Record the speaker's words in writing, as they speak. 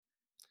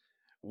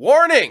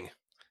Warning!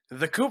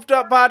 The Cooped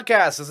Up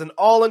Podcast is an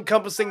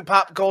all-encompassing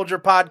pop culture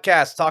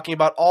podcast talking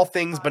about all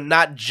things, but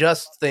not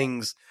just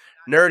things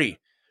nerdy.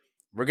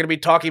 We're going to be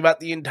talking about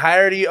the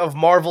entirety of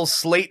Marvel's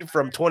slate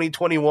from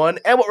 2021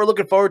 and what we're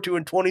looking forward to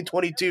in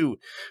 2022.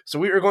 So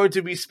we are going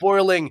to be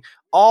spoiling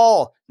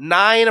all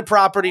 9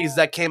 properties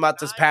that came out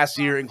this past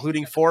year,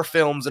 including 4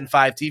 films and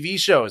 5 TV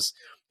shows.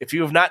 If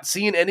you have not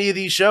seen any of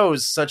these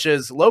shows, such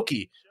as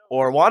Loki,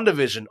 or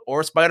WandaVision,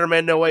 or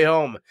Spider-Man No Way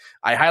Home,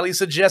 I highly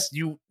suggest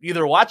you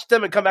either watch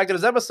them and come back to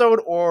this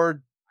episode,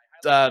 or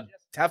have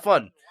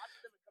fun.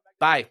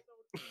 Bye.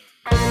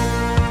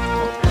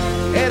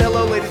 And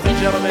hello, ladies and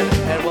gentlemen,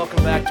 and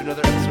welcome back to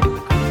another episode of the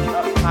Cooped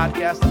Up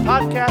Podcast, a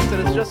podcast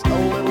that is just a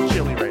little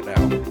chilly right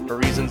now, for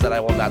reasons that I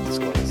will not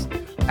disclose.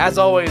 As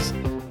always,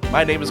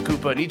 my name is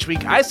Koopa, and each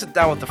week I sit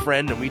down with a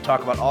friend and we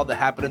talk about all the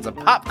happenings of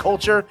pop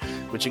culture,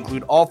 which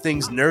include all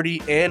things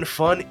nerdy and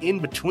fun in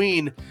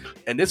between.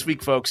 And this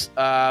week, folks,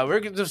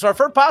 this is our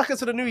first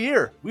podcast of the new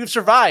year. We've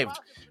survived.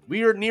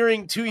 We are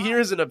nearing 2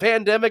 years in a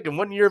pandemic and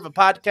 1 year of a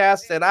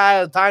podcast, and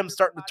time's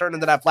starting to turn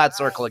into that flat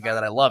circle again,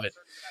 and I love it.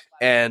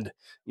 And,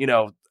 you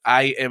know,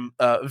 I am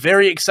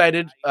very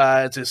excited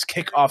to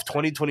kick off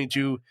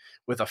 2022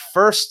 with a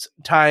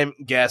first-time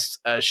guest.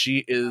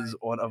 She is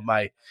one of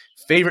my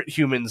favorite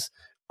humans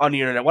on the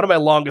internet, one of my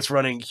longest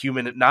running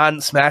human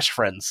non-Smash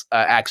friends,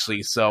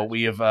 actually. So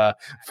we have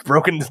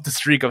broken the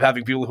streak of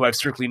having people who I've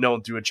strictly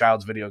known through a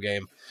child's video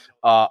game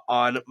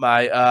on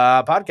my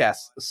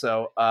podcast.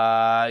 So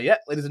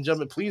ladies and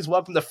gentlemen, please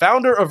welcome the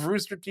founder of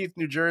Rooster Teeth,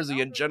 New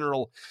Jersey, and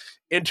general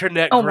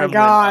internet gremlin. My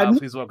God.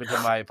 Please welcome to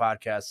my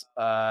podcast,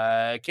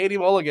 Caiti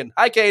Mulligan.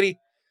 Hi, Caiti.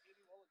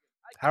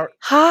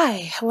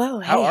 Hi, hello.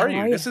 How are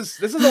you? This is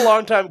a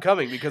long time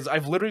coming because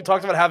I've literally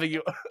talked about having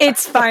you.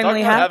 It's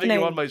finally happening.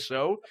 Having you on my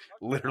show,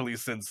 literally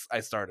since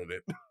I started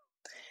it.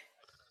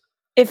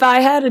 If I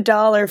had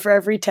 $1 for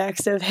every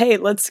text of "Hey,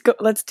 let's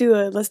do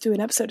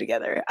an episode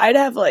together," I'd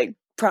have like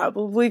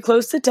probably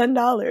close to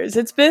 $10.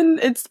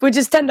 Which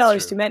is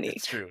 $10 too many.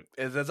 It's true.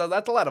 That's a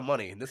lot of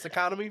money in this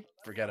economy.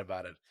 Forget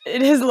about it.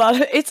 It is a lot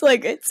of. It's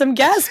some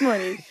gas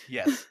money.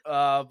 Yes,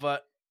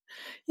 but.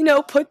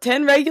 Put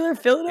 10 regular,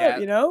 fill it up,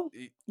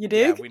 You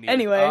dig? Yeah,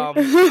 anyway.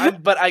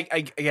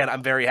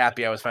 I'm very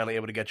happy I was finally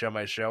able to get you on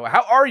my show.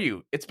 How are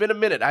you? It's been a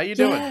minute. How you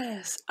doing?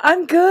 Yes,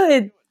 I'm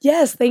good.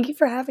 Yes, thank you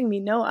for having me.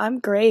 No, I'm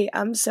great.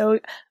 I'm so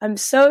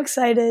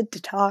excited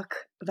to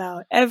talk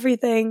about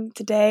everything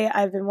today.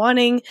 I've been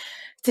wanting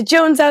to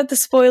Jones out the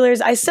spoilers.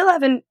 I still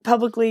haven't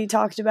publicly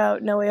talked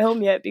about No Way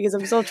Home yet because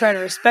I'm still trying to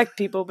respect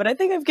people, but I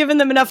think I've given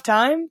them enough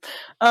time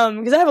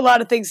because I have a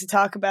lot of things to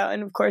talk about,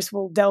 and of course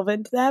we'll delve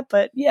into that.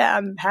 But yeah,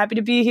 I'm happy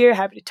to be here,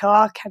 happy to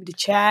talk, happy to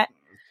chat.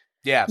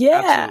 Yeah,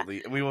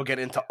 absolutely. And we will get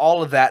into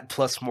all of that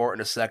plus more in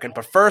a second.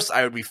 But first,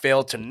 I would be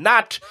failed to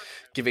not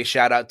give a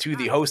shout out to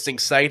the hosting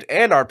site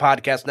and our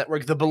podcast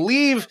network, the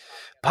Believe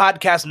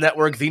Podcast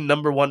Network, the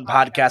 #1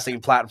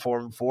 podcasting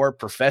platform for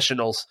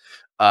professionals.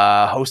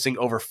 Hosting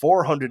over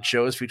 400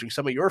 shows featuring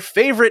some of your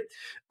favorite,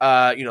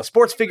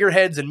 sports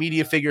figureheads and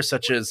media figures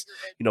such as,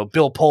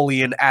 Bill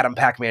Polian, Adam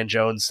Pac-Man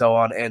Jones, so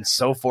on and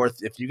so forth.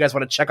 If you guys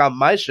want to check out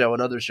my show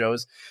and other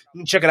shows, you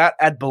can check it out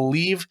at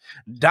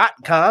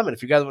Believe.com. And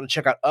if you guys want to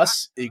check out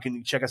us, you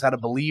can check us out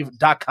at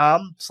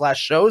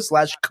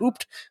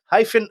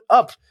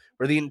Believe.com/shows/cooped-up.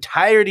 Where the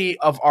entirety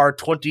of our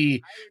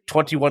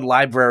 2021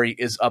 library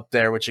is up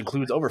there, which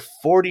includes over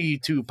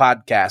 42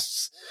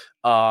 podcasts.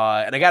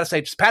 And I gotta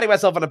say, just patting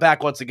myself on the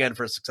back once again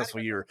for a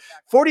successful year.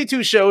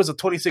 42 shows with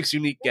 26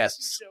 unique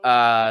guests.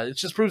 It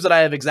just proves that I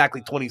have exactly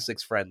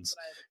 26 friends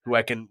who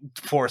I can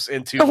force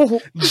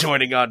into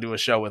joining onto a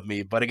show with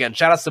me. But again,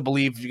 shout outs to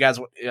Believe. If you guys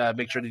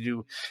make sure to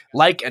do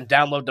like and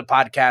download the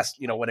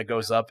podcast, when it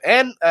goes up,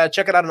 and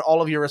check it out on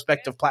all of your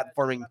respective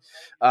platforming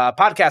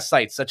podcast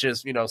sites, such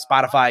as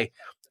Spotify,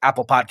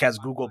 Apple Podcasts,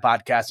 Google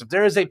Podcasts. If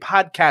there is a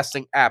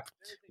podcasting app,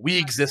 we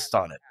exist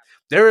on it.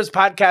 There is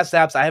podcast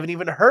apps I haven't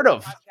even heard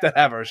of that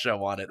have our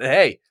show on it. And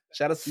hey,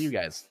 shout out to you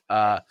guys.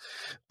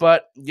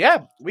 But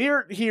yeah,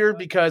 we're here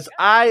because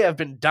I have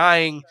been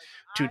dying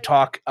to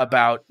talk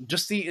about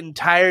just the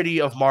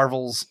entirety of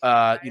Marvel's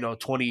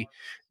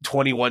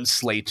 2021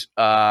 slate.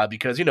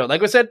 Because,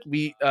 like I said,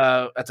 we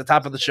at the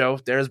top of the show,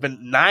 there's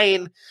been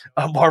 9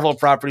 Marvel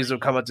properties that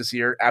have come out this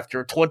year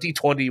after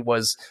 2020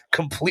 was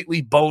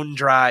completely bone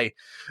dry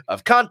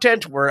of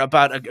content. We're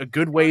about a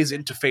good ways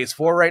into phase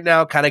 4 right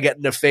now, kind of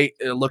getting a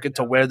look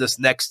into where this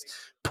next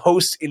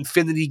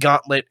post-Infinity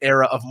Gauntlet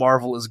era of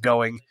Marvel is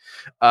going.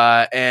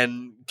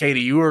 And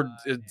Caiti, you are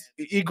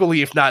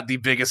equally, if not the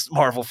biggest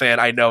Marvel fan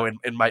I know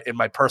in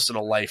my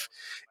personal life.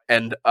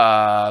 And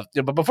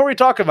but before we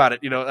talk about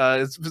it,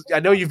 I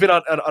know you've been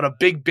on a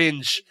big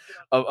binge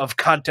of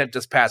content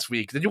this past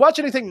week. Did you watch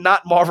anything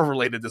not Marvel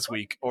related this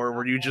week, or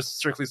were you just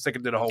strictly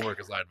sticking to the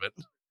homework assignment?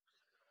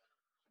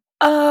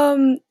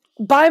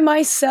 By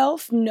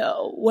myself,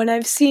 no. When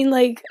I've seen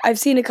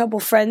a couple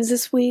friends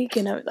this week,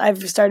 and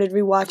I've started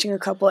rewatching a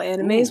couple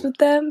animes Ooh. with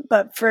them.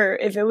 But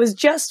if it was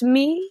just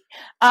me,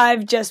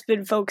 I've just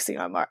been focusing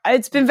on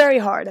It's been very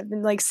hard. I've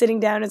been like sitting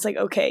down. It's like,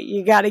 okay,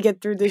 you got to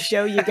get through this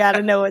show. You got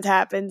to know what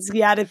happens.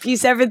 You got to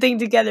piece everything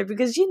together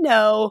because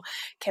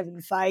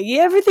Kevin Feige,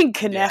 everything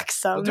connects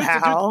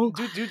somehow.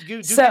 Give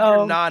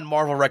your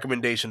non-Marvel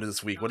recommendation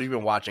this week. What have you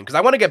been watching? Because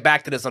I want to get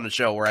back to this on the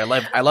show where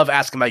I love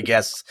asking my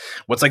guests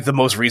what's like the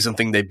most recent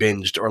thing they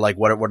binged, or like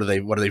what are they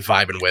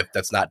vibing with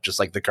that's not just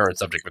like the current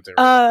subject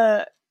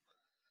material.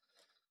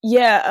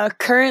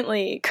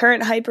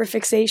 Current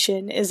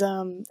hyperfixation is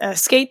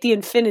Skate the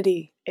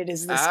Infinity. It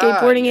is the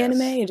skateboarding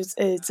anime.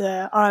 It's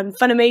on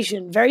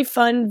Funimation. Very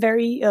fun,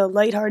 very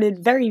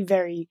lighthearted, very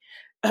very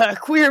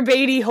queer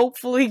baity.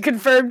 Hopefully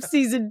confirmed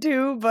season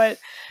 2, but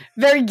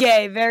very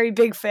gay. Very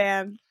big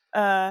fan.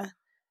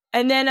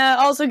 And then I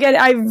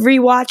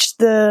rewatched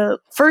the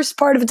first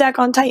part of Attack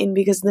on Titan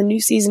because the new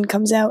season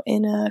comes out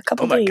in a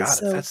couple days. God,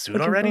 so that's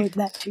soon already? Forward to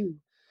that too.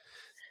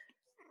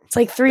 It's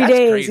like 3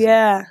 days, crazy.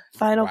 Yeah.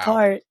 Final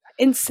part.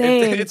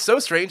 Insane. It's so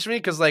strange to me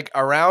because like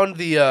around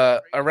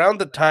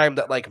the time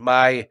that like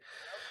my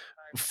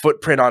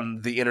footprint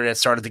on the internet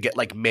started to get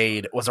like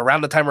made was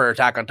around the time where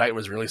Attack on Titan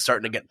was really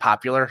starting to get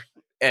popular.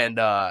 And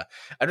I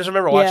just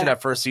remember watching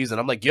that first season.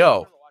 I'm like,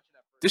 yo,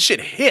 this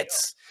shit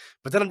hits.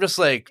 But then I'm just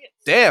like,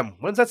 damn,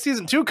 when's that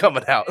season 2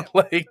 coming out?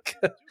 Like,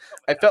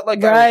 I felt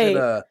like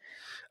I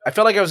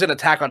was in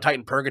Attack on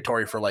Titan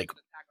purgatory for like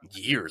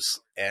years,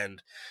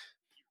 and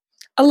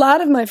a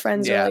lot of my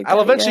friends are like that.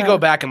 I'll eventually go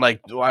back and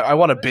like I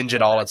want to binge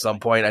it all at some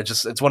point.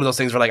 It's one of those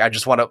things where like I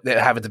just want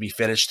to have it to be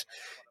finished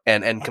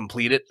and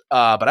complete it.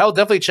 But I will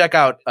definitely check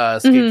out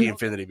Skate the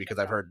Infinity because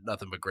I've heard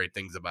nothing but great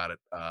things about it.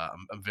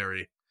 I'm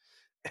very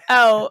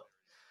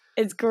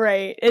It's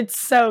great. It's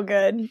so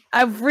good.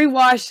 I've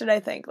rewatched it,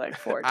 I think, like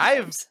 4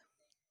 times.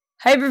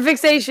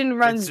 Hyperfixation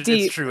runs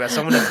deep. It's true. As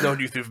someone that's known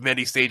you through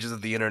many stages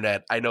of the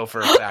internet, I know for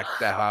a fact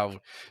that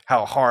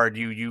how hard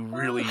you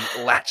really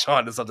latch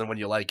on to something when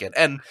you like it.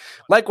 And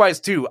likewise,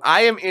 too,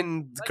 I am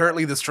in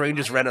currently the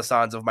strangest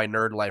renaissance of my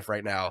nerd life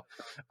right now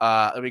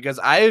because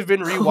I have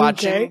been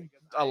rewatching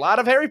a lot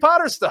of Harry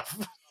Potter stuff.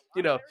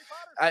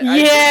 I've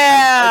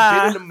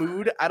been in the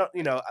mood. I don't,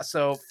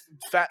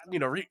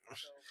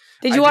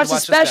 Did you watch the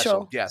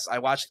special? Yes, I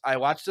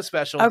watched the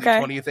special.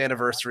 Okay. The 20th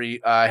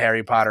anniversary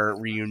Harry Potter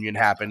reunion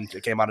happened.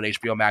 It came out on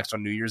HBO Max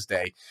on New Year's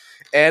Day.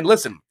 And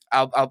listen,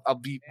 I'll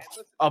be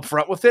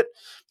upfront with it.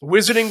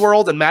 Wizarding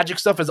World and magic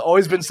stuff has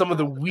always been some of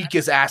the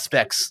weakest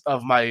aspects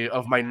of my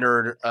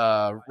nerd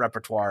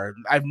repertoire.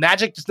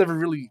 Magic just never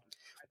really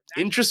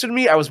interested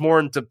me. I was more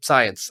into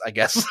science, I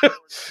guess.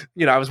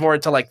 I was more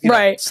into like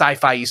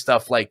sci-fi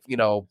stuff, like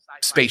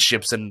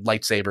spaceships and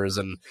lightsabers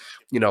and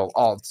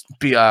all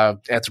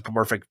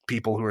anthropomorphic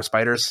people who are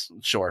spiders.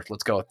 Sure,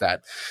 let's go with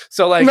that.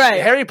 So like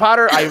Harry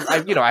Potter,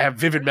 I have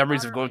vivid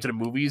memories of going to the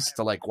movies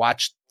to like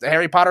watch the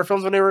Harry Potter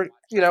films when they were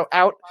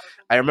out.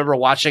 I remember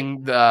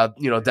watching the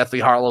Deathly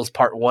Hallows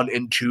Part 1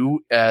 and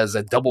 2 as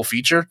a double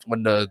feature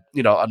when on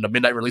the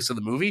midnight release of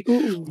the movie.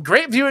 Ooh.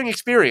 Great viewing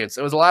experience.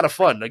 It was a lot of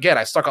fun. Again,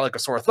 I stuck out like a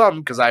sore thumb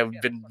because I've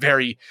been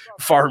very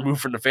far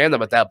removed from the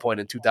fandom at that point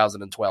in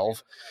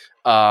 2012.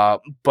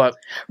 But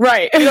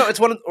it's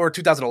or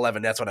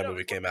 2011. That's when that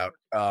movie came out.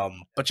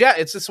 But yeah,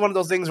 it's just one of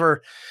those things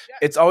where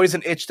it's always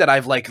an itch that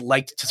I've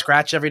liked to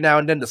scratch every now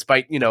and then,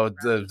 despite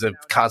the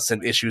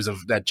constant issues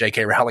of that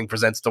J.K. Rowling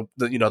presents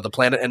the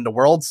planet and the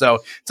world. So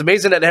it's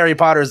amazing that Harry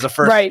Potter is the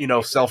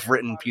first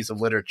self-written piece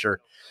of literature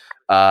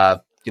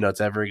to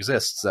ever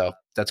exist. So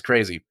that's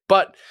crazy.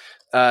 But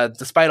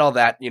despite all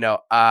that,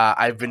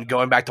 I've been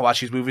going back to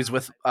watch these movies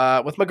with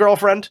my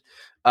girlfriend.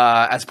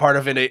 As part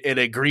of an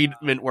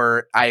agreement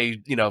where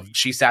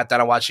she sat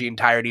down and watched the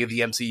entirety of the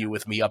MCU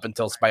with me up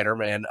until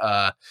Spider-Man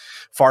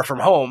Far From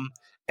Home.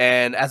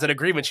 And as an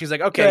agreement, she's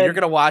like, okay, you're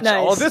going to watch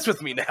all of this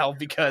with me now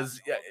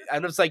because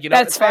I'm just like,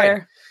 that's it's fair.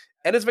 Fine.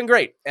 And it's been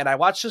great. And I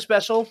watched the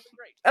special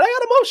and I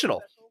got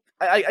emotional.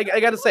 I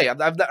got to say,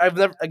 I've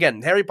never,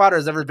 again, Harry Potter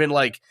has never been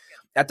like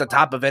at the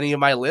top of any of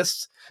my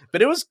lists,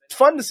 but it was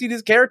fun to see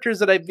these characters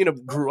that I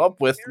grew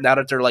up with now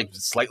that they're like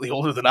slightly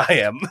older than I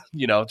am.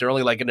 They're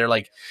only like in their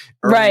like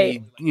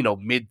early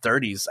mid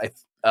 30s.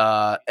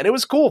 And it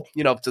was cool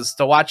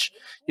to watch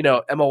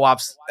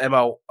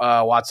Emma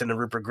Watson and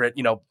Rupert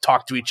Grint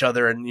talk to each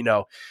other,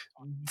 and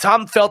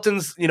Tom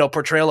Felton's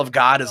portrayal of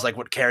God is like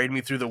what carried me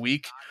through the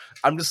week.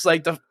 I'm just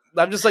like the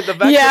fact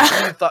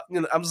that he thought,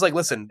 I'm just like,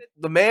 listen,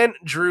 the man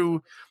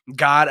drew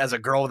God as a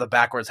girl with a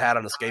backwards hat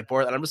on a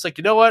skateboard, and I'm just like,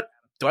 you know what?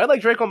 Do I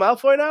like Draco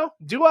Malfoy now?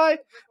 Do I? Am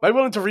I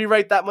willing to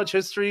rewrite that much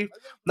history?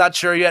 Not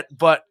sure yet,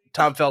 but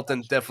Tom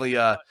Felton definitely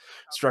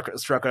struck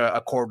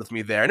a chord with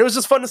me there, and it was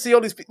just fun to see all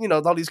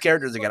these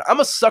characters again. I'm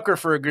a sucker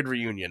for a good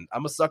reunion.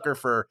 I'm a sucker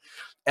for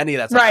any of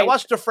that stuff. I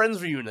watched the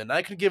Friends reunion, and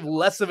I could give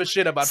less of a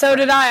shit about. So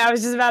Friends. Did I. I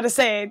was just about to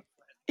say.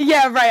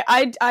 Yeah, right.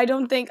 I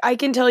don't think I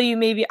can tell you.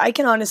 Maybe I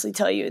can honestly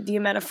tell you the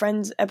amount of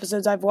Friends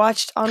episodes I've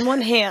watched on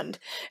one hand,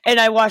 and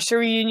I watched a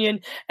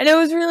reunion, and it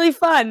was really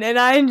fun, and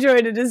I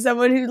enjoyed it as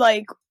someone who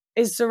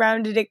is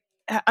surrounded.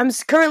 I'm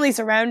currently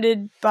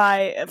surrounded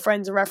by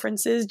friends'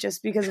 references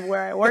just because of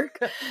where I work.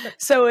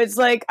 So it's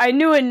like I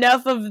knew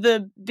enough of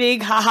the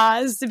big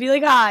ha-has to be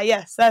like,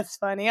 yes, that's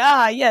funny.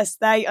 Yes,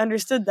 I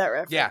understood that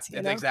reference.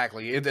 Yeah,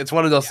 exactly. It's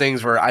one of those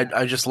things where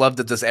I just love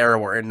that this era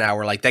we're in now,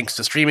 where like thanks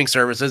to streaming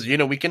services,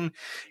 we can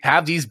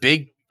have these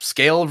big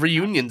scale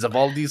reunions of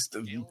all these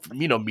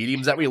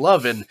mediums that we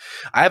love. And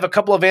I have a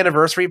couple of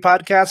anniversary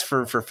podcasts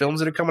for films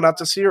that are coming out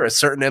this year. A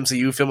certain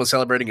MCU film is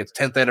celebrating its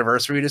 10th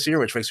anniversary this year,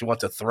 which makes me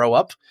want to throw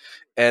up.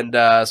 And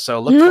so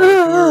look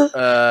forward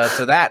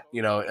to that,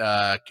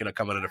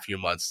 coming in a few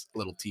months, a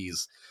little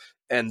tease.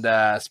 And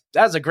that's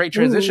a great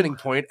transitioning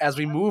point as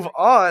we move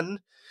on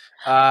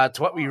to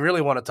what we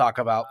really want to talk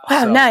about.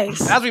 Wow, so,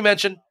 nice. As we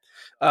mentioned,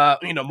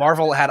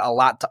 Marvel had a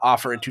lot to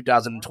offer in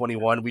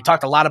 2021. We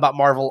talked a lot about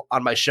Marvel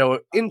on my show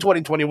in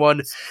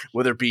 2021,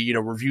 whether it be,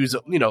 reviews,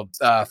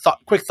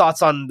 quick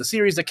thoughts on the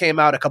series that came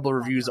out, a couple of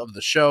reviews of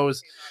the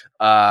shows.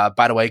 By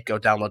the way, go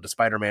download the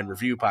Spider-Man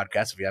review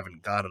podcast if you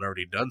haven't gone and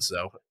already done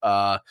so.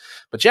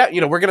 But yeah,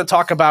 we're going to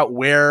talk about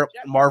where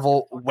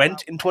Marvel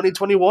went in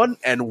 2021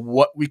 and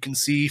what we can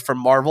see from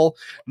Marvel,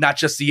 not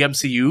just the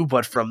MCU,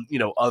 but from,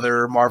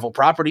 other Marvel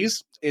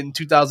properties in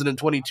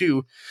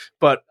 2022.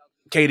 But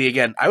Caiti,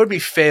 again, I would be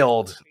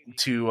failed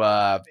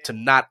to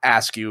not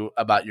ask you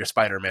about your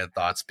Spider-Man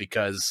thoughts,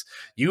 because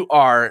you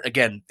are,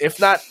 again, if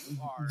not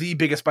the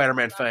biggest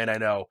Spider-Man fan I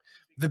know,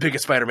 the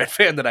biggest Spider-Man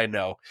fan that I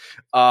know.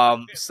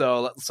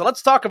 So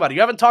let's talk about it.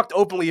 You haven't talked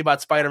openly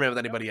about Spider-Man with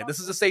anybody yet.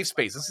 This is a safe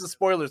space. This is a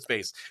spoiler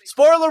space.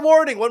 Spoiler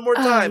warning one more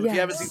time if you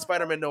haven't seen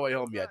Spider-Man No Way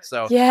Home yet.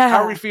 So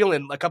how are we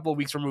feeling a couple of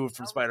weeks removed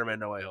from Spider-Man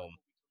No Way Home?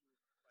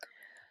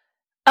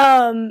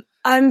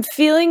 I'm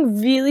feeling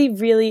really,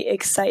 really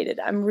excited.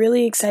 I'm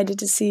really excited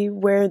to see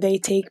where they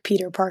take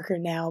Peter Parker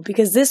now,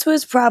 because this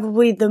was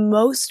probably the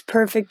most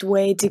perfect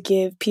way to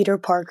give Peter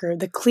Parker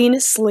the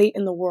cleanest slate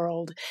in the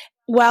world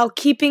while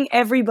keeping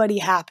everybody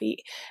happy.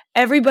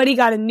 Everybody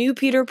got a new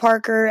Peter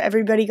Parker.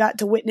 Everybody got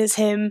to witness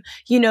him,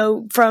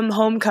 from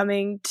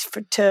Homecoming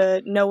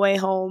to No Way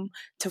Home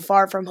to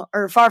Far From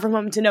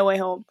Home to No Way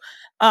Home.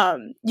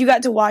 You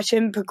got to watch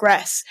him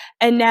progress,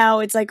 and now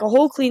it's like a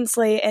whole clean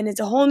slate, and it's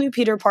a whole new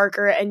Peter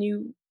Parker, and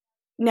you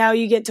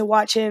get to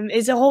watch him.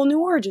 It's a whole new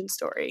origin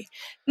story.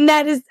 And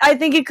I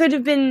think it could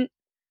have been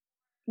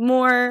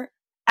more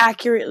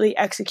accurately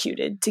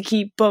executed to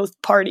keep both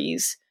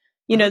parties,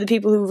 the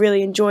people who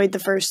really enjoyed the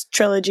first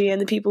trilogy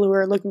and the people who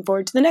are looking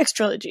forward to the next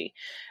trilogy.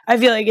 I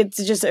feel like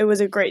it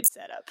was a great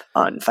setup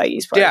on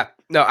Feige's part. Yeah,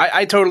 no,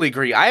 I totally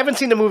agree. I haven't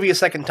seen the movie a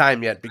second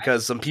time yet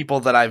because some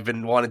people that I've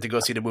been wanting to go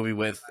see the movie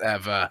with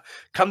have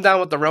come down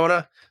with the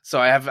Rona. So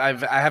I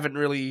haven't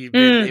really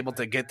been able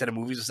to get to the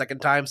movies a second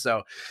time. So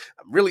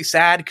I'm really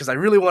sad because I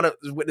really want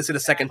to witness it a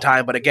second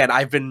time. But again,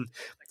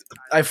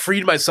 I've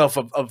freed myself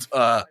of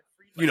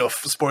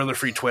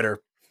spoiler-free Twitter.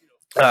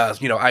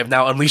 I've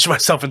now unleashed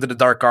myself into the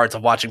dark arts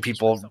of watching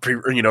people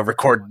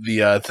record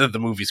the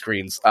movie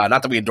screens.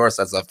 Not that we endorse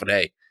that stuff, but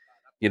hey,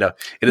 it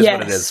is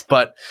what it is.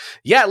 But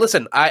yeah,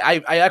 listen,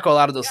 I echo a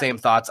lot of those same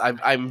thoughts.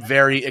 I'm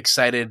very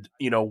excited,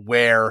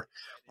 where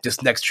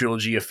this next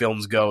trilogy of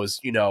films goes.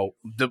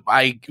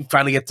 I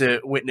finally get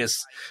to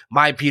witness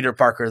my Peter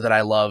Parker that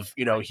I love.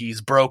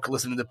 He's broke,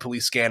 listening to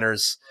police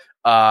scanners,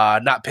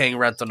 not paying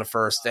rent on the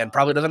first, and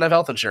probably doesn't have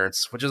health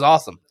insurance, which is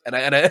awesome. And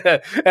I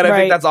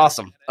think that's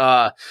awesome.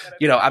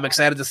 I'm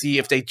excited to see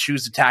if they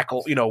choose to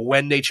tackle,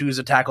 when they choose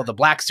to tackle the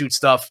black suit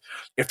stuff,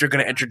 if they're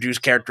going to introduce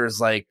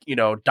characters like,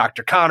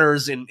 Dr.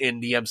 Connors in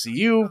the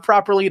MCU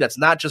properly. That's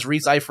not just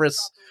Reese Ifris.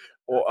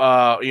 Or,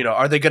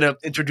 are they going to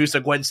introduce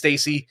a Gwen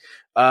Stacy,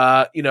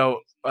 into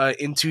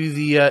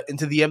the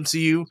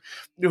MCU?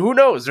 Who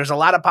knows? There's a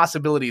lot of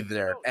possibility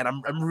there, and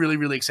I'm really,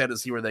 really excited to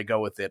see where they go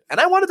with it. And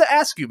I wanted to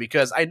ask you,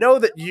 because I know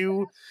that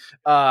you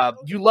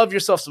love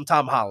yourself some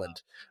Tom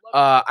Holland.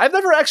 I've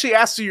never actually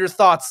asked you your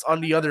thoughts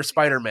on the other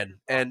Spider-Men,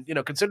 and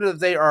consider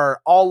that they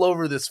are all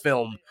over this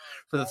film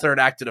for the third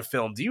act of the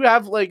film. Do you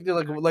have like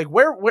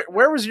where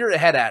was your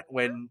head at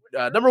when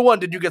number one,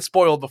 did you get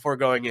spoiled before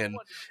going in,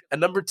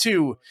 and number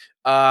two,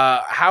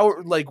 how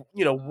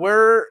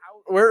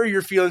where are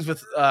your feelings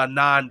with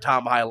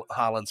non-Tom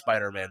Holland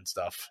Spider-Man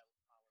stuff?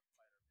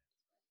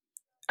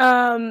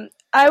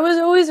 I was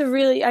always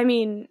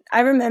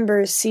I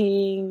remember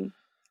seeing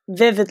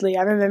vividly.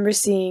 I remember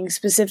seeing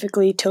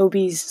specifically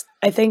Tobey's.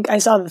 I think I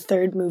saw the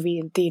third movie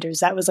in theaters.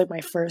 That was like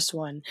my first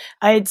one.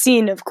 I had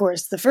seen, of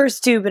course, the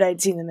first two, but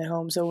I'd seen them at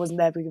home, so it wasn't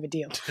that big of a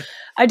deal.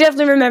 I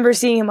definitely remember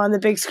seeing him on the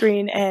big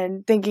screen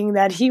and thinking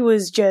that he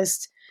was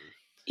just...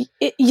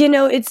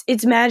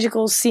 it's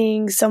magical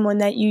seeing someone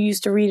that you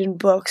used to read in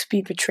books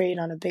be portrayed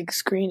on a big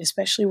screen,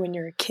 especially when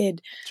you're a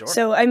kid. Sure.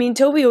 So,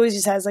 Tobey always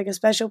just has like a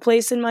special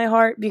place in my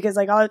heart, because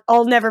like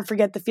I'll never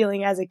forget the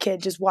feeling as a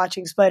kid just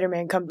watching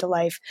Spider-Man come to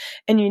life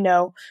and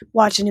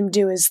watching him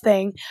do his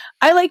thing.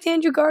 I liked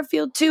Andrew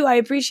Garfield too. I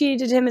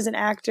appreciated him as an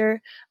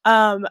actor.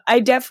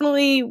 I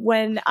definitely,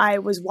 when I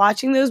was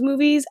watching those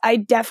movies, I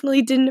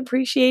definitely didn't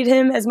appreciate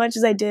him as much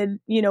as I did,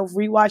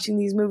 rewatching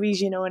these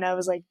movies, when I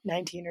was like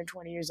 19 or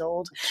 20 years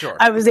old. Sure.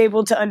 I was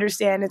able to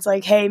understand it's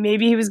like, hey,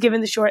 maybe he was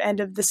given the short end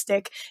of the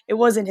stick. It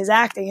wasn't his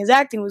acting. His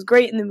acting was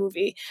great in the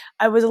movie.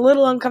 I was a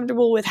little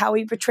uncomfortable with how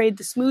he portrayed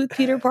the smooth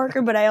Peter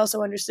Parker, but I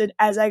also understood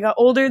as I got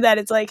older that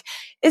it's like,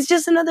 it's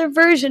just another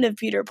version of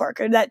Peter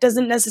Parker. That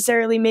doesn't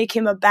necessarily make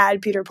him a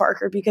bad Peter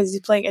Parker because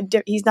he's playing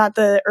he's not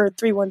the Earth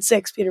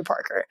 316 Peter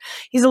Parker.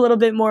 He's a little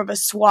bit more of a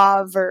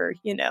suave, or,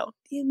 you know,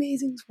 the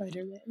Amazing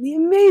Spider-Man, the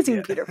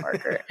Amazing Peter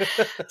Parker.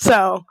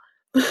 So,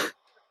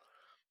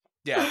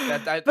 yeah,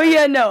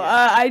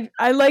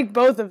 I like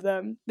both of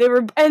them. They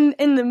were, and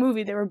in the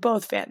movie they were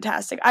both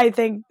fantastic. I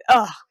think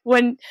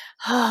when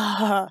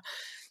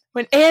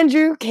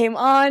Andrew came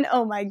on,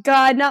 oh my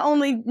god, not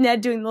only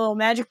Ned doing the little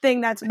magic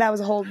thing, that was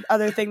a whole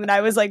other thing that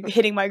I was like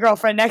hitting my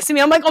girlfriend next to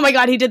me. I'm like, oh my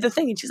god, he did the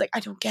thing, and she's like, I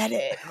don't get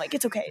it. I'm like,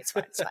 it's okay, it's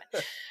fine.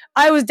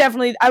 I was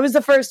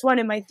the first one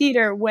in my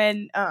theater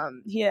when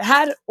he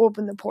had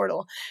opened the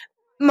portal.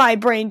 My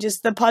brain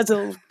the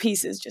puzzle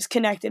pieces just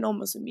connected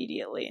almost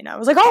immediately. And I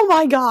was like, oh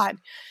my god,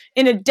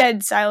 in a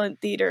dead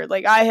silent theater.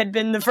 Like, I had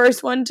been the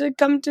first one to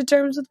come to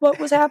terms with what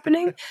was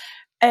happening.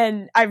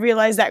 And I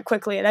realized that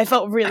quickly. And I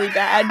felt really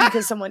bad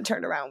because someone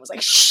turned around and was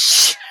like,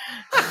 shh.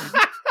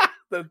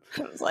 I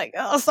was like,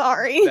 oh,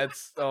 sorry.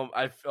 That's, oh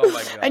my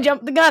god. I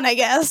jumped the gun, I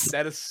guess.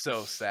 That is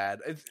so sad.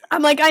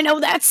 I'm like, I know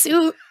that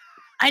suit.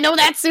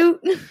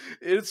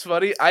 It's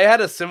funny. I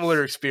had a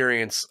similar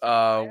experience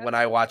when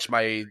I watched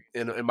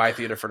in my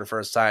theater for the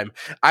first time.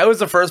 I was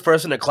the first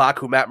person to clock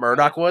who Matt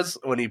Murdock was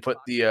when he put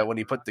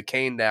the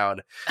cane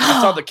down.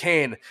 I saw the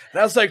cane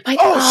and I was like,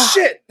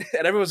 shit!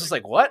 And everyone was just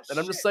like, what? And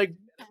I'm just like,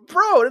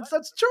 bro,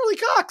 that's Charlie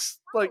Cox.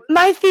 Like,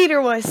 my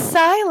theater was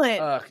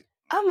silent.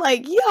 I'm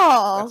like,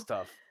 y'all, that's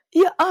tough.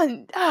 Yeah,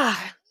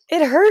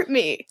 it hurt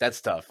me.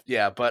 That's tough.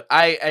 Yeah, but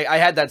I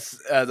had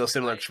those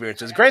similar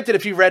experiences. Granted,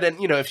 if you read it,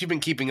 if you've been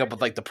keeping up with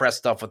like the press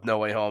stuff with No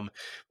Way Home,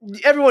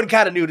 everyone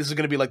kind of knew this was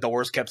going to be like the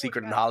worst kept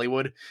secret in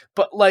Hollywood.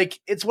 But like,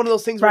 it's one of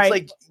those things where it's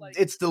like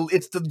it's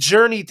the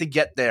journey to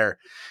get there,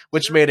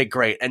 which made it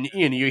great. And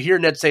you hear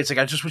Ned say, it's like,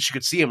 I just wish you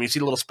could see him. You see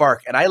the little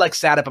spark, and I like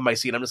sat up in my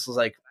seat. I'm just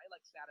like,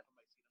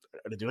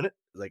 are they doing it?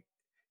 Like,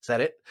 is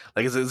that it?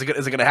 Like, is it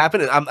going to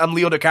happen? And I'm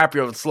Leo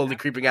DiCaprio slowly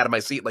creeping out of my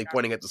seat, like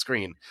pointing at the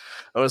screen.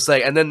 I was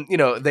like, and then,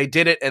 they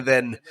did it. And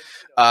then,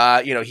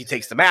 he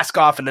takes the mask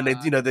off, and then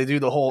they do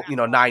the whole,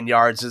 9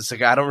 yards. It's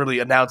like, I don't really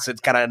announce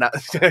it. Kind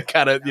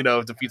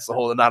of, defeats the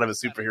whole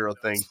anonymous superhero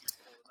thing.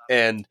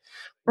 And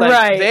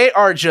like, they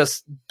are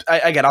just,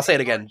 again, I'll say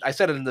it again. I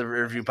said it in the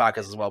review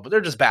podcast as well, but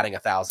they're just batting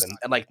 1,000.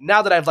 And like,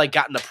 now that I've like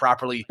gotten to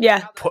properly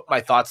put my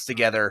thoughts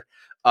together,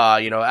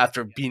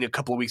 after being a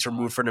couple of weeks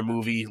removed from the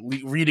movie,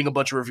 reading a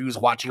bunch of reviews,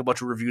 watching a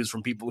bunch of reviews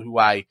from people who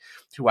I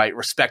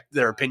respect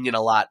their opinion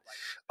a lot.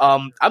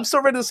 I'm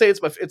still ready to say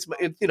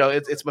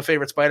it's my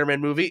favorite Spider-Man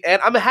movie, and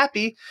I'm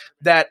happy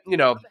that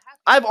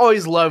I've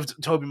always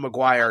loved Tobey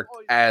Maguire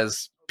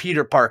as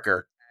Peter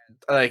Parker.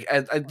 Like,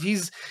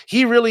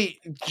 he really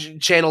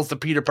channels the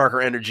Peter Parker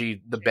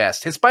energy the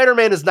best. His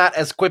Spider-Man is not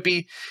as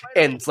quippy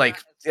and like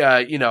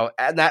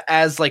not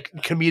as like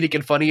comedic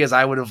and funny as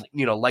I would have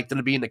liked him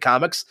to be in the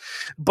comics.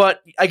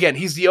 But again,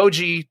 he's the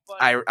OG.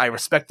 I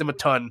respect him a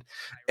ton,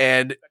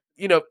 and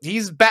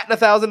he's batting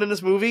 1,000 in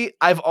this movie.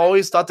 I've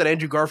always thought that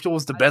Andrew Garfield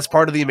was the best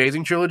part of the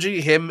Amazing Trilogy.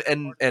 Him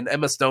and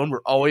Emma Stone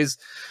were always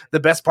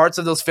the best parts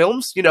of those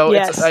films.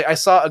 Yes. I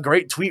saw a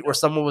great tweet where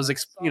someone was,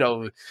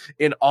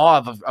 in awe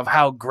of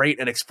how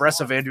great and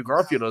expressive Andrew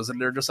Garfield is. And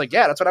they're just like,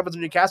 yeah, that's what happens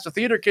when you cast a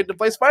theater kid to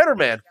play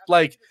Spider-Man.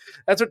 Like,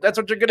 that's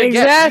what you're going to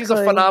get. He's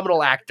a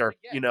phenomenal actor,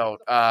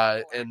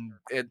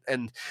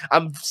 and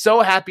I'm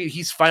so happy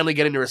he's finally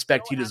getting the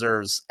respect he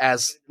deserves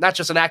as not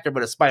just an actor,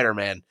 but a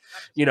Spider-Man,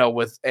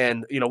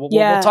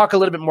 We'll talk a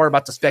little bit more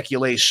about the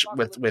speculation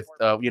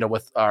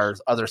with our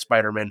other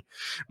Spider-Man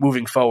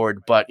moving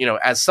forward. But,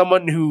 as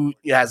someone who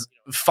has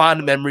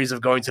fond memories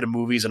of going to the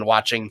movies and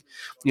watching,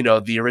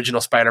 the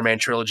original Spider-Man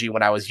trilogy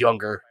when I was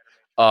younger,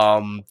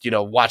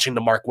 watching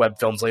the Mark Webb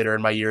films later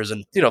in my years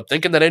and,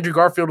 thinking that Andrew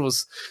Garfield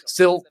was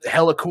still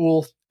hella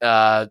cool.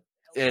 And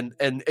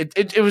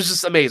it was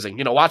just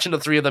amazing. Watching the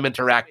three of them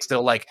interact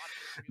still like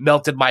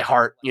melted my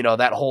heart.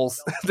 That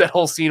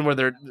whole scene where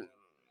they're,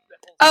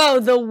 oh,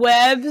 the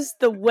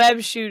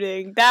web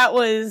shooting. That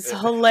was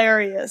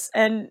hilarious.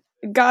 And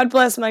God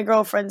bless my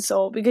girlfriend's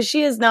soul, because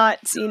she has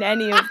not seen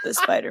any of the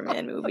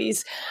Spider-Man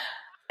movies.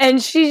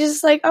 And she's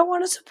just like, I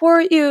want to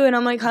support you. And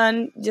I'm like,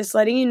 hon, just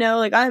letting you know,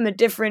 like, I'm a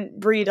different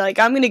breed. Like,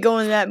 I'm going to go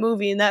in that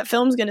movie and that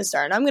film's going to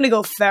start. And I'm going to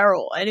go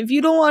feral. And if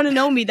you don't want to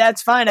know me,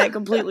 that's fine. I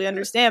completely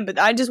understand. But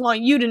I just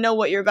want you to know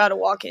what you're about to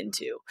walk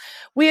into.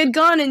 We had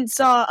gone and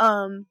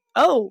saw,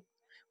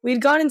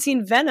 we'd gone and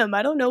seen Venom.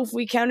 I don't know if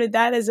we counted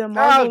that as a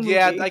Marvel movie.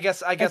 I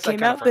guess that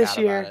came out this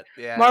year.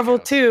 Marvel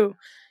 2.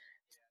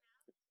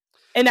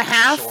 And a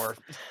half. Sure.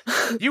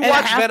 You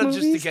watch Venom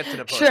movies? Just to get to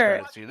the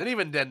post-credits scene. And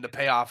even then, the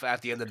payoff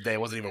at the end of the day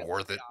wasn't even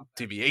worth it,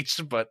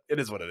 TBH, but it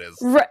is what it is.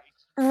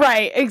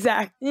 Right,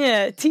 exactly.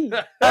 Yeah,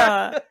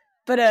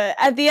 But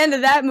at the end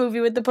of that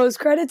movie with the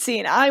post-credit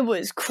scene, I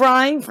was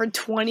crying for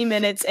 20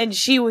 minutes, and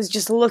she was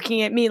just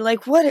looking at me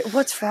like,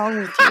 "What's wrong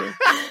with you?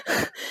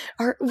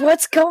 Or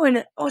what's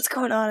going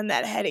on in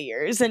that head of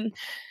yours?" And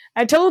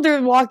I told her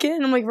to walk in,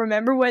 and I'm like,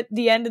 "Remember what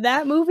the end of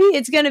that movie?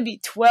 It's going to be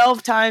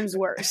 12 times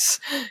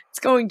worse. It's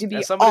going to be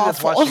As somebody awful."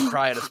 that's watched you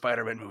cry in a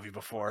Spider-Man movie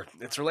before,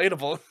 it's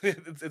relatable.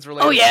 It's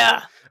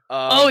relatable.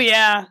 Oh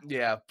yeah.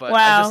 Yeah, but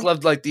wow. I just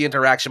loved like the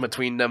interaction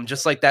between them,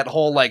 just like that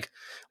whole like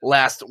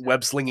last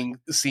web slinging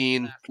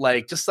scene,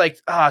 like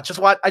I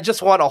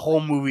just want a whole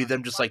movie of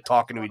them just like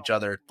talking to each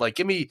other. Like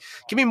give me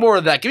more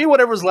of that. Give me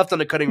whatever's left on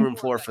the cutting room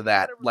floor for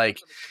that. Like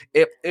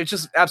it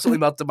just absolutely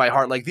melted my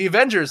heart. Like the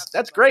Avengers,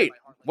 that's great.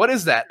 What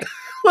is that?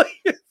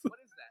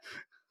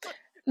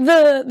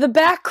 The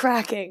back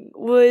cracking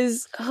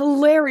was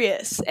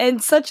hilarious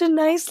and such a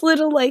nice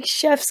little like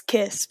chef's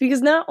kiss,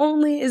 because not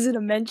only is it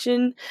a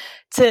mention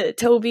to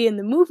Toby in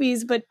the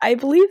movies, but I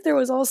believe there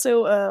was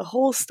also a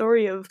whole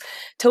story of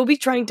Toby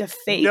trying to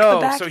fake a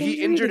back so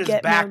he injury injured to his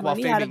get back more while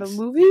money out of filming.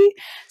 a movie.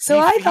 So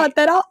I thought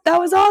that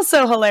was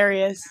also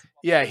hilarious.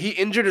 Yeah, he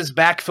injured his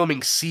back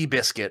filming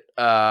Seabiscuit,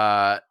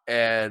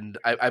 and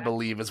I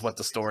believe is what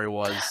the story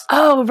was.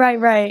 Oh,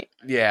 right.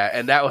 Yeah,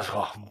 and that was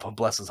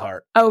bless his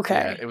heart.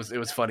 Okay. Yeah, it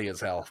was funny as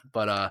hell.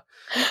 But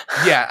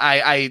yeah,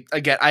 I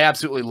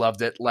absolutely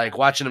loved it. Like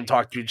watching them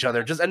talk to each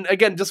other, just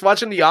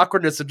watching the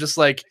awkwardness of just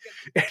like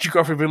Andrew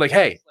Garfield being like,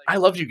 "Hey, I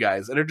love you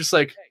guys," and they're just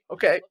like,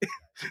 "Okay."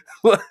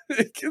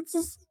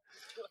 It's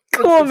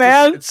cool,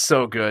 man. It's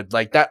so good.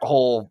 Like that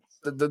whole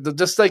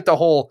just like the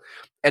whole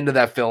end of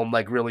that film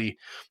like really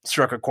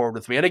struck a chord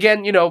with me. And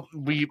again,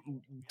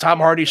 Tom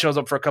Hardy shows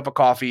up for a cup of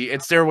coffee.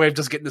 It's their way of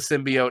just getting the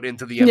symbiote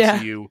into the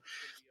MCU.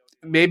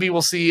 Maybe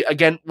we'll see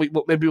again.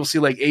 Maybe we'll see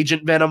like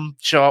Agent Venom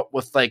show up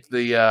with like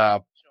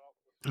the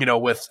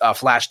with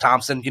Flash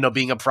Thompson,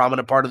 being a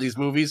prominent part of these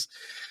movies.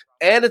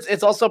 And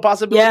it's also a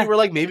possibility where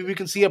like maybe we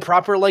can see a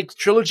proper like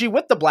trilogy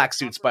with the black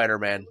suit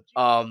Spider-Man.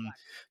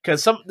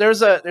 Because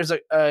there's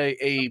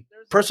a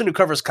person who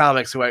covers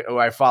comics who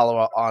I follow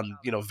on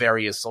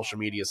various social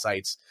media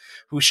sites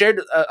who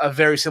shared a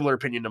very similar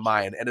opinion to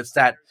mine, and it's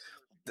that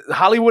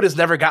Hollywood has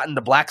never gotten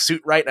the black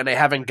suit right, and they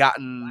haven't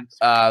gotten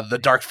the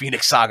Dark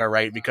Phoenix saga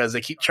right, because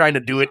they keep trying to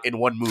do it in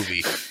one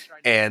movie,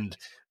 and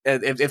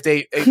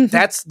if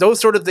that's those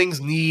sort of things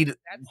need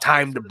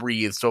time to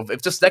breathe. So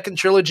if the second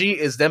trilogy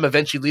is them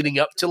eventually leading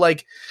up to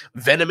like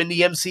Venom in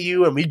the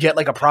MCU, and we get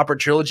like a proper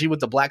trilogy with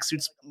the black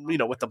suits,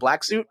 with the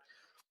black suit,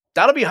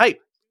 that'll be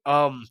hype.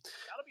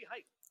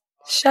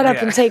 Shut up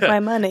and take my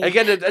money.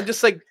 Again, and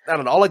just like I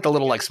don't know, all like the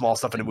little like small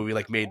stuff in the movie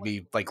like made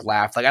me like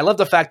laugh. Like I love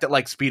the fact that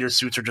like Peter's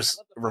suits are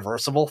just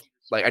reversible.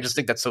 Like I just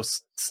think that's so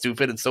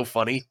stupid and so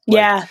funny.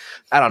 Like,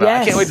 I don't know.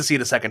 Yes. I can't wait to see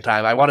it a second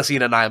time. I want to see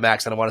it in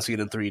IMAX and I want to see it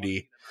in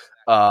 3D.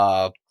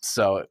 I'm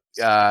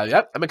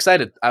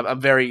excited.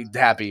 I'm very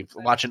happy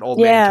watching old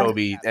man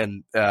Toby,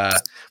 and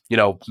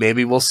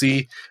maybe we'll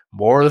see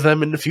more of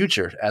them in the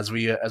future as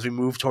we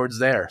move towards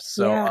there.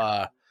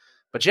 So.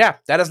 But yeah,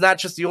 that is not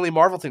just the only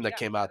Marvel thing that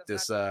came out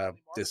this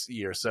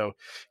year. So,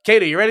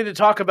 Caiti, you ready to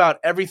talk about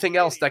everything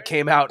else that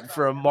came out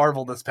from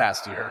Marvel this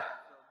past year?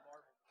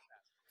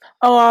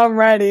 Oh, I'm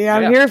ready.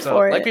 I'm here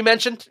for it. Like we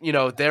mentioned,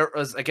 there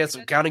was, I guess,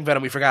 counting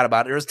Venom, we forgot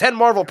about it. There was 10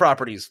 Marvel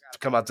properties to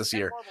come out this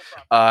year,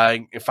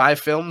 5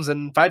 films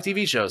and 5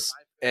 TV shows,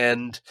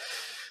 and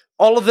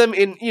all of them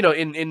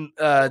in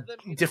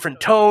different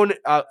tone,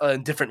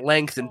 different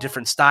length, and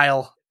different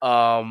style.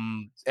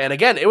 And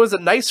again, it was a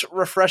nice,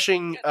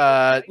 refreshing,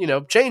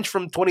 change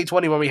from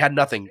 2020 when we had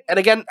nothing. And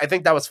again, I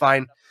think that was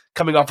fine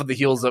coming off of the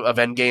heels of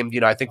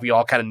Endgame. I think we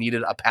all kind of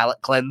needed a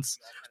palate cleanse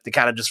to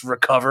kind of just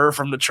recover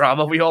from the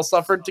trauma we all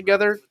suffered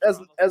together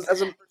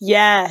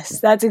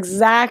Yes, that's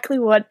exactly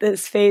what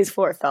this phase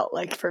 4 felt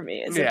like for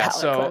me as a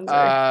palate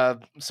cleanser.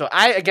 So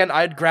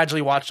I'd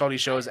gradually watched all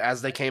these shows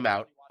as they came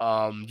out.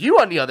 You,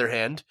 on the other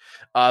hand,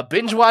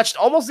 binge watched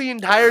almost the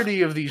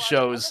entirety of these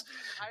shows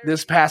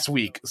this past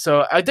week.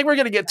 So I think we're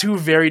going to get 2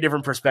 very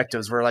different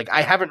perspectives where like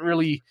I haven't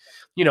really,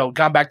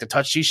 gone back to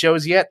touch these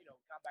shows yet.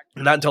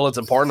 Not until it's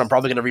important. I'm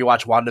probably going to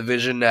rewatch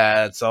WandaVision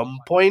at some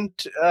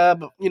point,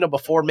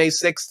 before May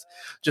 6th,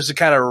 just to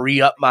kind of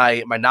re-up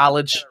my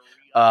knowledge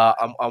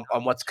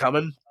on what's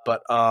coming.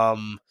 But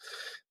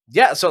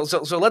yeah, so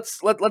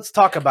let's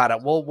talk about it.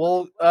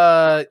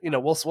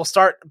 We'll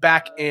start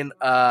back in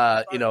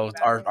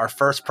our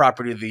first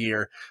property of the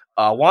year,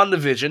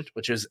 WandaVision,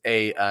 which is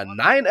a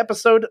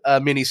 9-episode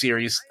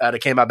miniseries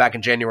that came out back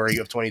in January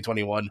of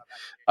 2021,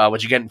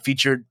 which again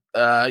featured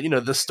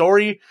the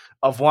story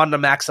of Wanda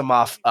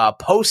Maximoff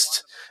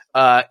post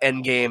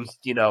Endgame.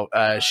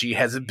 She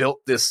has built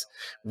this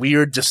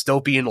weird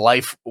dystopian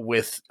life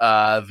with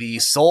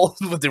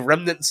with the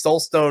remnant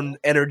soulstone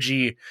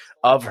energy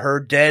of her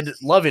dead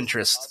love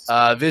interest,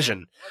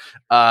 Vision.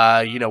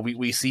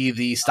 We see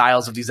the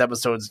styles of these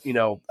episodes,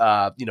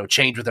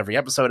 change with every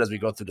episode as we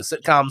go through the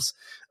sitcoms,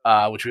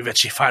 which we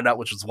eventually find out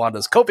which was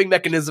Wanda's coping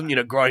mechanism,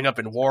 growing up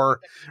in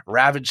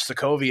war-ravaged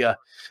Sokovia.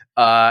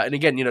 And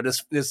again,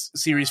 this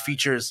series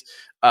features,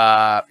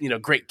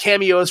 great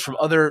cameos from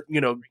other,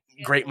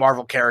 great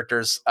Marvel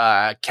characters.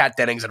 Kat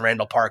Dennings and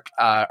Randall Park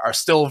are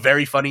still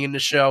very funny in the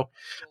show.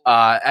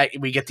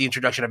 We get the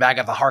introduction of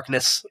Agatha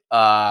Harkness.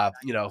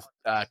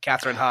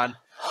 Catherine Hahn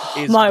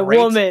is My great.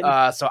 woman.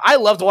 So I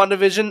loved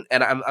WandaVision,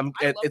 and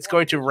it's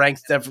going to rank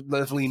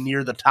definitely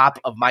near the top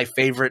of my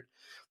favorite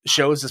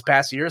shows this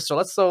past year.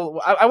 So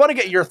I want to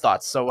get your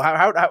thoughts. So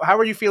how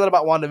are you feeling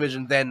about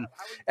WandaVision then?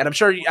 And I'm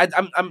sure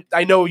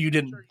I know you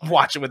didn't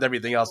watch it with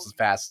everything else this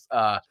past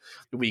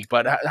week,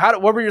 but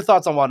what were your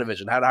thoughts on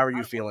WandaVision? How are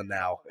you feeling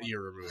now, a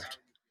year removed?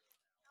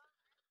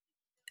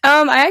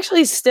 I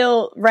actually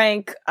still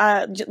rank,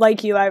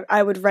 like you,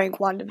 I would rank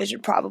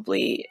WandaVision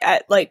probably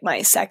at like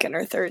my second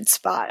or third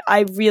spot.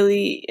 I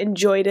really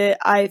enjoyed it.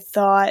 I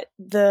thought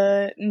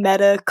the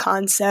meta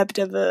concept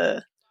of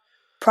a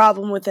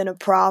problem within a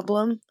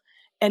problem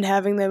and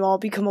having them all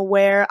become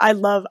aware, I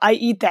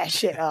eat that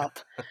shit up.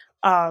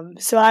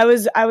 So I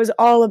was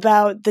all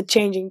about the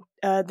changing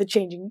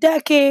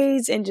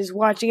decades and just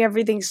watching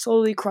everything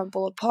slowly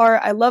crumple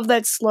apart. I love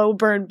that slow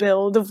burn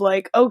build of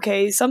like,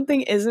 okay,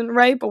 something isn't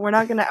right, but we're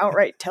not going to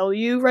outright tell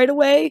you right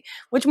away,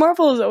 which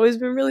Marvel has always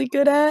been really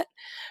good at.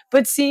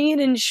 But seeing it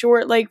in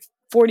short, like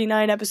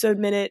 49 episode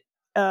minute,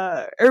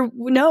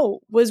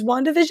 was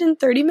WandaVision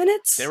 30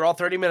 minutes? They were all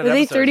 30-minute Were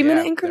they episodes,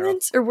 30-minute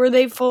increments, or were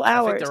they full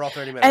hours? I think they're all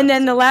 30-minute And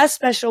then episodes. the last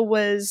special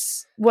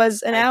was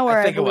an hour,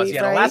 I think believe, it was.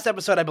 Yeah, right? the last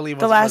episode, I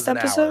believe, was an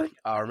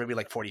hour, or maybe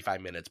like 45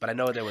 minutes. But I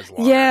know there was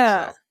longer.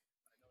 Yeah. So.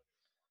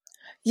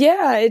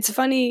 Yeah, it's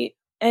funny.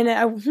 And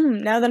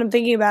now that I'm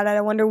thinking about it,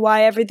 I wonder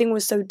why everything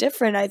was so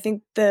different. I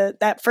think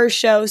that first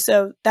show,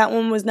 so that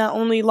one was not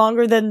only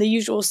longer than the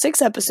usual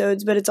 6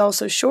 episodes, but it's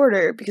also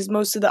shorter because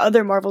most of the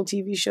other Marvel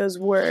TV shows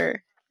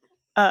were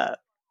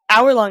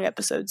hour-long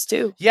episodes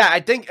too. Yeah, I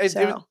think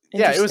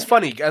it was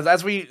funny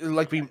as we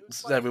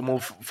said, we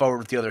move forward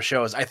with the other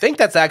shows. I think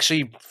that's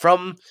actually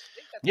from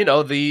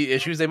the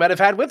issues they might have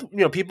had with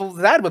people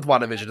had with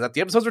WandaVision, that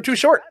the episodes were too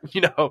short.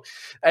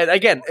 And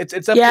again, it's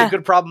definitely a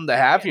good problem to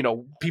have.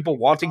 People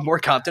wanting more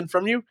content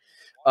from you.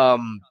 I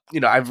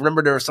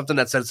remember there was something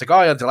that said it's like,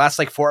 oh yeah, the last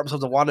like 4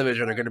 episodes of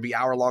WandaVision are going to be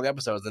hour-long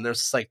episodes, and there's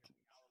just like,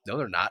 no,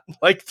 they're not.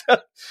 Like,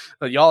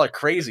 y'all are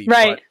crazy,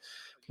 right? But,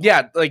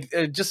 yeah, like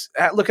just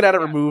looking at it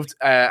removed,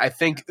 I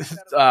think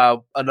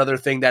another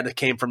thing that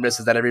came from this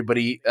is that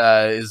everybody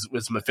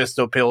was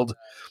Mephisto pilled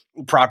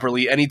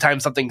properly. Anytime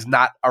something's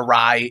not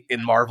awry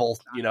in Marvel,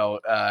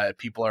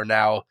 people are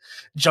now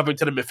jumping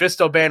to the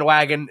Mephisto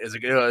bandwagon. Is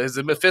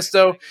it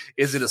Mephisto?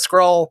 Is it a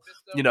Skrull?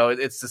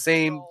 It's the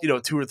same,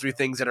 2 or 3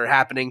 things that are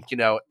happening,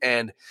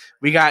 and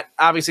we got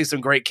obviously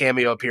some great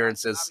cameo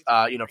appearances,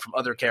 from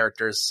other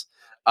characters.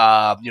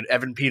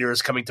 Evan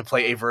Peters coming to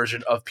play a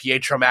version of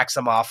Pietro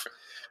Maximoff,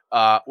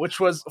 which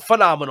was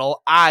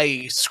phenomenal.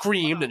 I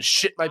screamed and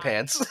shit my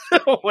pants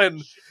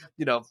when,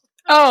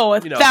 Oh,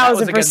 1,000%. That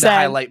was, again, the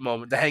highlight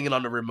moment, the hanging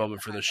on the rim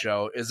moment for the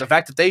show, is the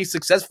fact that they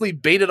successfully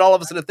baited all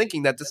of us into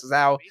thinking that this is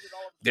how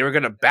they were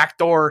going to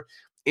backdoor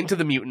into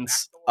the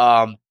mutants.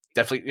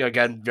 Definitely,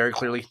 again, very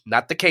clearly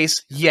not the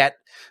case yet.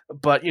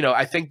 But,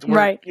 I think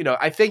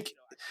I think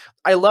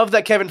I love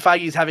that Kevin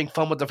Feige is having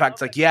fun with the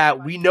fact, like, yeah,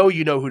 we know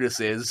who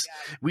this is.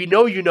 We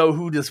know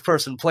who this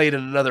person played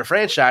in another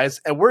franchise,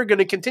 and we're going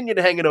to continue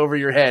to hang it over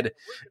your head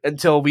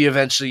until we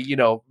eventually,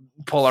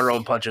 pull our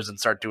own punches and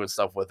start doing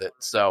stuff with it.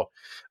 So,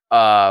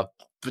 but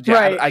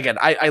yeah, right.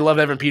 I love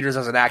Evan Peters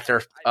as an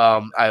actor.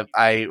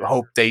 I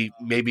hope they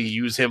maybe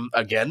use him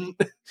again.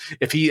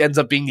 If he ends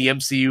up being the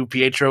MCU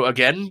Pietro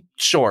again,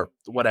 sure,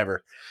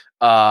 whatever.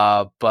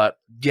 But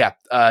yeah,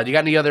 do you got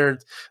any other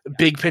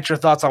big picture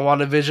thoughts on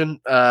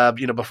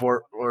WandaVision?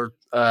 Before or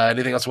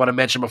anything else you want to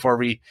mention before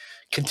we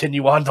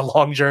continue on the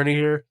long journey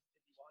here?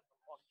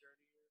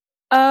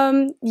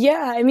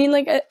 Yeah, I mean,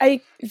 like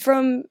I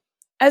from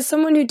as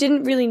someone who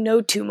didn't really know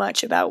too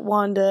much about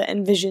Wanda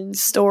and Vision's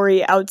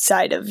story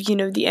outside of, the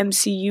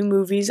MCU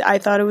movies, I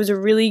thought it was a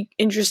really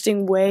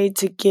interesting way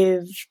to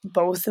give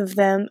both of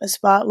them a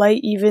spotlight,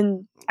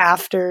 even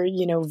after,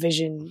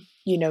 Vision,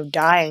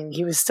 dying.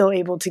 He was still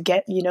able to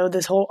get,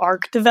 this whole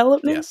arc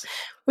development, yes,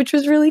 which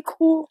was really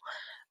cool.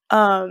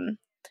 And,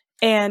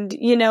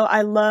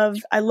 I love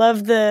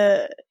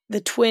the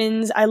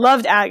twins. I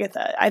loved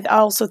Agatha. I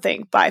also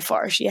think by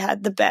far she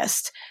had the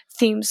best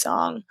theme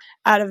song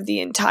out of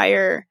the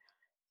entire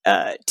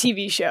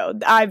TV show.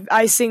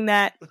 I sing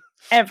that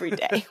every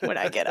day when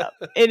I get up.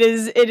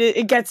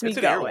 It gets me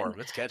going. Earworm.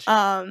 It's catchy.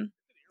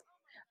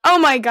 Oh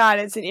my god,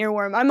 it's an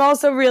earworm. I'm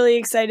also really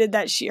excited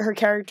that her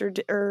character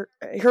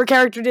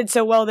did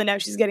so well that now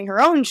she's getting her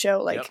own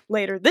show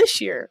later this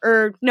year.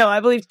 Or no,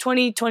 I believe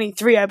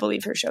 2023. I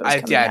believe her show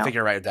is coming out. I think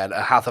you're right. That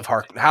House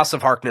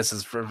of Harkness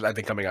is I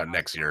think coming out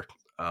next year.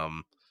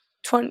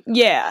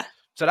 Yeah.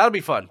 So that'll be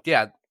fun.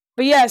 Yeah.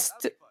 But yes,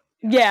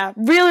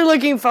 really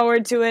looking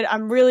forward to it.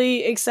 I'm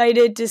really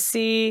excited to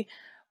see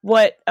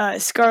what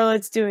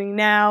Scarlett's doing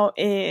now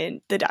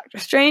in the Doctor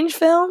Strange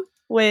film,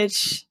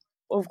 which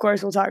of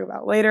course we'll talk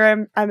about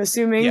later, I'm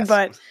assuming. Yes.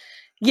 But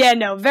yeah,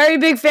 no, very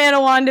big fan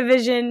of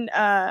WandaVision.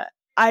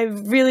 I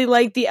really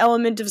like the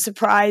element of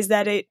surprise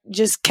that it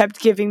just kept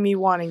giving me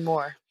wanting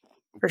more,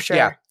 for sure.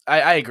 Yeah.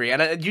 I agree.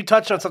 And you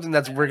touched on something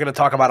that we're going to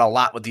talk about a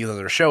lot with these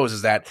other shows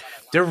is that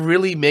they're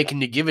really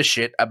making you give a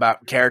shit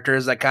about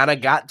characters that kind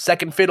of got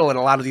second fiddle in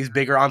a lot of these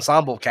bigger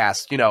ensemble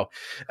casts.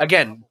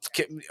 Again,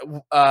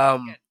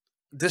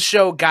 this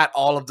show got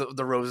all of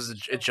the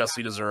roses it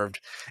justly deserved.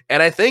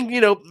 And I think,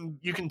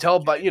 you can tell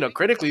by,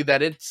 critically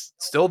that it's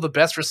still the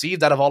best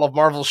received out of all of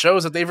Marvel's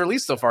shows that they've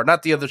released so far.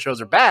 Not the other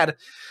shows are bad,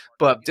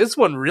 but this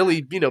one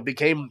really,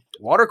 became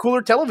water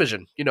cooler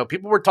television.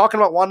 People were talking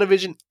about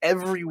WandaVision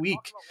every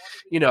week.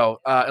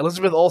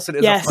 Elizabeth Olsen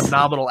is a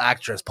phenomenal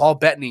actress. Paul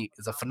Bettany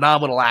is a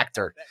phenomenal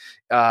actor.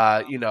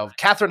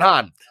 Catherine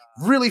Hahn,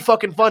 really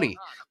fucking funny.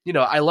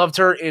 I loved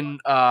her in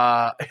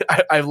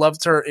I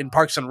loved her in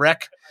Parks and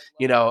Rec.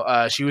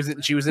 She was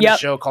in a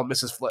show called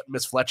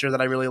Miss Fletcher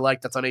that I really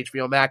liked. That's on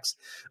HBO Max.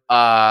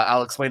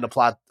 I'll explain the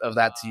plot of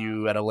that to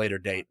you at a later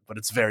date, but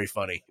it's very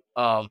funny.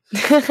 But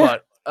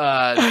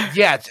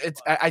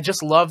I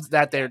just love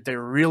that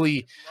they're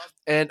really,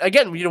 and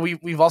again,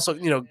 we've also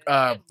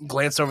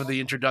glanced over the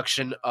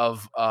introduction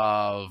of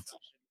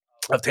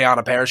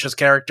Teyana Parrish's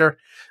character.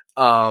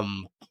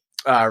 God,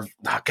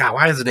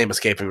 why is the name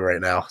escaping me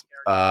right now?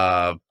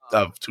 Of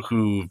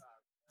who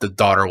the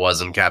daughter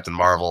was in Captain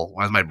Marvel.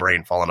 Why is my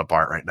brain falling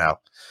apart right now?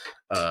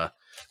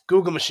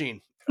 Google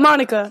machine.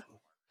 Monica.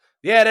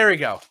 Yeah, there we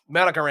go.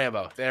 Monica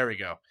Rambeau. There we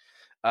go.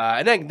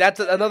 And then that's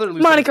another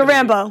Monica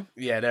Rambeau.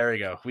 Yeah, there we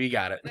go. We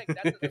got it.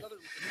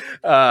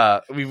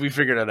 We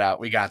figured it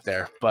out. We got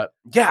there. But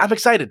yeah, I'm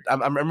excited.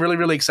 I'm really,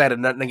 really excited.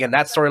 And again,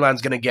 that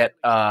storyline's going to get,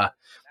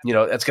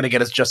 it's going to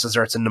get us just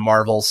desserts into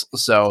Marvels.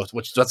 So,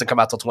 which doesn't come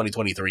out till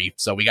 2023.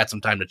 So we got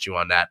some time to chew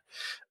on that.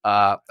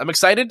 I'm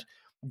excited.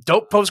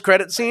 Dope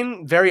post-credit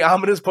scene, very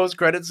ominous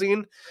post-credit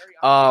scene.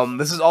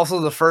 This is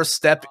also the first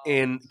step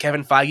in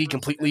Kevin Feige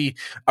completely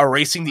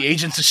erasing the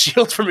Agents of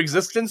S.H.I.E.L.D. from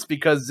existence,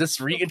 because this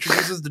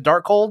reintroduces the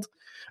Darkhold,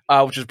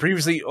 which was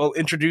previously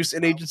introduced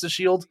in Agents of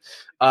S.H.I.E.L.D.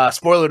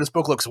 Spoiler, this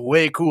book looks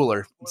way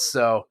cooler.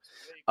 So,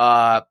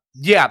 I'm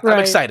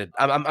excited.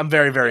 I'm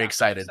very, very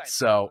excited.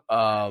 So,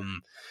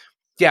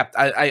 we're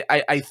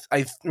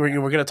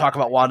going to talk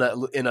about Wanda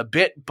in a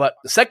bit, but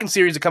the second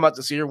series to come out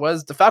this year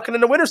was The Falcon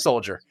and the Winter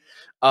Soldier,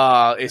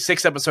 a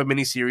 6-episode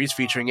miniseries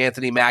featuring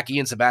Anthony Mackie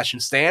and Sebastian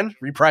Stan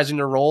reprising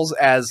their roles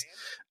as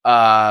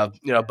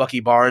Bucky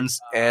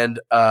Barnes and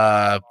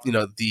Sam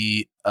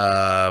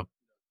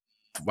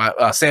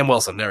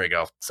Wilson. There we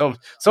go. So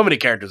many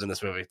characters in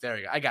this movie. There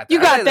we go. I got that.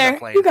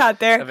 You got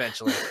there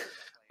eventually.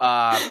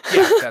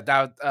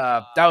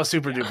 That was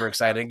super duper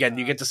exciting. Again,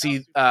 you get to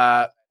see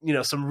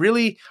some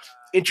really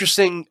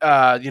interesting,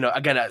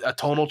 again, a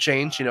tonal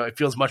change. It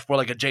feels much more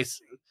like a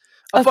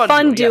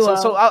fun duo. Yeah,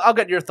 so I'll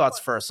get your thoughts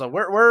first. So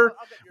where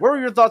were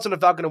your thoughts on The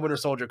Falcon and Winter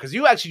Soldier? Because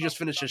you actually just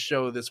finished this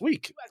show this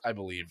week, I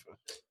believe.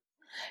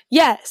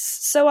 Yes.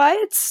 So I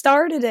had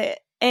started it,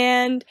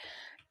 and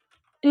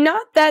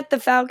not that The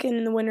Falcon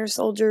and the Winter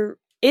Soldier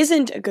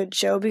isn't a good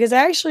show, because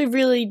I actually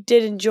really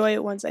did enjoy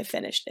it once I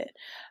finished it.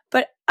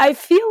 But I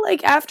feel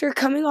like after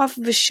coming off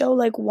of a show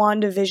like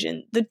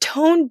WandaVision, the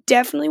tone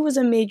definitely was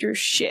a major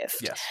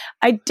shift. Yes.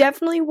 I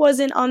definitely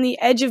wasn't on the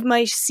edge of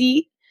my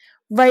seat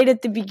right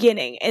at the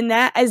beginning. And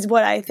that is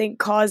what I think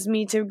caused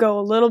me to go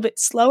a little bit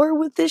slower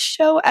with this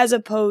show as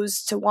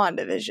opposed to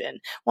WandaVision.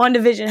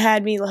 WandaVision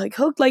had me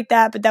hooked like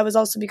that, but that was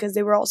also because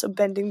they were also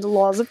bending the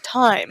laws of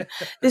time.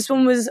 This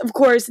one was, of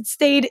course, it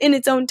stayed in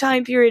its own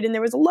time period, and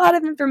there was a lot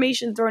of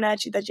information thrown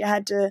at you that you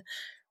had to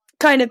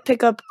kind of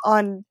pick up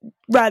on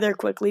rather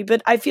quickly.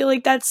 But I feel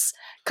like that's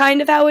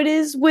kind of how it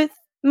is with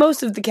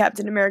most of the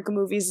Captain America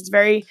movies.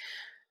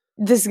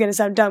 This is going to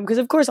sound dumb, because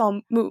of course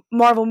all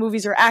Marvel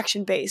movies are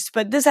action-based,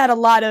 but this had a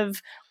lot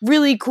of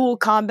really cool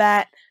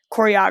combat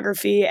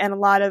choreography and a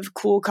lot of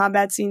cool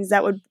combat scenes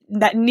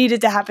that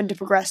needed to happen to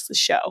progress the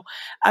show.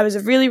 I was a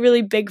really,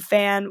 really big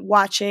fan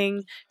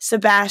watching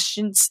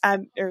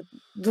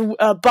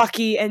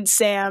Bucky and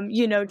Sam,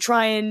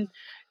 try and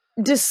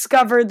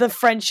discover the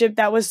friendship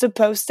that was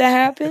supposed to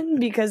happen,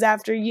 because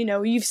after,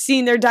 you've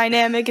seen their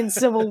dynamic in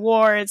Civil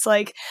War, it's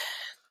like,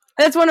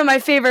 that's one of my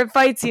favorite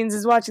fight scenes,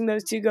 is watching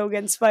those two go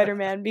against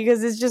Spider-Man,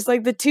 because it's just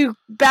like the two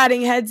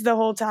batting heads the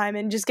whole time,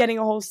 and just getting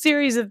a whole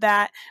series of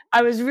that.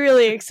 I was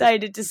really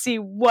excited to see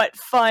what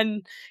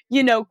fun,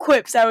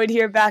 quips I would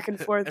hear back and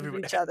forth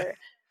with each other.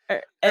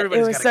 It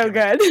was so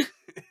good.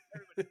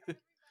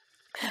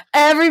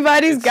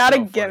 Everybody's got a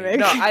gimmick.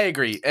 No, I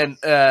agree. And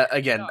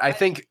again, I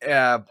think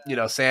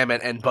Sam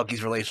and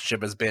Bucky's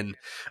relationship has been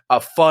a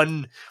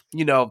fun,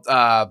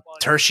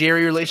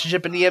 tertiary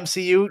relationship in the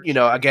MCU.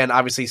 Again,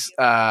 obviously,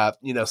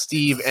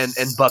 Steve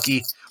and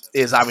Bucky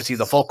is obviously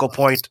the focal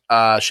point.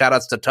 Shout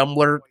outs to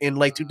Tumblr in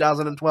late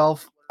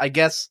 2012, I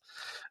guess.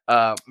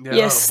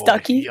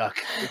 Stucky. Yuck.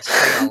 It's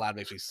saying out loud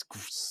makes me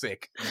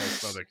sick in my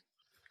stomach.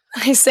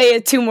 I say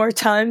it 2 more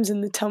times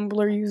and the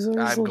Tumblr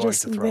users will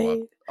just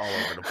invade. all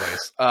over the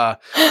place.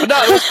 But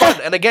no, it was fun.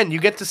 And again, you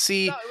get to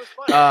see,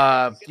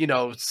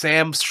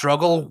 Sam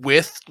struggle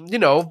with,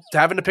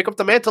 having to pick up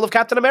the mantle of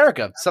Captain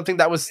America, something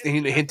that was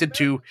hinted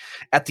to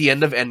at the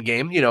end of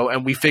Endgame,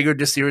 and we figured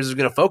this series was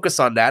going to focus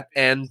on that.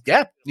 And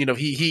yeah,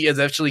 he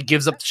eventually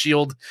gives up the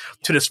shield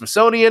to the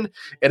Smithsonian.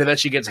 It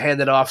eventually gets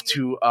handed off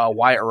to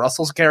Wyatt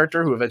Russell's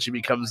character, who eventually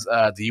becomes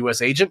the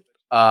U.S. agent,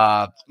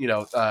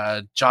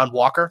 John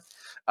Walker.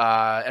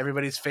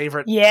 Everybody's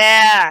favorite.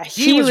 Yeah,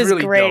 he was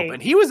really great. dope.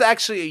 And he was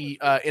actually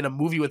in a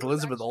movie with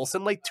Elizabeth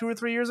Olsen like 2 or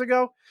 3 years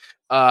ago.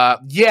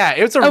 Yeah,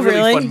 it's a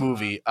really fun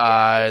movie.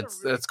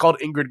 It's called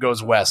Ingrid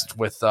Goes West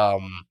with oh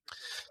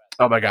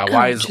my god,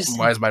 why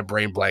is my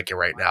brain blanking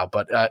right now?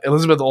 But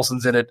Elizabeth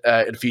Olsen's in it.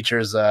 It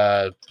features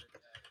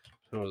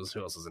who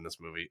else is in this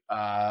movie?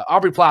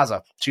 Aubrey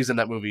Plaza. She's in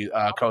that movie,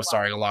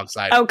 co-starring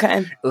alongside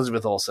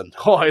Elizabeth Olsen.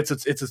 Oh, it's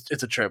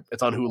a trip.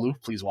 It's on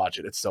Hulu. Please watch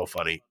it. It's so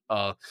funny.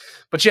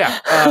 But yeah,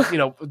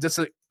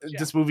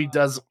 this movie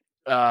does.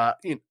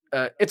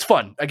 It's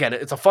fun. Again,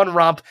 it's a fun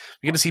romp.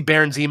 You get to see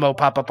Baron Zemo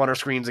pop up on our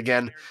screens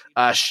again.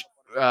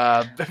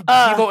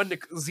 Zemo in the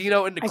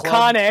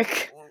club.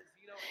 Iconic.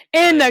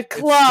 In the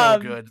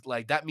club. It's so good.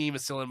 Like, that meme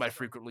is still in my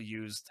frequently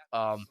used.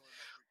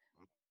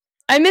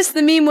 I missed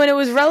the meme when it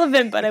was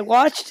relevant, but I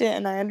watched it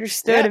and I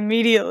understood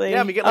immediately.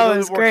 Yeah, we get a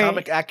little bit more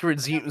comic accurate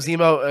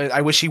Zemo.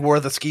 I wish he wore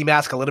the ski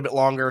mask a little bit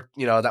longer.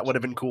 That would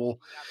have been cool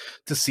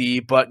to see.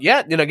 But yeah,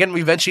 again,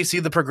 we eventually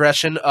see the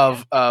progression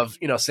of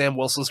Sam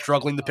Wilson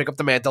struggling to pick up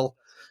the mantle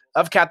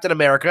of Captain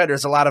America.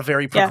 There's a lot of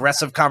very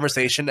progressive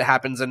conversation that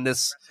happens in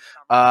this,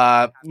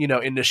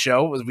 in this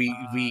show.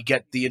 We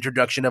get the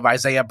introduction of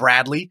Isaiah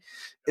Bradley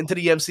into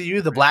the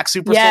MCU, the Black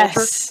Super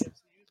Soldier.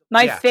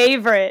 My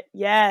favorite.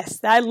 Yes.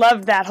 I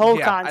loved that whole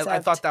concept. I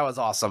thought that was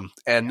awesome.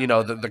 And,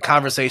 the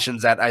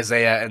conversations that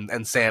Isaiah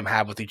and Sam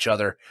have with each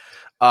other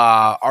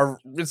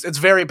it's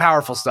very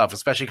powerful stuff,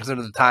 especially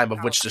considering the time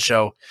of which the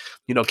show,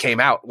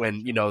 came out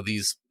when,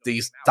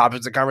 these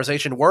topics of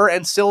conversation were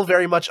and still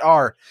very much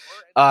are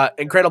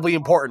incredibly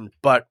important.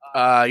 But,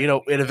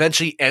 it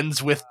eventually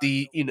ends with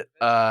the,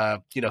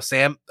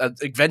 Sam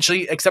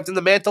eventually accepting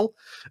the mantle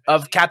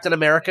of Captain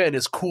America in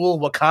his cool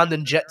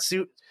Wakandan jet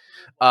suit.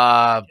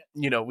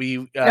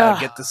 We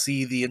get to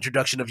see the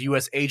introduction of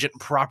U.S. Agent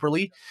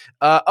properly.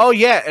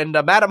 And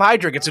Madam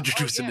Hydra gets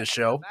introduced in this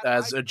show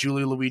as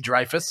Julie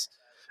Louis-Dreyfus.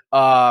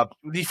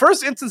 The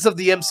first instance of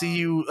the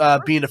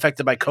MCU being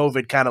affected by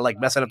COVID kind of like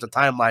messing up the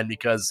timeline,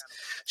 because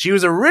she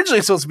was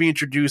originally supposed to be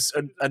introduced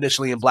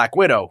initially in Black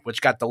Widow,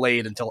 which got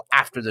delayed until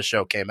after the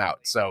show came out.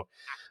 So,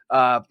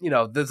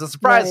 the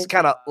surprise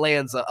kind of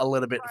lands a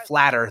little bit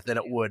flatter than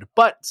it would,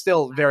 but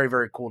still very,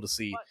 very cool to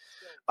see.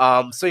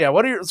 What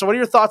are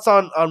your thoughts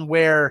on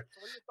where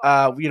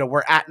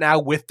we're at now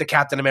with the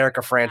Captain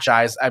America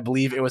franchise? I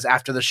believe it was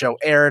after the show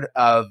aired,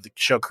 the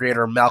show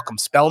creator Malcolm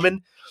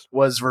Spellman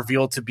was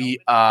revealed to be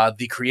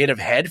the creative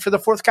head for the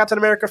fourth Captain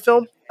America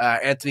film.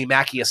 Anthony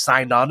Mackie has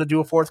signed on to do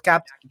a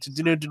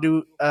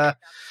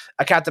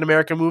a Captain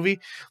America movie.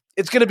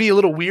 It's going to be a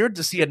little weird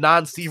to see a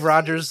non-Steve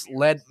Rogers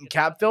led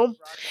Cap film,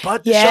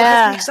 but the show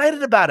has me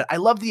excited about it. I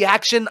love the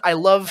action. I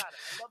love,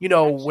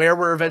 where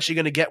we're eventually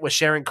going to get with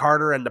Sharon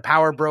Carter and the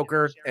Power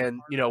Broker,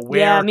 and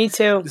where me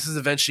too. This is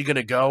eventually going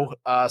to go.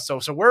 So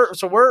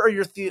where are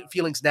your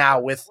feelings now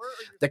with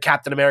the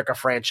Captain America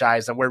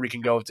franchise and where we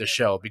can go with this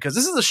show? Because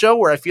this is a show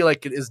where I feel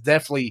like it is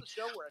definitely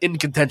in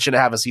contention to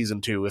have a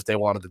season 2 if they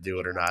wanted to do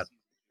it or not.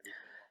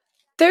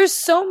 There's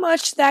so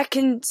much that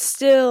can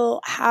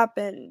still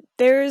happen.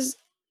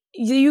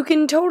 You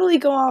can totally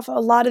go off a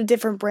lot of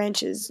different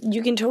branches.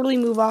 You can totally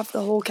move off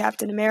the whole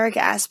Captain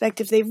America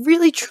aspect if they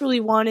really truly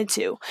wanted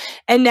to.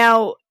 And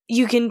now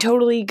you can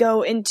totally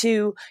go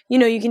into,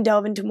 you can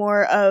delve into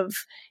more of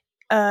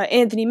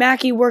Anthony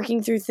Mackie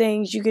working through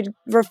things. You could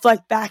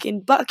reflect back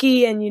in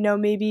Bucky and,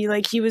 maybe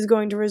like he was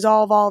going to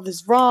resolve all of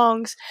his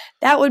wrongs.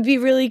 That would be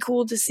really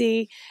cool to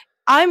see.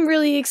 I'm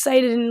really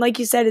excited. And like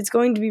you said, it's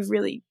going to be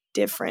really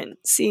different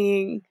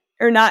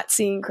not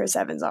seeing Chris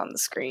Evans on the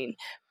screen.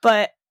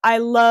 But I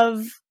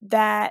love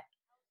that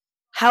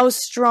how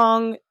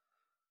strong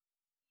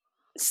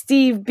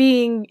Steve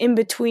being in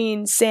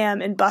between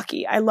Sam and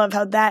Bucky. I love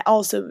how that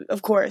also,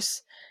 of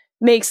course,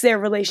 makes their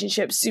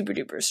relationship super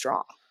duper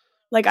strong.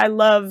 Like I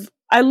love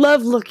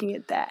looking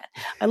at that.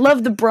 I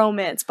love the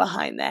bromance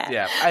behind that.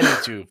 Yeah, I do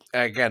too.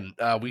 Again,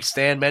 we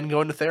stand men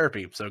going to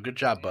therapy. So good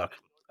job, Buck.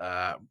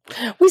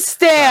 We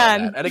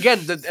stand. And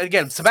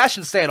again,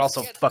 Sebastian Stan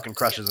also fucking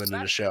crushes into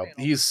the show.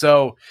 He's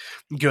so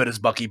good as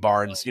Bucky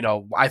Barnes.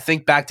 I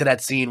think back to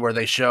that scene where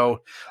they show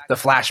the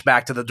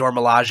flashback to the Dor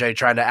Milaje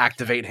trying to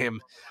activate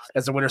him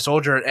as a Winter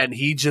Soldier, and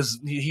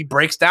he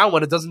breaks down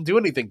when it doesn't do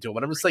anything to him.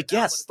 And I'm just like,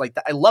 yes, like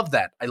I love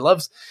that. I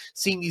love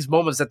seeing these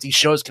moments that these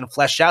shows can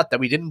flesh out that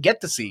we didn't get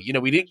to see.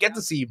 We didn't get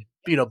to see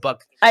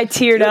Buck. I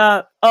teared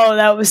up. Oh,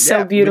 that was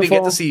so beautiful. We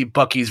didn't get to see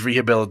Bucky's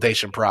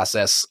rehabilitation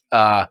process,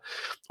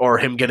 or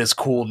him get his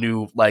cool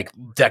new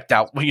decked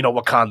out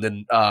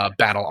Wakandan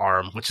battle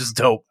arm, which is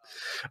dope.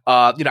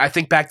 I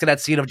think back to that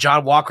scene of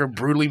John Walker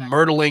brutally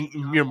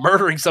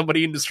murdering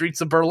somebody in the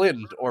streets of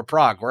Berlin or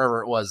Prague,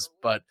 wherever it was.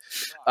 But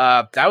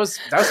that was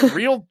some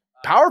real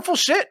powerful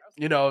shit.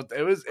 It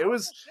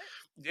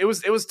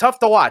was tough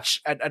to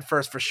watch at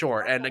first, for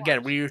sure. And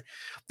again,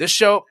 this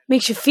show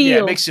makes you feel. Yeah,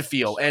 it makes you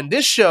feel. And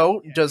this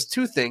show does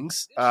two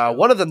things.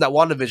 One of them that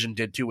WandaVision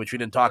did too, which we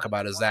didn't talk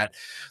about, is that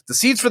the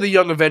seeds for the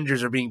Young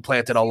Avengers are being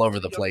planted all over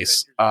the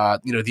place.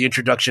 The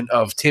introduction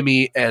of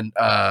Timmy and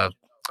oh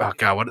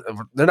god,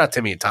 they're not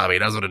Timmy and Tommy.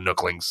 Those are the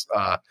Nooklings.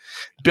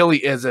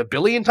 Billy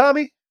and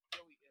Tommy?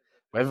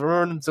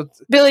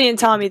 Billy and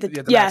Tommy, the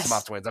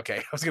Maximoff twins. Okay,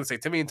 I was gonna say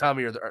Timmy and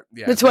Tommy are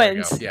the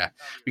twins. Yeah,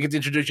 we get the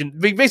introduction.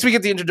 We basically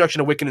get the introduction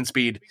of Wiccan and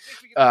Speed.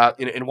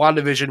 In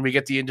WandaVision, we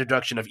get the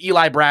introduction of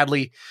Eli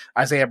Bradley,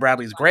 Isaiah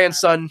Bradley's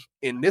grandson,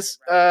 in this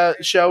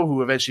show,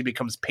 who eventually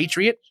becomes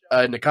Patriot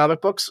in the comic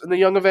books in the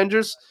Young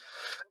Avengers.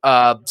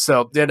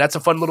 So yeah, that's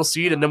a fun little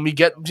seed, and then we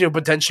get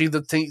potentially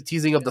the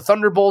teasing of the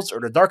Thunderbolts or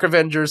the Dark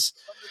Avengers.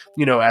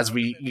 As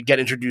we get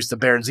introduced to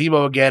Baron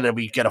Zemo again, and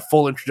we get a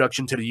full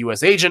introduction to the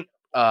U.S. agent.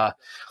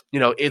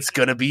 It's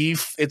gonna be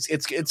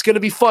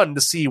fun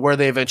to see where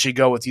they eventually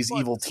go with these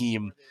evil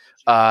team,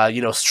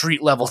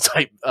 street level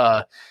type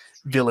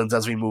villains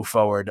as we move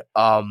forward.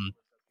 And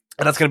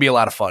that's gonna be a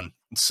lot of fun.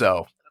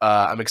 So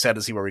I'm excited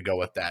to see where we go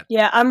with that.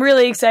 Yeah, I'm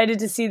really excited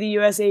to see the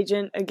U.S.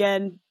 agent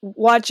again.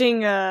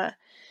 Watching,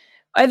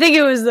 I think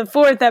it was the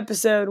 4th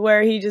episode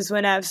where he just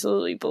went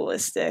absolutely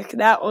ballistic.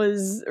 That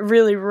was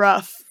really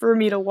rough for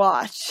me to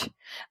watch.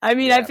 I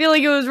mean, yeah. I feel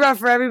like it was rough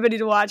for everybody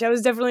to watch. I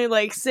was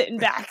definitely sitting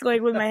back,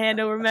 with my hand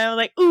over my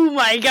mouth, oh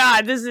my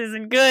god, this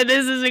isn't good.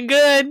 This isn't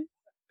good.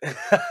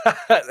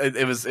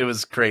 It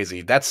was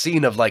crazy. That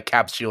scene of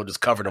Cap's shield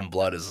just covered in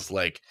blood is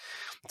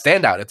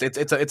standout.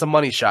 It's a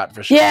money shot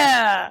for sure.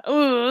 Yeah.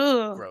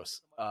 Ooh.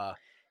 Gross.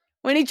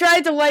 When he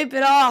tried to wipe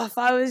it off,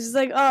 I was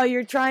just oh,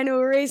 you're trying to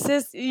erase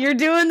this? You're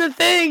doing the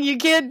thing. You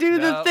can't do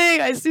the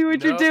thing. I see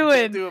what you're doing.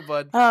 You can't do it,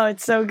 bud. Oh,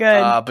 it's so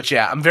good. But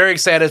yeah, I'm very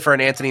excited for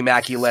an Anthony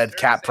Mackie-led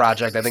Cap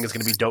project. I think it's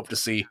going to be dope to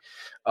see.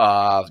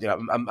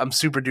 I'm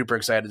super duper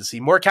excited to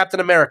see more Captain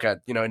America,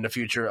 in the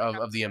future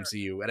of the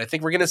MCU. And I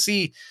think we're going to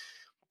see,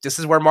 this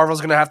is where Marvel's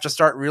going to have to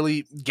start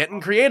really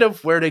getting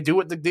creative, where they do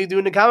what they do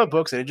in the comic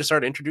books, and they just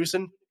start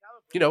introducing,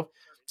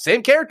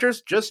 same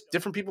characters, just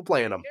different people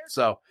playing them.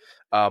 So,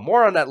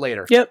 more on that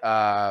later. Yep.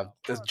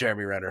 This is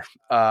Jeremy Renner.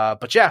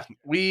 But yeah,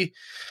 we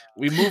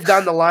moved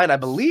down the line. I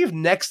believe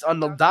next on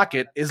the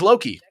docket is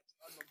Loki.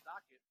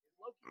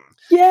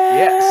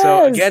 Yes! Yeah.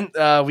 So again,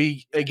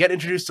 we get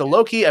introduced to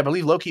Loki. I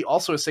believe Loki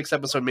also a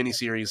 6-episode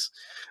miniseries.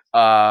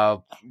 Yeah,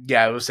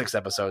 it was 6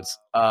 episodes.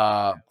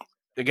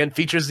 Again,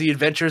 features the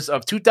adventures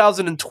of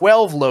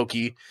 2012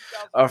 Loki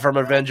from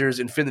Avengers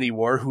Infinity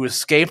War, who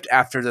escaped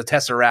after the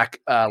Tesseract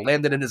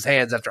landed in his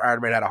hands after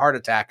Iron Man had a heart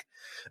attack.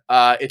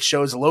 It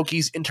shows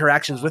Loki's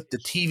interactions with the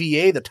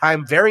TVA, the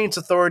Time Variance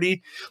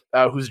Authority,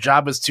 whose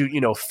job is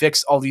to,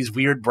 fix all these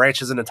weird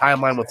branches in the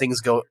timeline when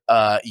things go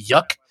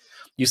yuck.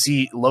 You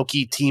see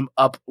Loki team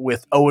up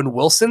with Owen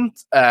Wilson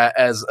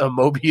as a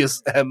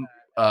Mobius.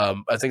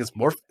 I think it's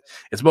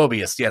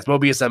Mobius. Yeah, it's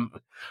Mobius.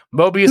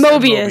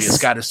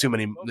 Mobius. God, there's too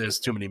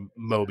many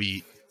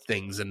Moby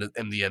things in the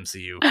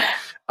MCU.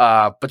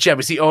 But yeah,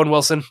 we see Owen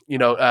Wilson,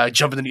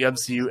 jumping in the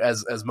MCU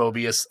as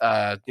Mobius.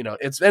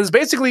 It's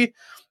basically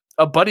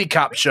a buddy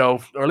cop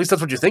show, or at least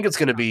that's what you think it's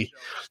going to be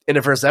in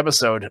the first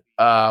episode,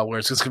 where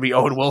it's just going to be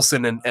Owen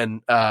Wilson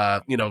and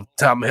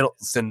Tom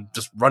Hiddleston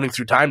just running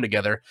through time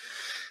together.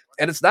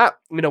 And it's not.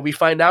 We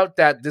find out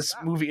that this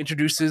movie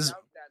introduces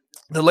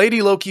the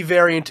Lady Loki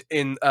variant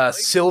in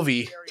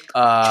Sylvie,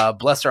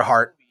 bless her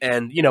heart.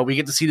 And, we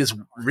get to see this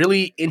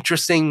really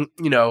interesting,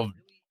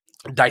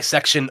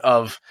 dissection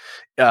of,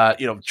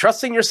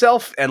 trusting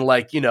yourself and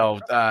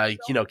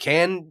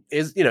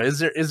is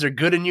there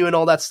good in you and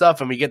all that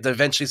stuff. And we get to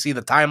eventually see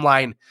the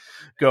timeline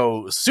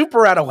go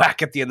super out of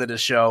whack at the end of the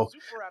show.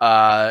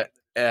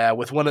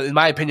 With one of, in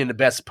my opinion, the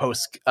best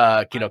post,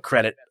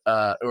 credit,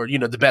 or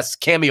the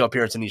best cameo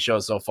appearance in these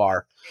shows so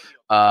far.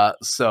 But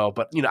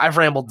I've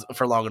rambled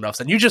for long enough.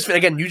 And you just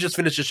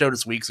finished the show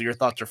this week, so your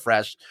thoughts are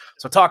fresh.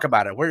 So talk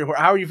about it.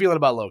 How are you feeling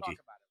about Loki?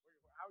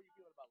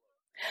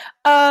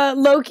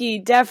 Loki,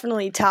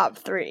 definitely top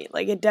 3.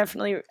 It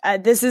definitely, I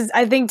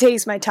think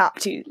takes my top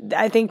 2.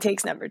 I think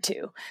takes number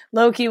 2.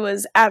 Loki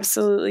was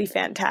absolutely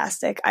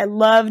fantastic. I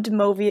loved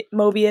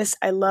Mobius.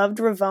 I loved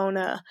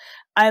Ravonna.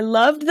 I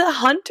loved the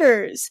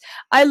Hunters.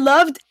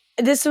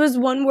 This was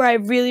one where I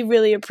really,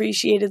 really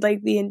appreciated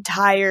the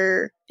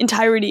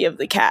entirety of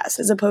the cast,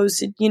 as opposed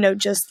to,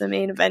 just the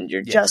main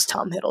Avenger, yes. Just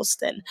Tom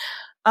Hiddleston.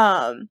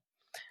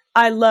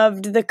 I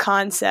loved the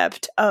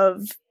concept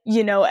of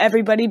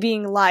everybody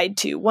being lied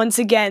to. Once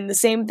again, the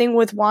same thing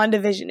with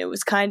WandaVision. It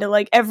was kind of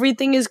like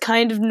everything is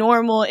kind of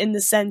normal in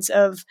the sense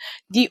of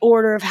the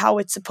order of how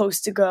it's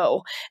supposed to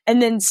go.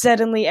 And then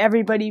suddenly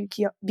everybody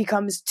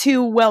becomes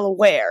too well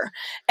aware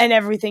and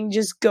everything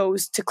just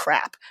goes to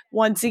crap.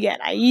 Once again,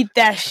 I eat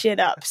that shit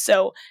up.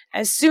 So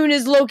as soon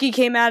as Loki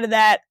came out of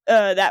that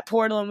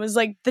portal and was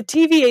like, the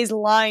TVA is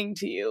lying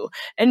to you,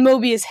 and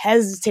Mobius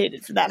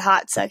hesitated for that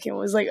hot second,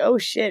 was like, oh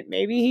shit,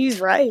 maybe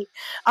he's right.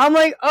 I'm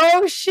like,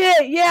 oh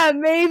shit, yeah,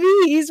 maybe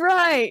he's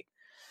right.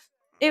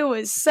 It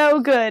was so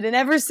good, and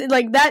ever since,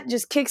 like, that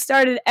just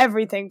kickstarted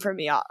everything for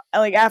me.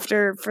 Like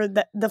after for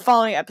the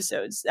following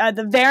episodes,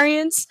 the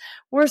variants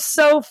were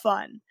so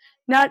fun.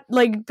 Not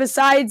like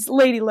besides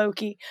Lady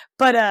Loki,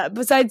 but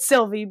besides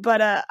Sylvie,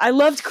 but I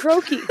loved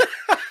Crokey.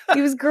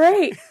 He was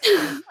great.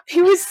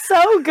 He was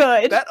so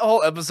good. That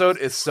whole episode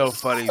is so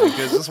funny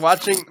because just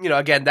watching,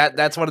 again,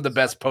 that's one of the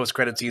best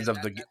post-credit scenes of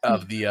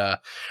the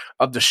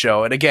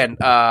show. And again,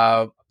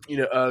 Gugu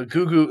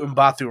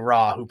Mbathu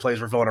Raw, who plays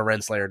Ravonna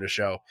Renslayer in the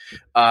show,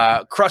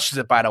 crushes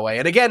it, by the way.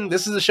 And again,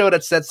 this is a show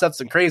that sets up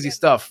some crazy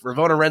stuff.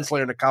 Ravonna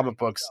Renslayer in the comic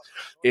books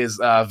is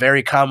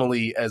very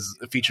commonly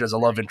featured as a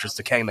love interest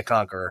to Kang the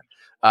Conqueror.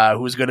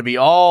 Who's going to be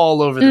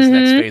all over this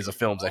next phase of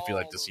films, I feel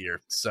like, this year.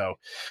 So,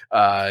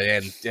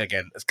 and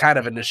again, it's kind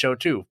of in the show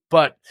too.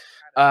 But,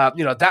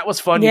 that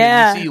was fun.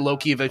 Yeah. You see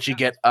Loki eventually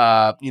get,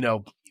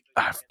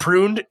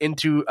 pruned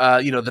into,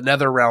 the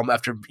nether realm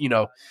after,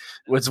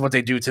 what's what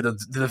they do to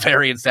the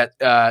variants that,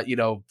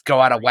 go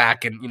out of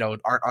whack and,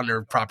 aren't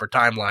under proper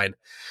timeline.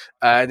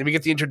 And then we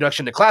get the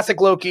introduction to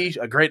classic Loki,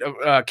 a great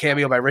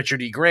cameo by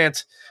Richard E.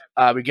 Grant.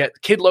 We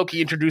get Kid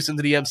Loki introduced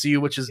into the MCU,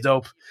 which is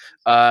dope.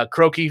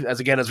 Crokey,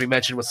 as we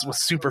mentioned, was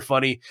super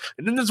funny.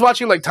 And then just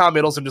watching like Tom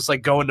Hiddleston just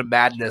like go into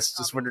madness,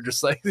 just when they're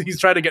just like he's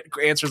trying to get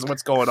answers on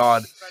what's going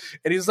on,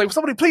 and he's like,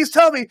 "Somebody please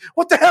tell me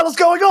what the hell is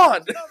going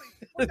on."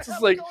 It's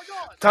just like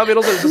Tom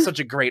Hiddleston is just such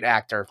a great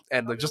actor,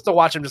 and like just to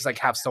watch him just like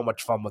have so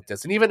much fun with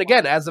this, and even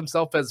again as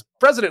himself as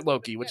President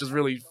Loki, which is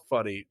really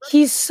funny.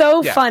 He's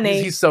so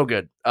funny. He's so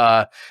good.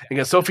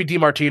 Again, Sophie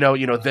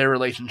DiMartino, their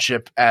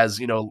relationship as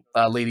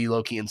Lady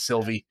Loki and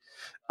Sylvie.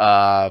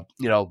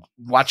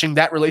 Watching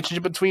that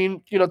relationship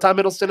between Tom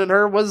Hiddleston and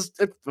her was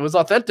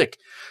authentic.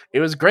 It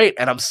was great,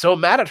 and I'm so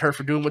mad at her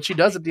for doing what she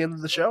does at the end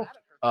of the show.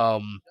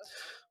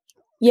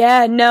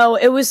 Yeah, no,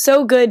 it was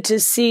so good to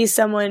see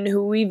someone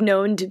who we've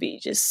known to be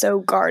just so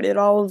guarded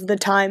all of the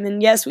time. And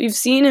yes, we've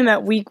seen him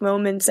at weak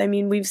moments. I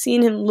mean, we've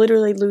seen him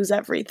literally lose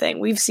everything.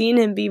 We've seen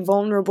him be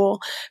vulnerable.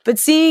 But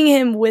seeing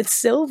him with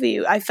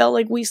Sylvie, I felt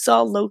like we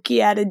saw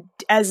Loki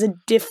as a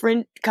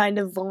different kind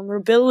of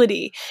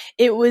vulnerability.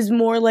 It was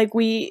more like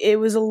it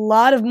was a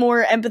lot of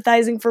more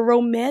empathizing for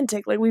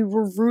romantic. Like we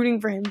were rooting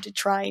for him to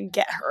try and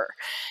get her.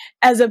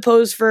 As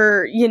opposed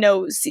for,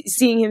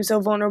 seeing him so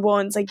vulnerable,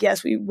 and it's like,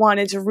 yes, we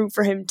wanted to root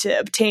for him to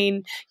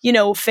obtain,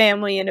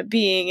 family and a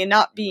being and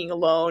not being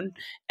alone.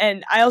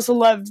 And I also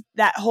loved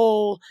that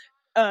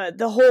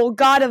the whole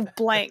God of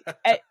blank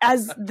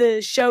as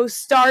the show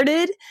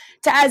started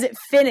to as it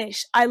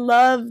finished. I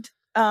loved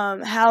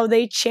how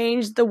they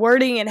changed the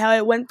wording and how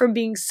it went from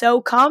being so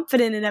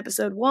confident in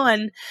episode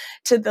 1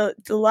 to the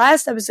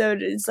last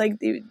episode. It's like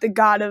the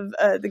god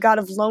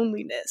of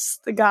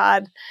loneliness.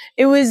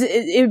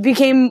 It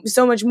became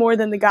so much more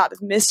than the god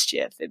of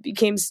mischief. It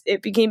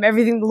became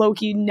everything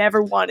Loki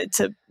never wanted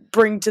to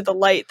bring to the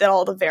light that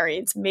all the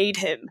variants made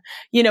him,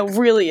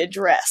 really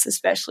address,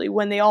 especially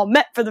when they all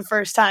met for the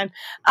first time.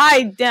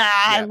 I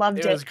loved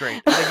it. It was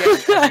great.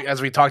 And again,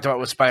 as we talked about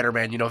with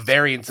Spider-Man,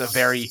 variants a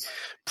very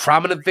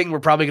prominent thing we're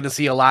probably going to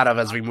see a lot of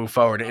as we move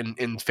forward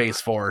in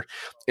phase 4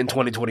 in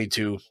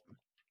 2022.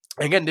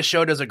 Again, this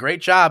show does a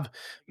great job.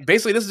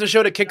 Basically, this is a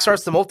show that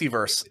kickstarts the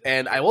multiverse.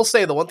 And I will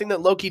say the one thing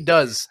that Loki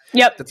does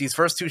that these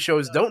first 2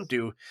 shows don't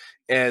do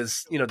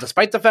is,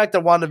 despite the fact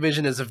that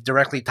WandaVision is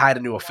directly tied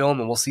into a film,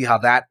 and we'll see how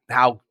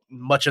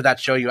much of that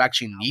show you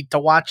actually need to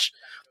watch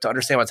to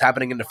understand what's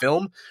happening in the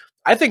film.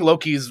 I think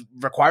Loki's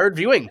required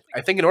viewing.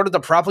 I think in order to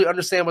properly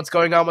understand what's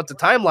going on with the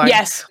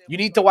timeline, you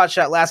need to watch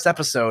that last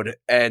episode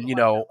and,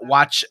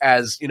 watch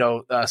as,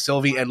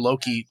 Sylvie and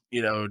Loki,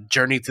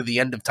 journey to the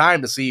end of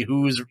time to see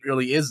who's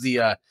really is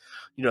the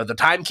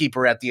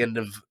timekeeper at the end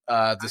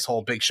of this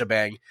whole big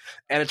shebang.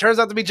 And it turns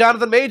out to be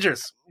Jonathan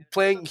Majors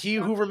playing He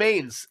Who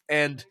Remains.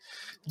 And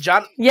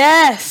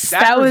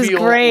that was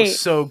great. Was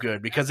so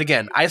good because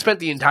again, I spent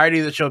the entirety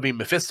of the show being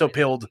Mephisto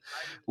pilled.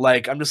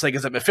 Like I'm just like,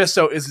 is it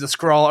Mephisto? Is it the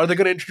Skrull? Are they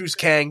going to introduce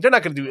Kang? They're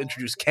not going to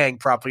introduce Kang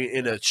properly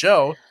in a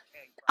show.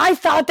 I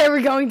thought they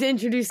were going to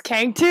introduce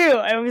Kang too.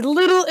 I was a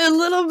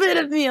little bit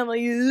of me. I'm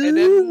like, ugh. And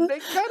then they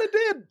kind of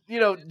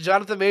did.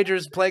 Jonathan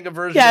Majors playing a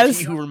version of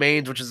He Who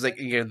Remains, which is like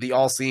the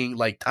all-seeing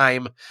like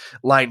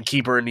timeline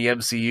keeper in the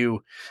MCU.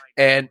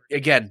 And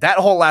again, that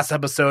whole last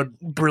episode,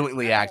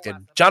 brilliantly acted.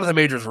 Jonathan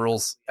Majors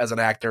rules as an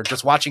actor.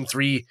 Just watching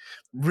 3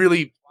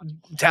 really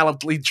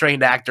talentedly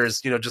trained actors,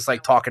 just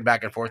like talking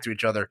back and forth to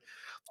each other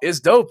is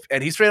dope.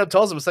 And he straight up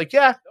tells them, it's like,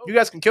 yeah, you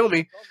guys can kill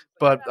me,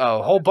 but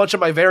a whole bunch of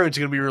my variants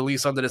are going to be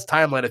released under this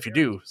timeline if you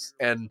do.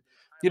 And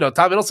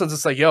Tom Hiddleston's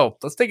just like, yo,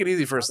 let's take it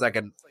easy for a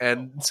second.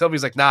 And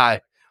Sylvie's like, nah,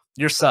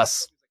 you're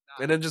sus.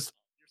 And then just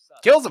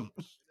kills him.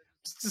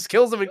 Just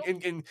kills him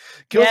and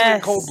kills him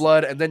in cold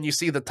blood. And then you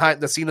see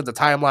the scene of the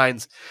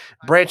timelines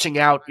branching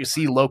out. You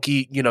see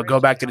Loki, go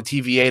back to the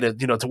TVA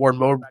to warn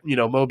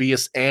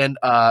Mobius and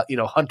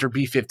Hunter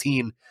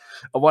B-15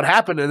 of what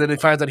happened. And then they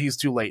find out he's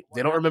too late.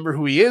 They don't remember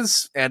who he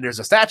is. And there's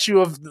a statue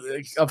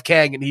of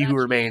Kang and He Who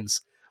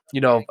Remains,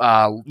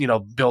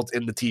 built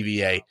in the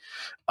TVA.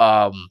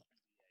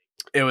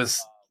 It was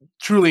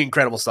truly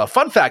incredible stuff.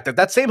 Fun fact,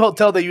 that same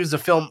hotel they used to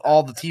film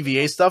all the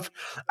TVA stuff,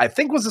 I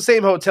think was the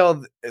same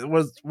hotel. It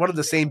was one of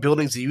the same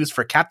buildings they used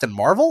for Captain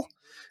Marvel.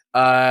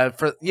 I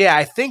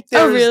think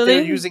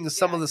they're using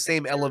some of the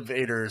same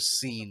elevator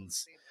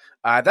scenes.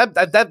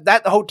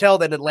 That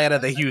hotel in Atlanta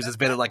they use has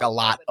been in like a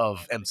lot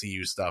of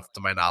MCU stuff,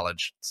 to my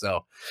knowledge.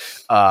 So,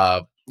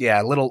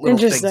 little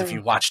things if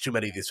you watch too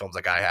many of these films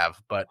like I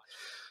have, but.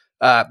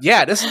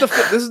 This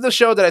is the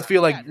show that I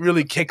feel like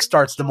really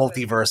kickstarts the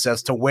multiverse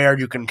as to where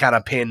you can kind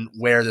of pin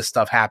where this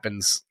stuff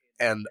happens.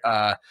 And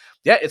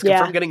it's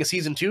confirmed getting a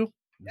season 2.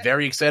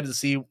 Very excited to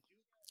see,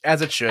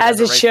 as it should.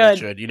 As it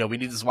should. We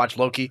need to watch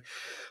Loki,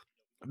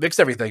 mix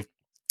everything.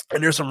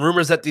 And there's some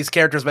rumors that these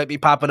characters might be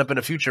popping up in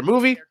a future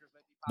movie.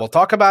 We'll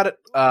talk about it.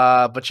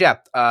 I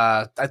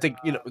think,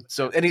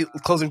 so any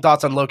closing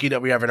thoughts on Loki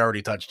that we haven't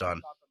already touched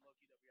on?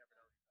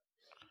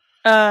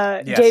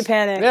 Yes. Gay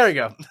panic. There we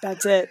go.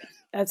 That's it.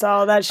 That's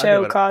all that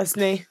show caused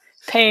me.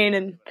 Pain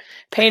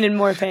and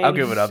more pain. I'll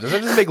give it up. Does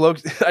that just make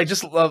Loki? I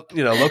just love,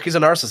 Loki's a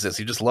narcissist.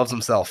 He just loves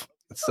himself.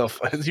 It's so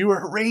fun. You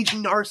are a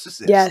raging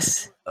narcissist.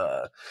 Yes.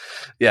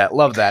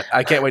 Love that.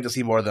 I can't wait to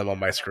see more of them on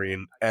my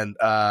screen. And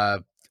I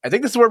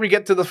think this is where we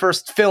get to the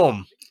first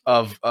film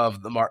of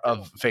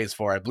Phase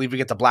 4. I believe we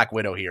get to Black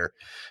Widow here.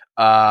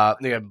 Black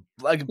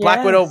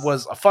Widow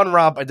was a fun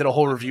romp. I did a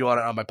whole review on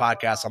it on my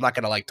podcast. So I'm not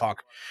going to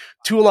talk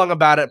too long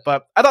about it,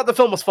 but I thought the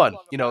film was fun.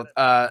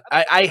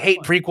 I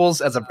hate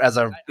prequels as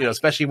a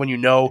especially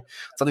when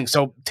something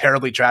so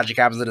terribly tragic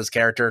happens to this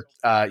character,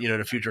 in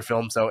a future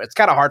film. So it's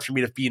kind of hard for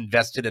me to be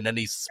invested in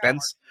any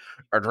suspense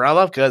or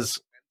drama because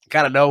I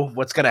kind of know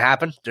what's going to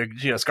happen.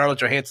 Scarlett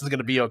Johansson's going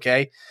to be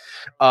okay.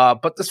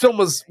 But this film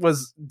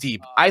was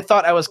deep. I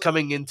thought I was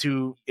coming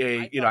into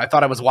I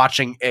thought I was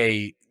watching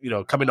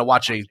coming to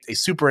watch a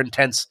super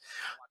intense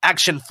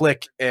action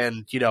flick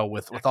and,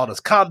 with all this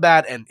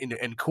combat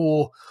and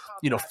cool,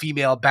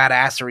 female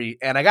badassery.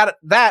 And I got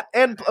that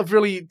and a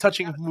really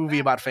touching movie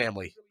about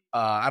family.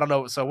 I don't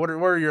know. So what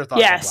are your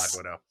thoughts on Black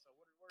Widow?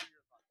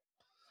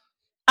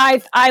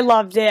 I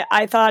loved it.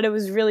 I thought it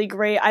was really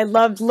great. I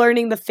loved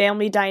learning the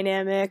family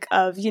dynamic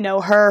of,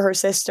 her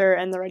sister,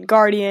 and the Red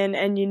Guardian,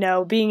 and,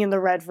 being in the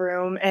Red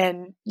Room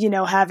and,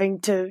 having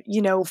to,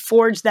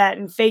 forge that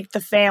and fake the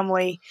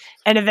family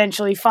and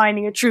eventually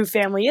finding a true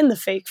family in the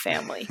fake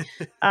family.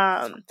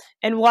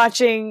 And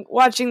watching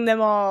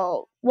them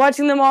all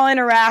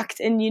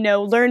interact and,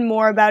 learn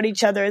more about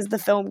each other as the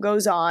film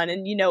goes on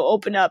and,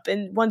 open up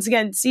and once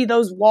again see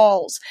those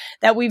walls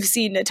that we've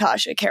seen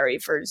Natasha carry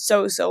for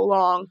so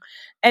long.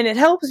 And it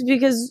helps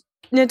because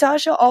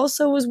Natasha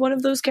also was one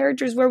of those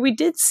characters where we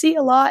did see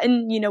a lot,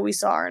 and we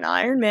saw her in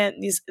Iron Man,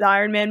 the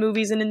Iron Man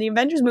movies and in the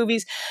Avengers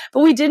movies,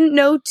 but we didn't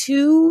know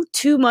too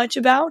much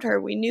about her.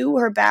 We knew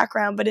her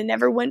background, but it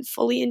never went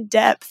fully in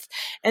depth.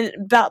 And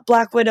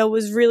Black Widow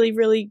was really,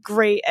 really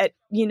great at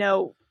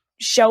showcasing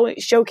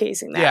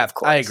that. Yeah, of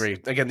course. I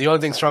agree. Again, the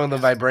only thing stronger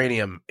than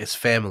vibranium is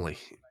family.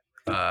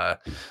 Oh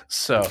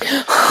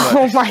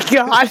my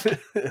god!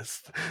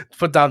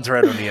 Put Dom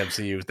Toretto in the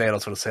MCU.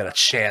 Thanos would have said a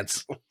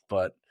chance,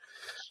 but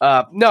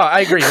no, I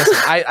agree. Listen,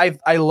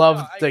 I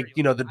love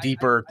the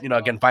deeper,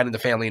 again, finding the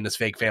family in this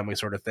fake family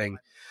sort of thing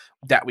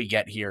that we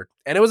get here,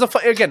 and it was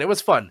it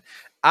was fun.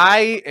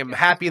 I am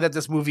happy that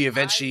this movie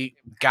eventually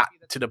got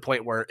to the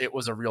point where it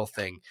was a real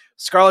thing.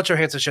 Scarlett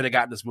Johansson should have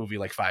gotten this movie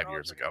 5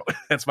 years ago.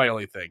 That's my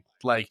only thing.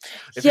 If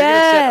you're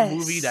gonna set a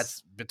movie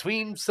that's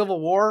between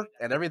Civil War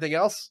and everything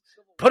else,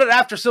 put it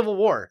after Civil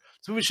War.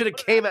 This movie should have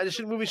came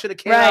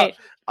out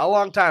a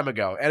long time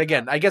ago. And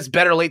again, I guess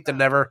better late than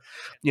never.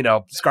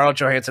 Scarlett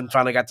Johansson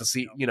finally got to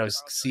see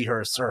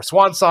her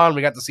swan song.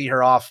 We got to see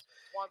her off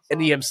in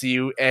the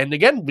MCU. And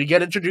again, we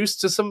get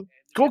introduced to some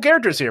cool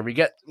characters here. We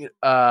get,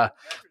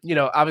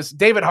 obviously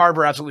David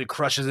Harbour absolutely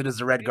crushes it as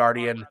the Red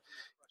Guardian.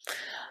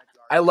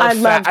 I love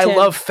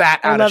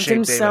fat out of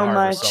shape David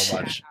Harbour so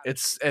much.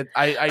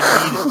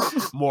 I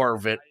need more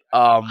of it.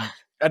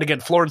 And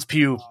again, Florence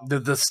Pugh,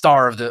 the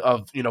star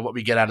of what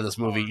we get out of this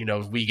movie.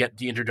 We get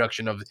the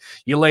introduction of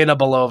Yelena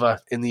Belova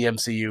in the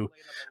MCU,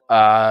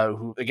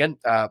 who again,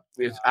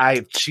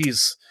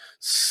 she's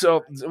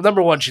so,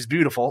 number one, she's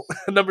beautiful.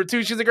 Number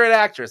two, she's a great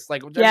actress.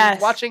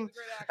 Watching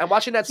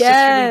that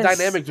sisterly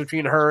dynamic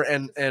between her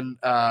and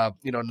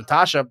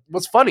Natasha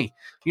was funny.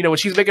 When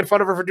she's making fun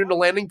of her for doing the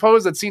landing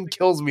pose, that scene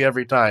kills me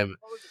every time.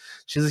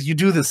 She's like, you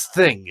do this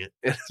thing.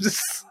 It's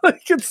just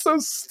it's so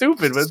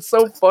stupid, but it's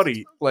so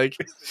funny.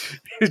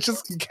 It's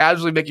just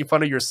casually making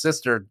fun of your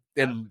sister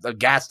in a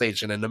gas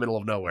station in the middle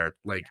of nowhere.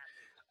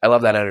 I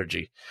love that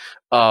energy.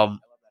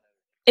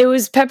 It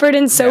was peppered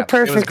in so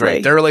perfectly. It was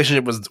great. Their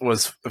relationship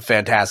was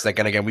fantastic.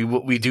 And again,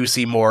 we do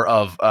see more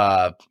of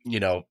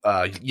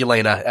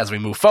Yelena as we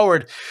move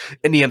forward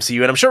in the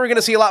MCU, and I'm sure we're going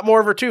to see a lot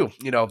more of her too.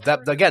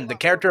 That again, the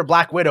character of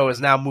Black Widow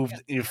is now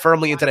moved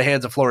firmly into the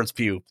hands of Florence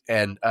Pugh,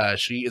 and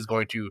she is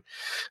going to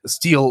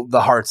steal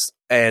the hearts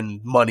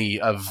and money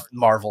of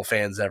Marvel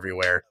fans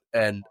everywhere.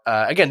 And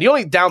again, the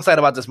only downside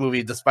about this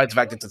movie, despite the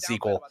fact it's a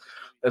sequel,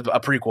 a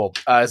prequel,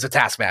 is the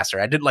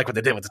Taskmaster. I didn't like what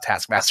they did with the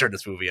Taskmaster in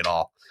this movie at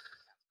all.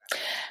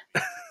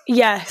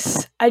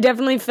 Yes, I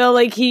definitely feel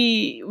like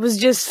he was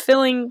just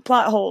filling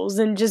plot holes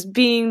and just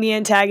being the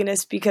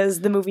antagonist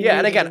because the movie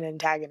needed an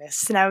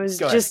antagonist, and I was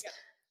just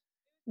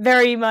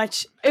very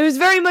much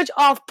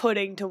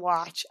off-putting to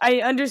watch.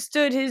 I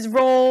understood his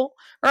role,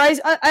 or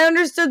I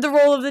understood the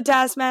role of the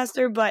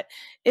Taskmaster, but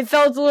it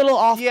felt a little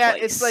off. Yeah,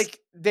 it's like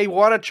they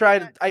want to try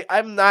to.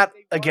 I'm not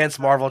against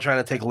Marvel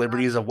trying to take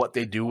liberties of what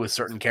they do with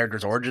certain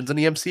characters' origins in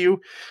the MCU.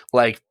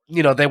 Like,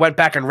 they went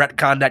back and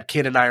retconned that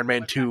kid in Iron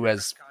Man 2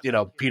 as,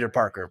 Peter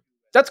Parker.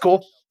 That's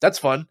cool. That's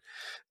fun.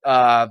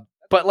 But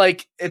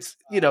like, it's,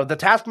 the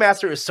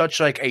Taskmaster is such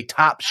like a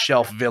top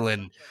shelf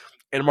villain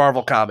in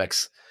Marvel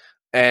Comics.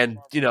 And,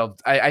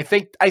 I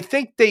think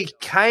they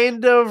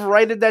kind of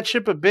righted that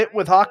ship a bit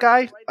with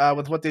Hawkeye,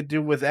 with what they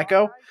do with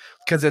Echo,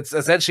 because it's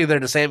essentially they're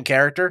the same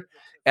character,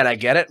 and I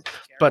get it.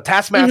 But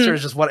Taskmaster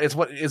is just what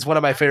is one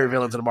of my favorite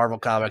villains in the Marvel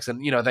Comics,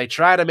 and they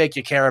try to make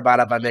you care about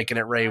it by making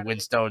it Ray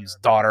Winstone's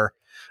daughter,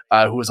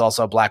 who is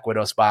also a Black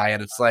Widow spy,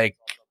 and it's like,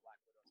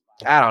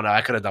 I don't know,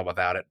 I could have done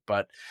without it,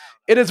 but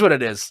it is what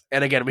it is.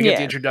 And again, we get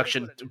the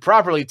introduction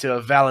properly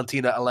to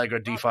Valentina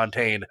Allegra de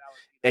Fontaine,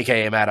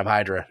 aka Madame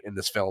Hydra, in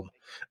this film.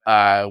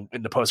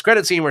 In the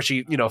post-credit scene where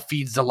she,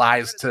 feeds the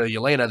lies to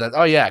Yelena that,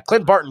 oh yeah,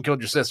 Clint Barton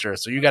killed your sister,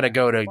 so you got to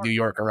go to New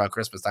York around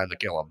Christmas time to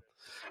kill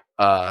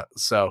him.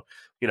 So,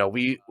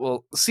 we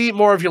will see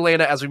more of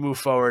Yelena as we move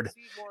forward.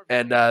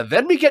 And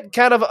then we get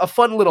kind of a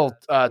fun little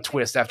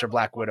twist after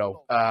Black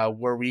Widow,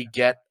 where we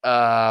get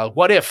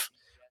What If,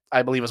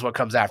 I believe is what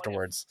comes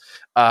afterwards.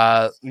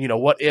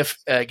 What if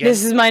again?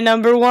 This is my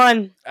number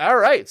one. All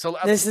right, so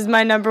this is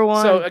my number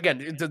one. So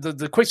again,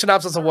 the quick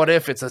synopsis of What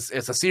If, it's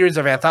a series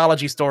of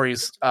anthology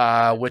stories,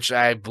 which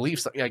I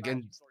believe.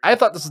 Again, I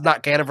thought this was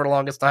not canon for the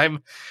longest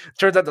time.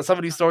 Turns out that some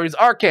of these stories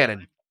are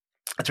canon,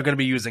 which we're going to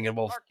be using, and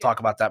we'll talk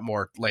about that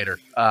more later.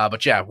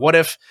 But yeah, What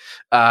If,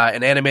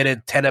 an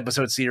animated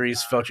 10-episode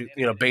series,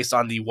 based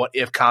on the What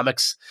If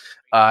comics.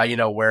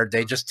 Where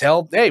they just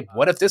tell, hey,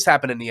 what if this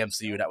happened in the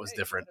MCU that was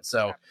different?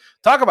 So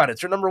talk about it.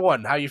 It's your number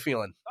one. How you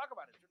feeling?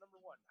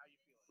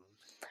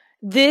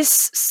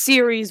 This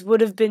series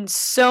would have been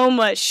so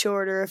much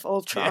shorter if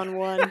Ultron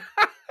won.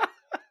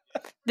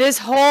 This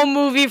whole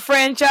movie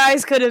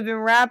franchise could have been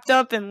wrapped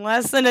up in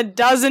less than a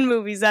dozen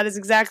movies. That is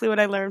exactly what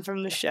I learned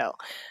from the show.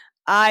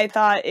 I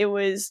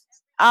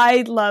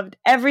loved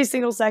every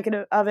single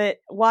second of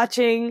it.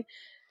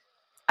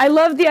 I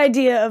love the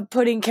idea of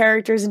putting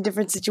characters in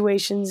different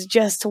situations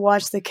just to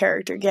watch the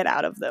character get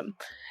out of them.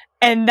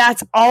 And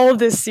that's all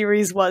this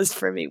series was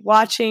for me.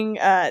 Watching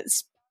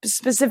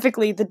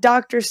specifically the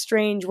Doctor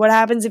Strange, what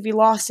happens if he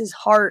lost his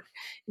heart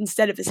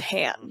instead of his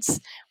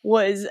hands,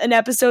 was an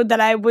episode that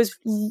I was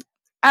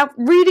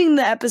reading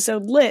the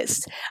episode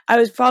list. I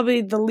was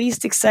probably the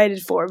least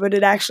excited for, but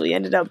it actually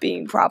ended up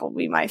being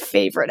probably my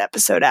favorite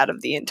episode out of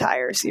the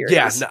entire series.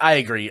 Yeah, no, I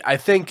agree. I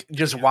think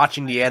just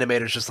watching the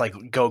animators just like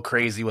go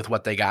crazy with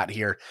what they got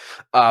here.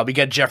 We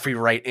get Jeffrey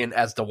Wright in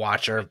as the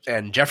Watcher,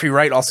 and Jeffrey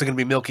Wright also going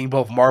to be milking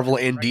both Marvel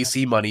and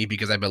DC money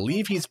because I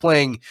believe he's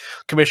playing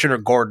Commissioner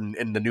Gordon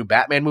in the new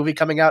Batman movie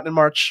coming out in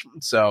March.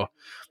 So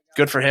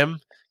good for him.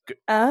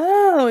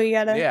 Oh, you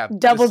got a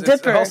double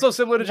dipper. Also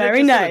similar to Very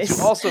Jason nice.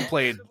 Simmons, who also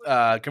played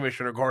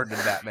Commissioner Gordon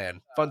in Batman.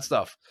 Fun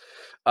stuff.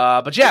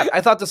 But yeah, I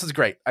thought this was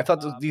great. I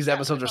thought these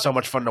episodes are so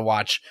much fun to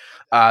watch.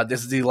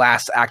 This is the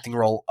last acting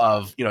role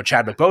of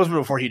Chadwick Boseman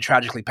before he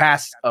tragically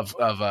passed of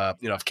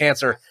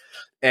cancer.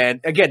 And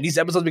again, these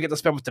episodes we get to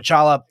spend with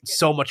T'Challa,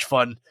 so much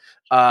fun.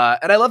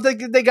 And I love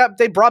that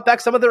they brought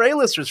back some of their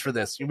A-listers for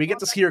this. We get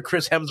to hear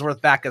Chris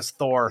Hemsworth back as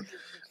Thor.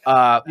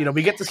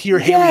 We get to hear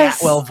Haley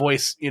Atwell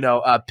voice,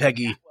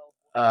 Peggy,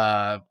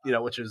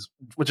 which is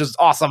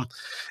awesome.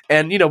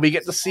 And, we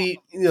get to see,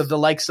 the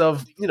likes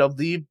of,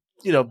 the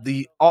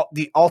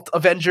alt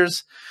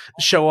Avengers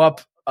show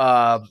up.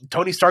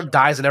 Tony Stark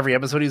dies in every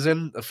episode he's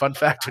in. A fun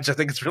fact, which I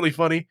think is really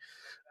funny.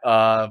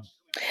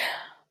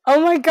 Oh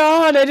my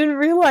God, I didn't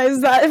realize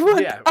that.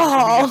 We get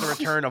the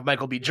return of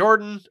Michael B.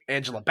 Jordan,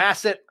 Angela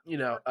Bassett,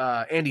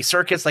 Andy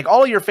Serkis, like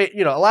all of your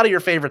a lot of your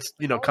favorites,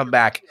 come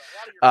back,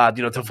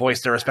 to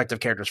voice their respective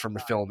characters from the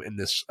film in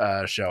this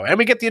show. And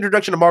we get the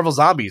introduction of Marvel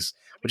Zombies,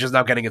 which is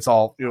now getting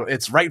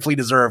its rightfully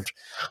deserved,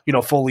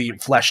 fully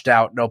fleshed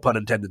out, no pun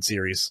intended,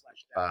 series.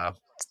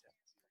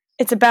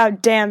 It's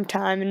about damn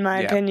time, in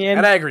my opinion.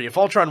 And I agree. If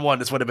Ultron won,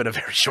 this would have been a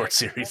very short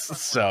series.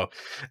 So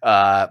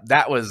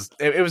it was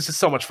just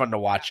so much fun to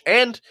watch.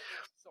 And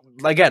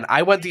again,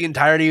 I went the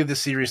entirety of the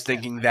series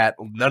thinking that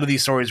none of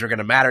these stories were going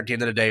to matter at the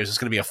end of the day. It was just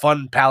going to be a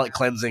fun, palate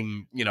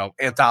cleansing,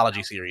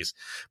 anthology series.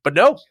 But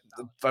no,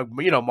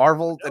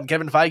 Marvel and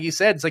Kevin Feige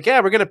said, it's like,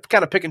 yeah, we're going to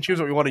kind of pick and choose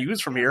what we want to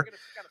use from here.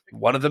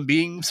 One of them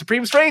being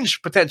Supreme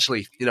Strange,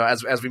 potentially,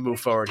 as we move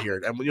forward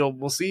here. And,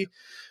 we'll see.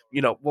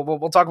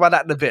 We'll talk about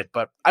that in a bit.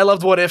 But I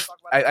loved What If.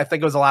 I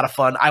think it was a lot of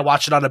fun. I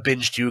watched it on a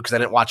binge, too, because I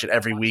didn't watch it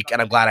every week,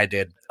 and I'm glad I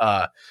did.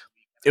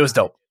 It was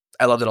dope.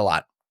 I loved it a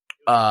lot.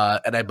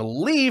 And I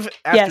believe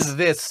after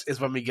this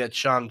is when we get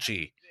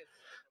Shang-Chi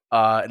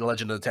in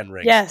Legend of the Ten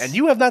Rings. Yes. And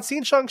you have not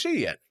seen Shang-Chi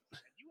yet.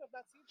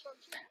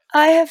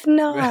 I have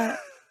not.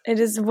 It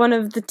is one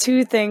of the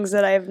two things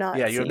that I have not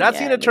seen. Yeah, you have not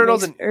seen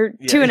Eternals. Or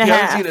two and a half.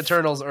 You haven't seen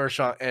Eternals or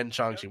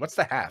Shang-Chi. What's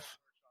the half?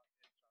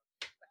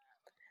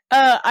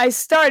 I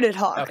started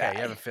Hawkeye. Okay,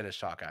 you haven't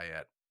finished Hawkeye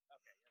yet.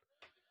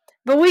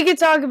 But we could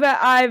talk about.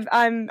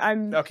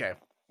 I'm. Okay,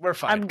 we're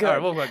fine. I'm good.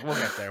 All right, we'll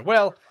get there.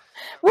 Well,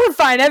 we're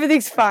fine.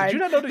 Everything's fine. Did you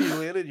not know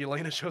that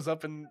Yelena shows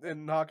up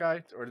in Hawkeye,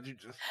 or did you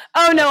just?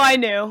 Oh no, I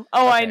knew.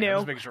 I knew. I'm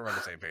just making sure we're on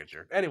the same page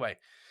here. Anyway.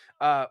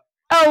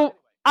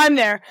 I'm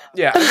there.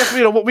 Yeah, I guess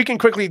we can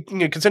quickly,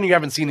 considering you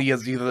haven't seen either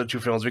of the two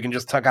films, we can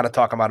just kind of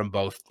talk about them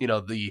both.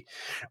 The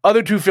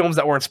other two films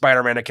that weren't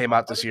Spider-Man that came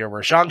out this year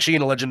were Shang-Chi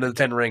and the Legend of the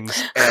Ten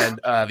Rings and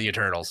The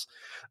Eternals,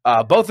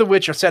 both of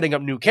which are setting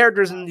up new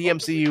characters in the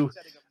MCU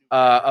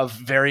of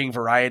varying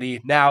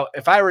variety. Now,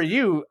 if I were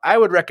you, I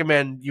would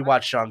recommend you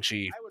watch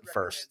Shang-Chi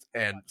first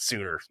and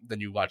sooner than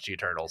you watch The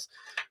Eternals.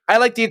 I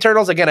like The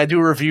Eternals. Again, I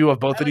do a review of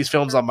both of these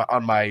films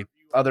on my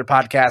other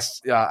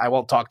podcasts. I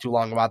won't talk too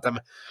long about them.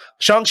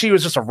 Shang-Chi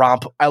was just a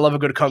romp. I love a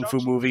good kung fu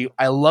movie.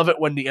 I love it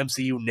when the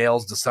MCU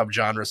nails the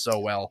subgenre so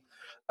well.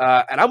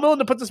 And I'm willing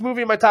to put this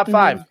movie in my top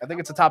 5. I think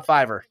it's a top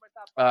 5er.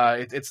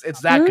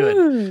 It's that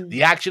good.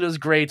 The action is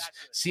great.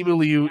 Simu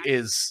Liu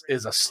is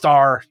a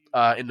star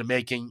in the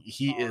making.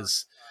 He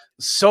is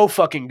so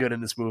fucking good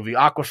in this movie.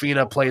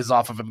 Awkwafina plays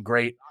off of him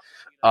great.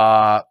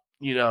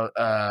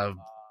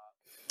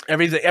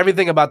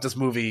 Everything about this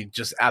movie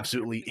just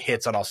absolutely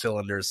hits on all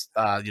cylinders.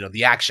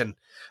 The action,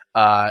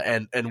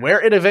 and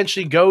where it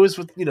eventually goes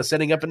with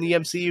setting up in the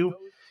MCU,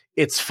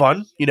 it's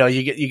fun.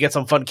 You get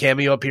some fun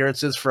cameo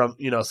appearances from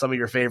some of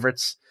your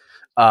favorites.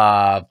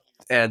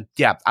 And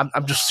yeah,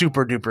 I'm just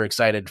super duper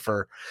excited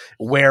for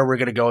where we're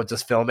gonna go with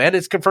this film, and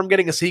it's confirmed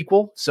getting a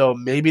sequel. So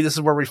maybe this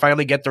is where we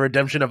finally get the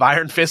redemption of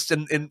Iron Fist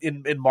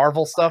in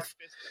Marvel stuff,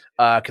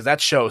 because that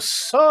show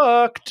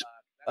sucked.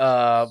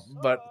 Yeah,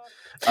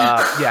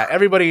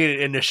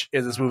 everybody in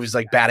this movie is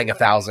like batting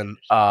 1,000.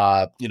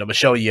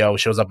 Michelle Yeoh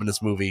shows up in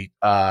this movie.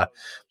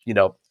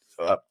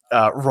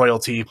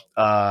 Royalty.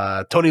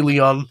 Tony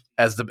Leung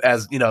as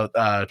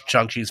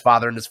Shang-Chi's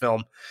father in this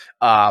film.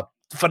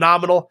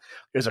 Phenomenal.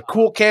 There's a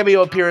cool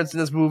cameo appearance in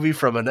this movie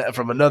from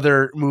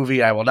another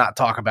movie I will not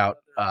talk about.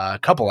 A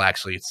couple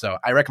actually. So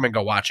I recommend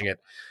go watching it.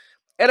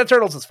 And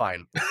Eternals is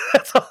fine.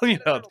 That's all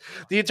The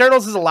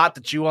Eternals is a lot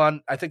to chew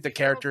on. I think the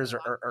characters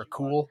are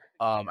cool.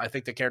 I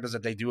think the characters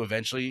that they do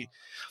eventually,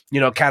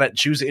 kind of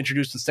choose to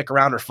introduce and stick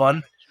around are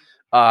fun.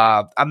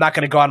 I'm not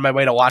going to go on my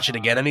way to watch it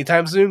again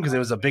anytime soon because it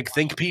was a big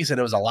think piece and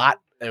it was a lot.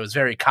 It was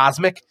very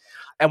cosmic.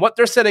 And what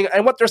they're setting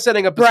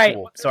up is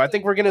cool. So I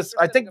think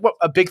what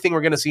a big thing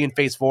we're gonna see in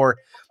Phase 4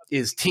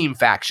 is team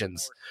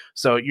factions.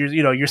 So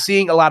you're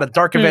seeing a lot of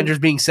Dark Avengers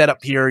being set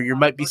up here. You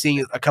might be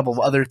seeing a couple of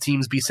other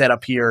teams be set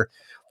up here.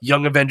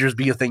 Young Avengers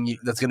be a thing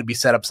that's going to be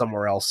set up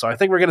somewhere else. So I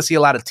think we're going to see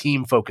a lot of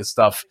team-focused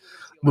stuff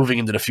moving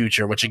into the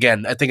future, which,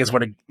 again, I think is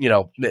what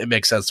it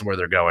makes sense to where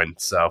they're going.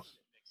 So,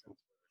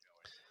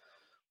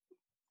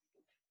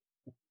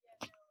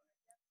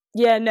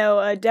 yeah,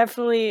 no,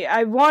 definitely.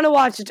 I want to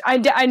watch it.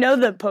 I know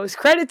the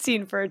post-credit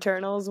scene for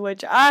Eternals,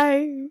 which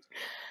I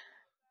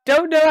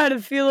don't know how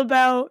to feel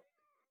about,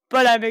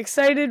 but I'm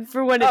excited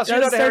for when it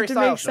does start to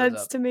make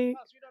sense to me.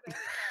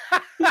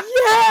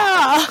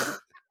 Yeah!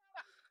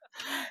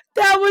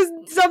 That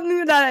was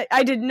something that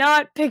I did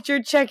not picture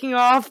checking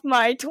off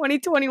my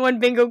 2021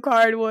 bingo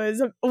card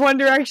was a One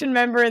Direction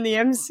member in the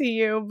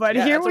MCU, but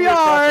here we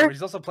are.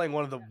 He's also playing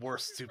one of the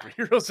worst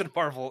superheroes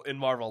in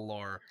Marvel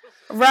lore.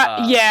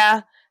 Right?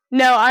 Yeah.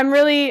 No, I'm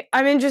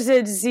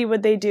interested to see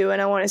what they do, and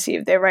I want to see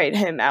if they write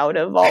him out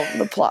of all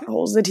the plot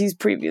holes that he's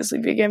previously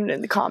been given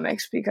in the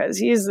comics because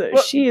he's an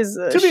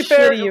interesting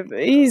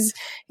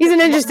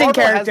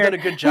character. Has done a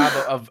good job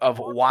of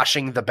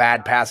washing the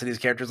bad past of these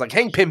characters. Like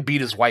Hank Pym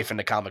beat his wife in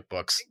the comic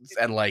books,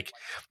 and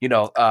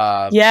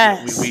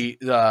yes, we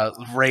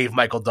rave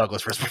Michael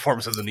Douglas for his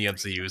performances in the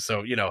MCU.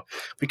 So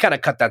we kind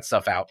of cut that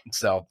stuff out.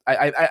 So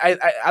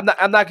I'm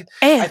not.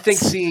 I think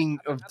seeing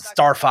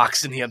Star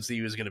Fox in the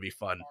MCU is going to be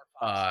fun.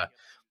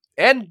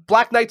 And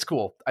Black Knight's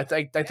cool. I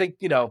think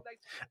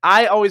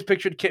I always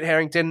pictured Kit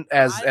Harington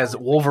as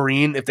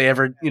Wolverine if they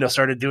ever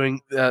started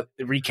doing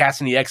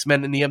recasting the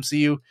X-Men in the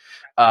MCU.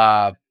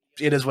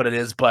 It is what it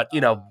is, but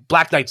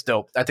Black Knight's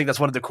dope. I think that's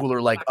one of the cooler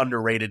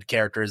underrated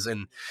characters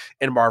in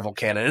Marvel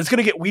canon. And it's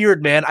gonna get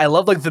weird, man. I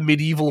love the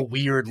medieval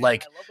weird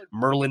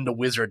Merlin the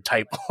Wizard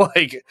type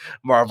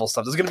Marvel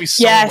stuff. It's gonna be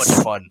so much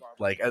fun.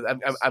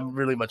 I'm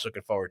really much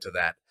looking forward to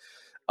that.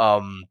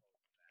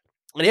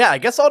 And yeah, I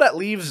guess all that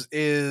leaves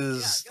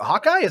is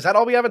Hawkeye. Is that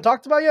all we haven't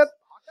talked about yet?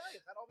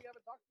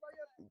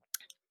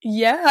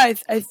 Yeah,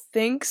 I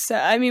think so.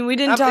 I mean, we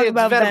didn't talk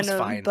about Venom's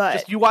Venom, fine. but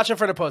Just you watch it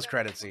for the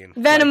post-credit scene.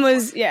 Venom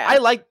was I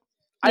like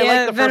the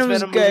Venom first was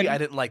Venom good. movie. I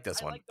didn't like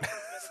this one.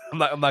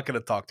 I'm not going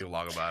to talk too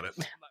long about it.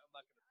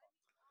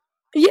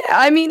 Yeah,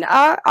 I mean,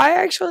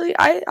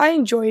 I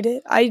enjoyed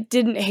it. I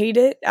didn't hate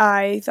it.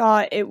 I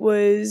thought it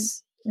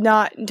was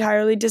not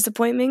entirely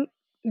disappointing,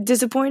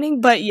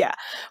 but yeah,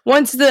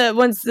 once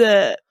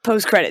the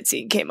post credit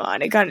scene came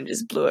on, it kind of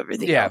just blew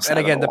everything else and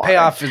out again, of the the water.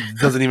 payoff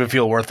doesn't even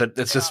feel worth it.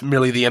 It's just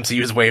merely the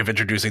MCU's way of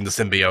introducing the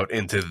symbiote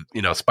into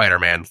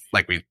Spider-Man,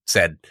 like we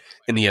said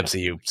in the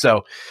MCU.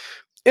 So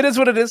it is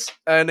what it is.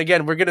 And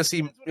again, we're going to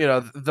see,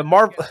 the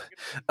Marvel.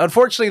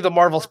 Unfortunately, the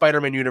Marvel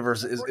Spider-Man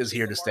universe is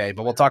here to stay,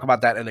 but we'll talk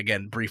about that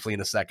again briefly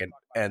in a second.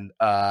 And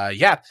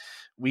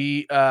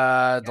we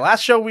the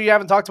last show we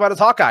haven't talked about is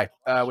Hawkeye,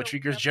 which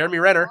features Jeremy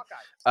Renner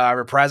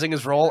reprising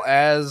his role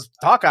as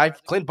Hawkeye,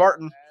 Clint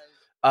Barton.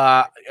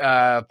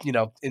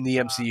 In the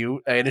MCU,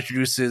 it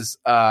introduces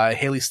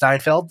Haley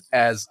Steinfeld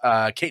as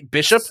Kate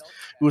Bishop,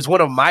 who is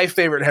one of my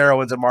favorite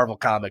heroines in Marvel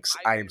Comics.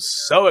 I am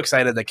so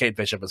excited that Kate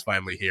Bishop is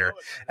finally here,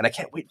 and I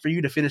can't wait for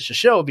you to finish the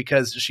show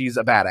because she's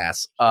a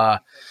badass.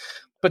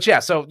 But yeah,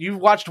 so you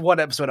watched one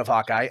episode of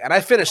Hawkeye, and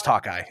I finished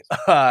Hawkeye,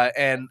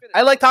 and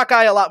I liked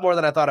Hawkeye a lot more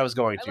than I thought I was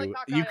going to.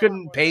 You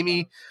couldn't pay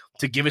me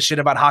to give a shit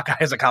about Hawkeye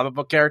as a comic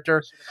book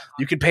character.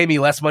 You could pay me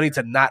less money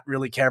to not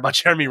really care about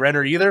Jeremy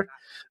Renner either.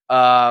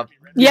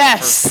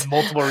 Yes, for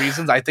multiple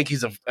reasons. I think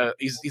he's a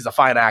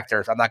fine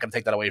actor. I'm not going to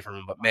take that away from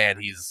him, but man,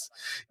 yes.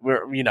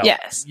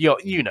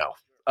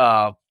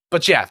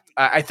 But yeah,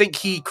 I think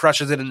he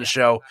crushes it in the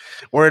show.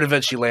 Where it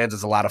eventually lands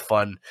is a lot of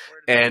fun,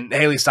 and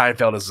Haley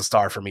Steinfeld is the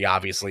star for me.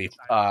 Obviously,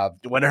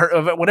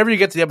 whenever you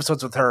get to the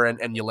episodes with her and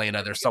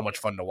Yelena, they're so much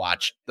fun to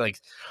watch. Like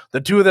the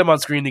two of them on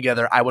screen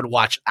together, I would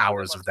watch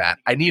hours of that.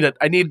 I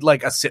need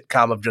like a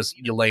sitcom of just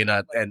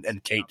Yelena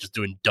and Kate just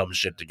doing dumb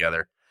shit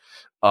together.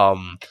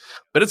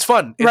 But it's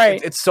fun.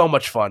 It's so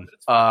much fun.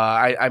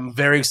 I'm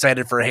very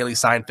excited for Haley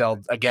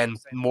Steinfeld. Again,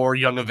 more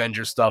Young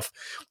Avengers stuff.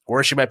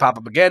 Where she might pop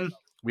up again,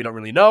 we don't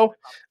really know.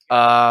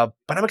 But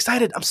I'm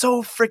excited. I'm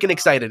so freaking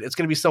excited. It's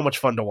going to be so much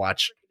fun to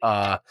watch.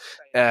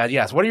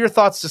 Yes. What are your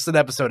thoughts just an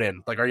episode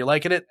in? Like, are you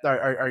liking it?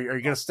 Are you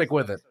going to stick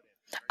with it?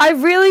 I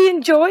really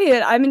enjoy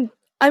it.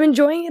 I'm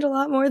enjoying it a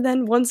lot more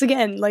than, once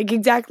again, like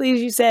exactly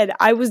as you said,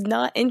 I was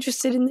not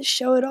interested in the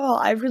show at all.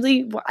 I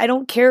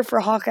don't care for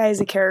Hawkeye as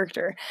a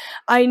character.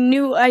 I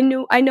know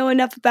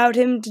enough about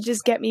him to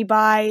just get me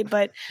by,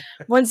 but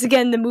once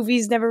again, the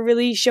movies never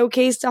really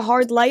showcased a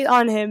hard light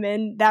on him,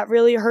 and that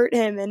really hurt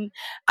him. And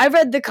I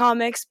read the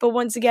comics, but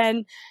once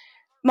again,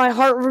 my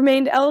heart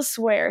remained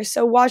elsewhere.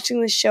 So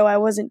watching the show, I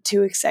wasn't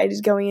too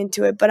excited going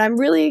into it, but I'm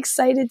really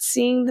excited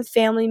seeing the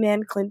family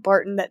man Clint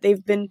Barton that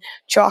they've been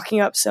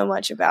chalking up so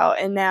much about.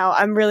 And now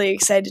I'm really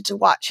excited to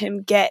watch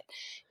him get,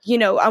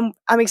 I'm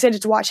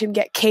excited to watch him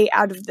get Kate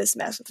out of this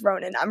mess with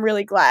Ronan. I'm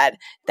really glad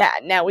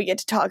that now we get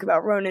to talk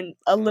about Ronan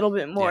a little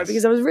bit more,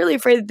 because I was really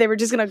afraid that they were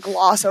just going to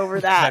gloss over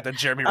that. That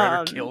Jeremy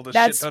Renner killed a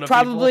that's shit ton of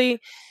probably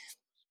people.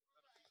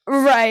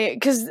 Right,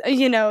 because,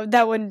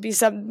 that wouldn't be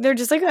something. They're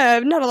just like,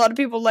 not a lot of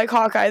people like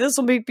Hawkeye. This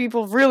will make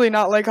people really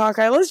not like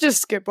Hawkeye. Let's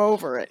just skip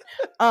over it.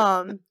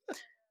 But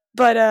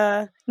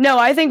no,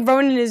 I think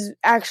Ronan is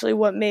actually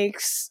what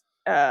makes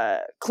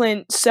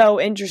Clint so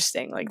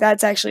interesting. Like,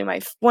 that's actually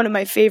one of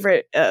my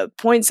favorite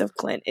points of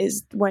Clint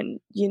is when,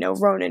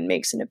 Ronan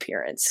makes an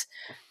appearance.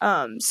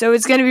 So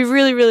it's going to be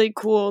really, really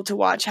cool to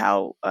watch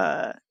how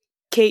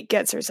Kate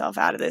gets herself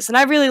out of this. And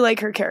I really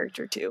like her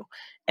character, too.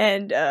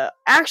 And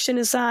action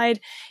aside,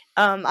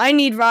 I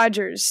need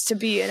Rogers to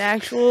be an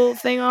actual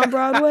thing on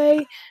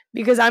Broadway,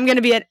 because I'm going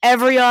to be at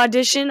every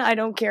audition. I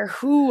don't care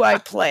who I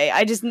play.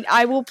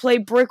 I will play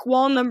Brick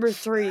Wall number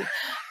 3.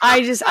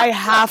 I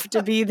have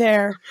to be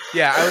there.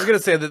 Yeah, I was going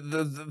to say that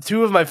the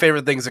two of my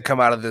favorite things that come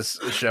out of this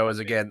show is,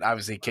 again,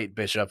 obviously Kate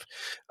Bishop,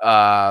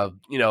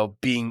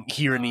 being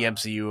here in the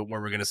MCU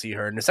where we're going to see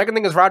her. And the second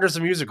thing is Rogers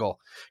the musical,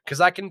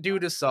 because I can do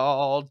this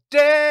all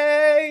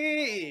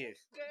day.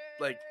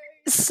 Like,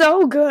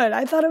 so good.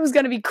 I thought it was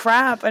gonna be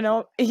crap,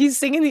 and he's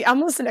singing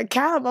I'm listening to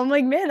Cap. I'm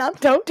like, man, I'm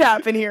toe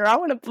tapping here. I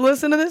want to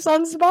listen to this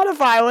on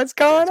Spotify. What's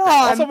going on?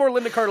 Also more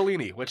Linda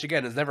Cardellini, which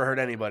again has never heard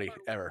anybody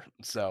ever.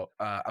 So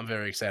I'm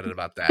very excited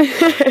about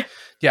that.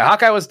 Yeah,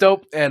 Hawkeye was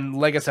dope, and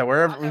like I said,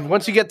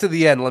 once you get to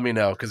the end, let me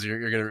know, because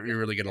you're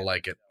really gonna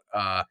like it.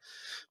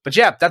 But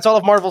yeah, that's all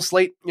of Marvel's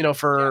slate,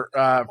 for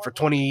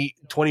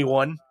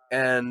 2021.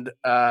 And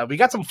we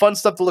got some fun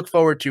stuff to look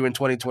forward to in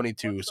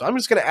 2022. So I'm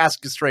just going to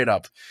ask you straight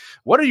up,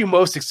 what are you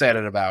most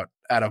excited about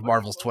out of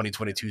Marvel's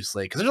 2022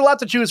 slate? Because there's a lot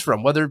to choose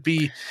from, whether it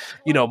be,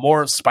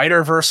 more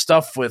Spider-Verse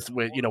stuff with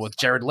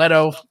Jared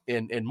Leto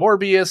in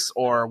Morbius,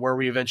 or where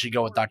we eventually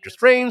go with Doctor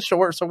Strange. So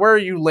where are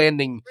you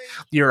landing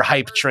your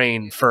hype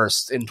train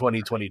first in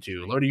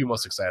 2022? What are you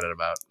most excited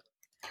about?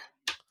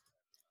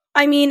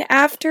 I mean,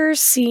 after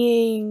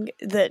seeing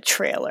the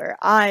trailer,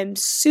 I'm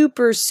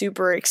super,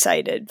 super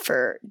excited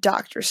for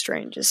Doctor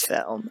Strange's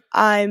film.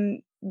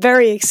 I'm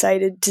very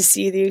excited to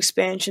see the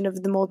expansion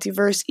of the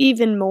multiverse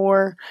even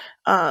more.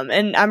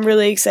 And I'm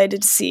really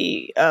excited to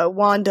see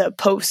Wanda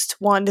post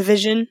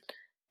WandaVision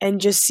and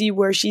just see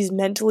where she's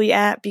mentally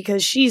at,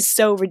 because she's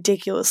so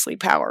ridiculously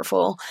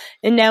powerful.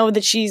 And now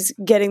that she's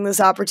getting this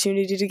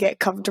opportunity to get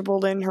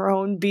comfortable in her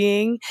own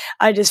being,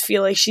 I just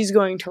feel like she's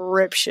going to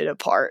rip shit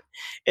apart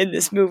in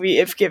this movie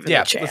if given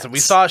the chance. Listen, we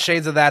saw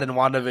shades of that in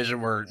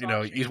WandaVision where,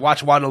 you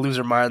watch Wanda lose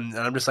her mind, and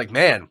I'm just like,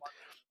 man,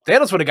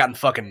 Thanos would have gotten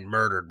fucking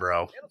murdered,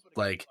 bro.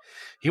 Like,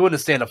 he wouldn't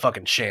stand a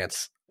fucking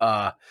chance.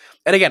 And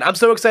again, I'm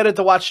so excited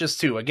to watch this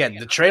too. Again,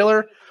 the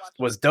trailer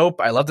was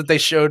dope. I love that they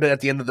showed it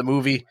at the end of the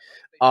movie.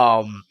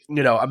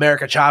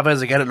 America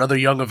Chavez, again, another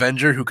young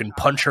Avenger who can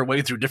punch her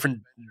way through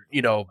different,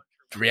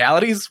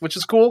 realities, which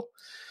is cool.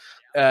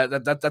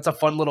 That's a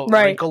fun little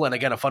wrinkle, and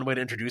again, a fun way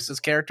to introduce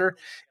this character.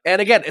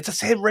 And again, it's a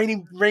Sam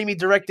Raimi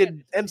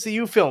directed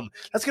MCU film.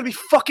 That's gonna be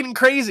fucking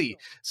crazy.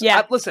 So,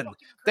 listen,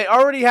 they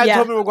already had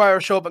Tobey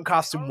Maguire show up in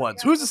costume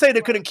once. Who's to say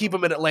they couldn't keep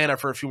him in Atlanta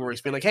for a few more weeks,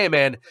 being like, "Hey,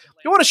 man,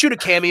 you want to shoot a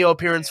cameo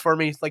appearance for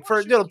me? Like,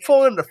 for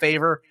full in a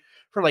favor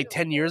for like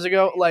 10 years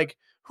ago? Like,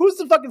 who's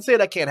to fucking say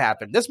that can't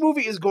happen? This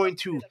movie is going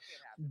to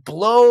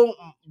blow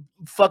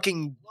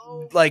fucking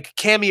like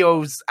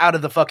cameos out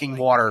of the fucking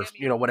water,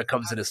 when it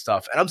comes to this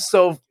stuff, and I'm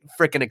so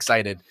freaking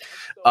excited.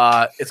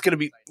 It's gonna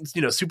be,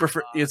 super.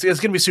 It's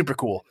gonna be super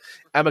cool.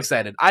 I'm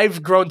excited.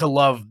 I've grown to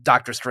love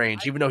Doctor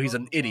Strange, even though he's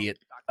an idiot.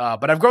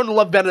 But I've grown to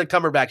love Benedict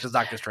Cumberbatch as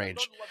Doctor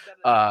Strange.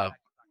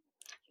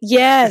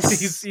 Yes,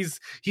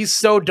 he's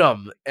so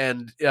dumb,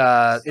 and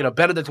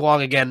Benedict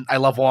Wong again. I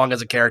love Wong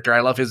as a character. I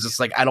love his just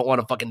like I don't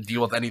want to fucking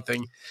deal with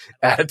anything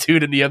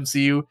attitude in the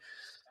MCU.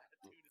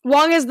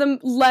 Wong has the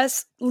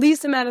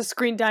least amount of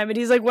screen time, and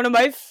he's like one of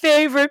my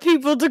favorite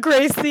people to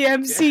grace the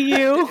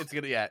MCU. It's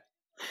gonna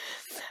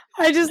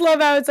I just love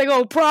how it's like,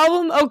 oh,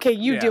 problem? Okay,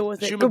 you deal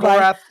with it.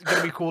 Gorath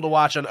gonna be cool to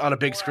watch on a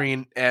big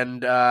screen,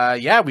 and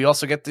we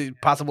also get the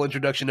possible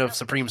introduction of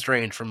Supreme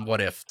Strange from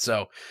What If.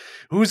 So,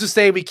 who's to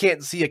say we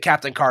can't see a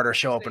Captain Carter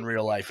show up in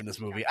real life in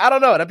this movie? I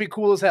don't know. That'd be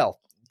cool as hell.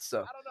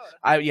 So,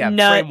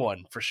 frame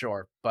one for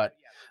sure, but.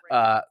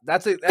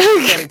 That's an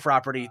exciting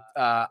property.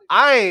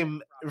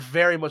 I'm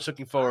very much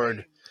looking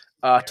forward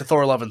to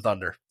Thor: Love and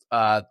Thunder.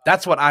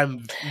 That's what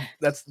I'm.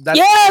 That's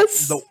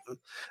yes.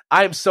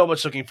 I am so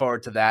much looking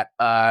forward to that.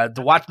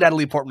 To watch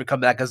Natalie Portman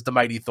come back as the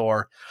mighty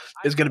Thor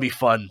is going to be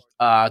fun.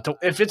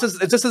 If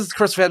this is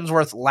Chris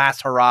Hemsworth's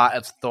last hurrah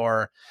as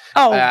Thor,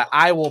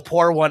 I will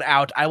pour one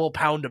out. I will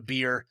pound a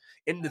beer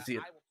in the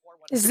theater.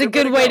 This is a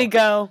good way to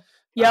go.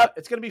 Yep,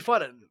 it's going to be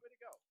fun.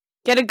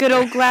 Get a good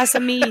old glass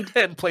of mead.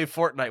 And play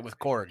Fortnite with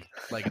Korg.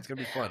 Like, it's going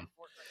to be fun.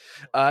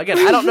 Again,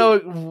 I don't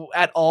know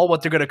at all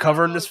what they're going to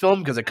cover in this film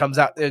because it comes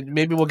out.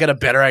 Maybe we'll get a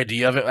better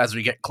idea of it as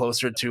we get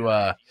closer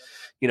to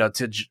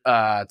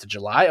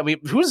July. I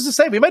mean, who's to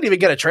say? We might even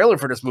get a trailer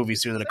for this movie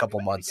soon in a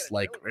couple months.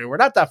 Like, we're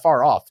not that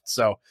far off.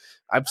 So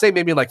I'd say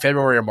maybe like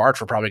February or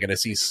March, we're probably going to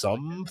see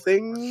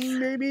something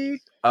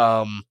maybe.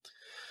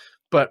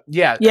 But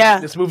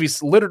this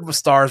movie's littered with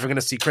stars. We're going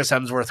to see Chris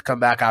Hemsworth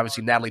come back.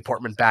 Obviously, Natalie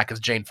Portman back as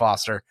Jane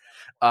Foster.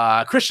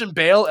 Christian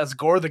Bale as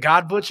Gore the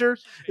God Butcher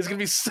is going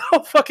to be so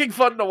fucking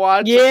fun to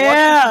watch.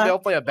 Yeah. Christian Bale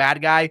play a bad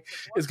guy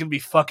is going to be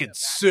fucking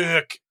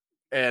sick.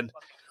 And,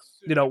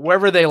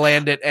 wherever they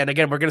land it. And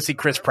again, we're going to see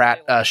Chris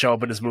Pratt show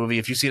up in this movie.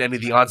 If you've seen any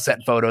of the on-set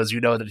photos,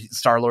 you know that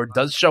Star-Lord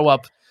does show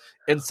up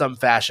in some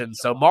fashion.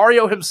 So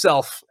Mario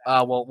himself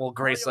will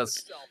grace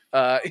us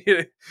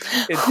in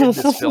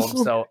this film.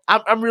 So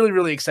I'm really,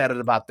 really excited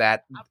about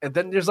that. And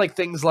then there's like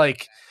things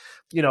like,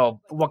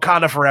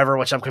 Wakanda Forever,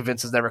 which I'm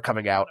convinced is never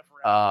coming out.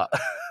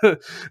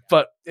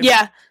 But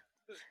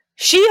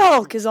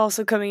She-Hulk is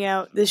also coming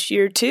out this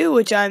year too,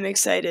 which I'm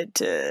excited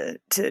to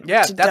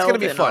that's going to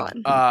be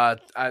fun.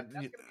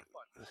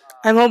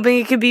 I'm hoping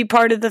it could be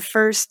part of the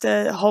first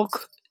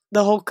Hulk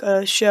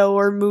show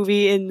or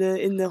movie in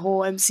the whole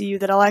MCU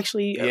that I'll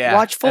actually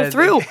watch full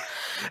through.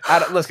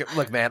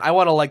 Look, man, I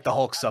want to like the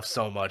Hulk stuff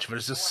so much, but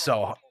it's just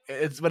so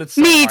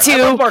so me hard. too. I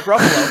love Mark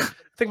Ruffalo.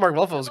 I think Mark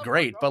Ruffalo is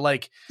great, but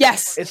like,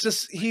 yes, it's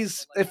just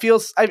it's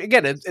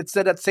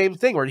that same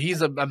thing where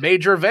he's a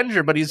major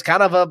Avenger, but he's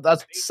kind of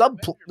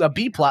a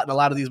B plot in a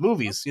lot of these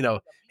movies.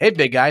 Hey,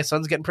 big guy,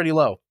 sun's getting pretty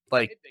low.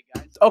 Like,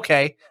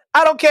 okay,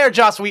 I don't care,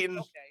 Joss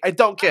Whedon. I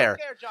don't care.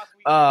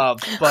 But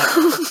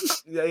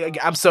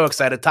I'm so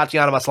excited.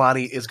 Tatiana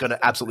Maslany is going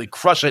to absolutely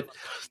crush it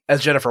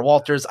as Jennifer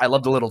Walters. I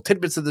love the little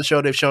tidbits of the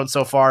show they've shown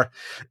so far.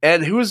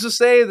 And who's to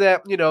say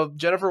that,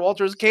 Jennifer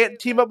Walters can't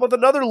team up with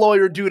another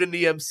lawyer dude in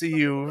the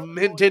MCU?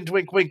 Hint, hint,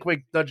 wink, wink,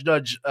 wink, nudge,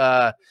 nudge.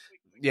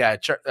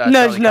 Nudge,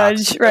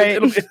 nudge, right.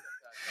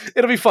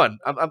 It'll be fun.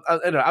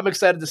 I'm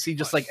excited to see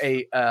just like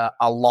a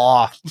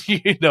law,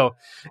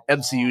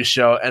 MCU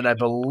show. And I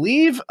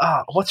believe,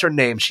 what's her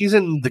name? She's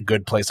in The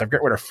Good Place. I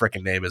forget what her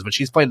freaking name is, but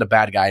she's playing the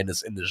bad guy in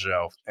the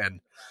show. And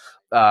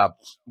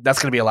that's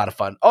going to be a lot of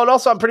fun. Oh, and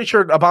also I'm pretty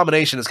sure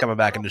Abomination is coming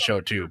back in the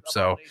show too.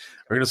 So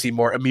we're going to see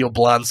more Emil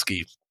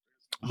Blonsky.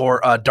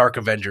 more Dark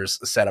Avengers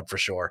setup for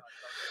sure.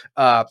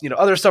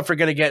 Other stuff we're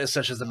gonna get is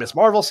such as the Miss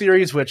Marvel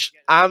series, which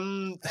I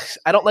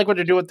don't like what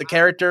they're doing with the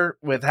character,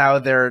 with how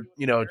they're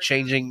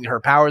changing her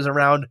powers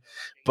around.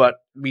 But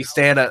we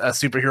stand a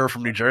superhero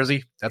from New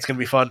Jersey. That's gonna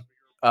be fun.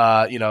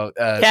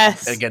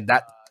 Yes. Again,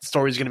 that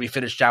story is gonna be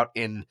finished out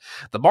in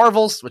the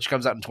Marvels, which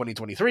comes out in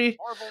 2023.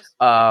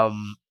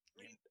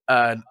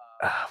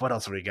 What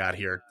else have we got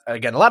here?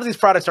 Again, a lot of these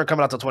products are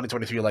coming out till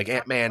 2023, like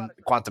Ant-Man,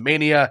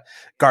 Quantumania,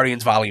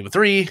 Guardians Volume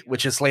 3,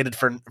 which is slated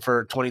for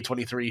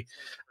 2023.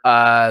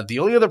 The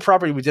only other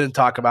property we didn't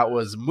talk about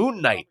was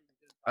Moon Knight.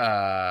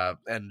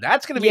 And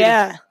that's going to be...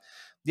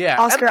 Yeah.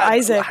 Oscar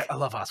Isaac. I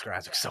love Oscar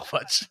Isaac so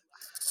much.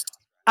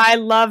 I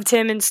loved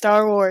him in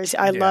Star Wars.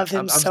 I love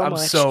him so much. I'm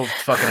so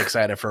fucking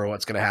excited for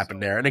what's going to happen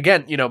there. And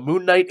again,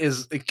 Moon Knight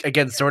is,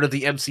 again, sort of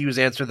the MCU's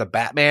answer to the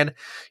Batman.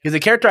 He's a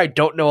character I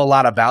don't know a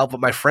lot about, but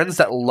my friends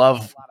that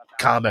love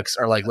comics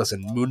are like,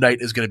 listen, Moon Knight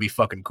is going to be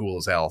fucking cool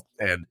as hell.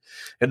 And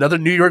another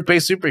New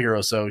York-based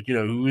superhero. So,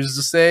 who's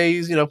to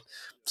say,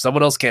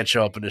 someone else can't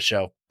show up in the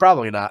show?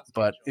 Probably not,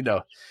 but,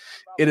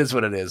 it is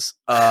what it is.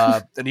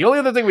 And the only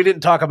other thing we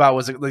didn't talk about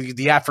was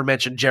the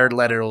aforementioned Jared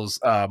Leto's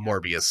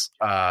Morbius.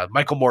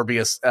 Michael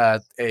Morbius,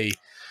 a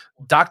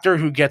doctor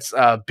who gets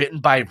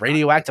bitten by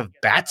radioactive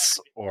bats,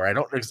 or I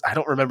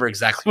don't remember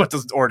exactly what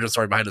the origin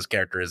story behind this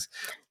character is.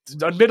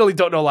 Admittedly,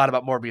 don't know a lot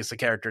about Morbius, the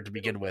character, to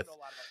begin with.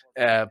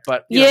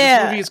 But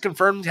this movie is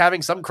confirmed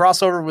having some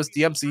crossover with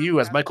the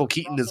MCU, as Michael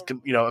Keaton is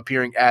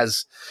appearing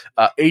as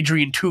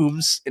Adrian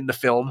Toomes in the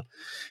film.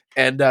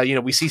 And,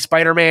 we see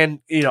Spider-Man,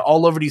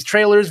 all over these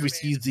trailers. We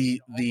see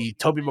the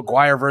Tobey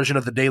Maguire version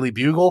of the Daily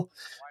Bugle,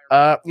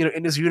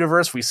 in this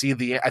universe. We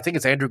see I think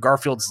it's Andrew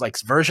Garfield's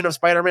version of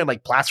Spider-Man,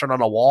 plastered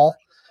on a wall.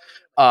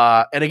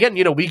 And again,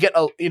 we get,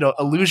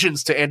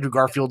 allusions to Andrew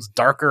Garfield's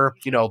darker,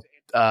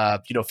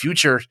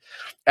 future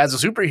as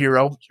a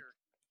superhero,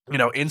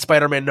 in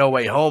Spider-Man No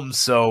Way Home.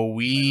 So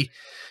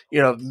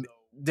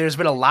there's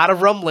been a lot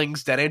of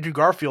rumblings that Andrew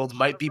Garfield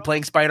might be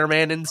playing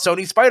Spider-Man in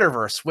Sony's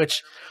Spider-Verse,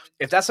 which,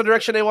 if that's the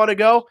direction they want to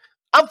go,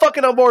 I'm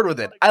fucking on board with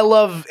it. I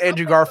love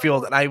Andrew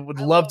Garfield, and I would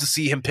love to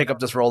see him pick up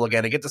this role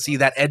again and get to see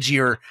that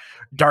edgier,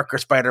 darker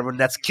Spider-Man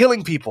that's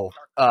killing people,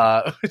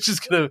 which is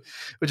gonna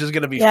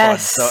be fun.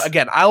 So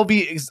again,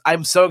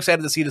 I'm so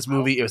excited to see this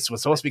movie. It was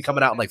supposed to be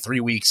coming out in 3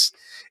 weeks,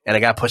 and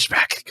it got pushed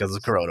back because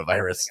of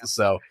coronavirus.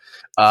 So,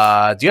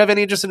 do you have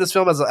any interest in this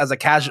film as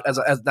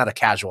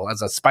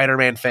a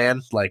Spider-Man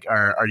fan?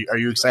 Are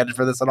you excited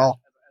for this at all?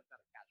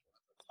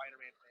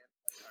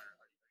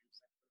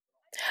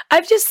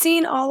 I've just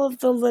seen all of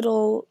the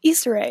little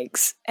Easter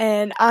eggs,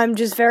 and I'm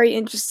just very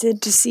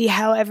interested to see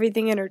how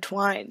everything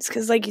intertwines.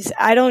 Because, like you said,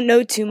 I don't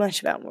know too much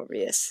about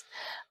Morbius.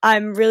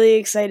 I'm really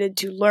excited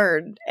to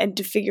learn and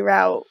to figure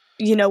out,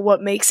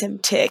 what makes him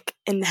tick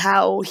and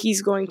how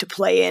he's going to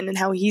play in and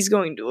how he's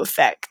going to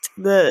affect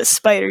the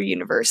Spider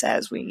Universe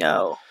as we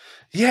know.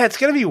 Yeah, it's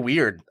going to be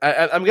weird.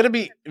 I'm going to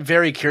be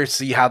very curious to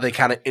see how they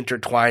kind of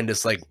intertwine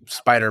this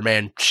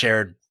Spider-Man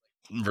shared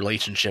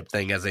relationship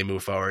thing as they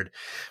move forward.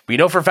 We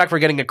know for a fact we're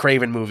getting a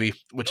Kraven movie,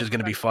 which is going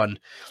to be fun.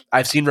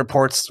 I've seen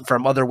reports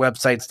from other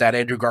websites that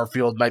Andrew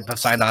Garfield might have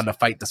signed on to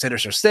fight the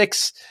Sinister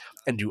Six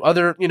and do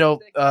other,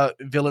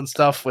 villain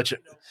stuff, which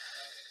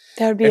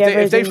that would be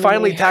if they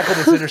finally tackle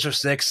the Sinister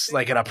Six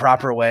in a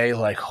proper way,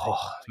 oh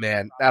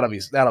man, that'll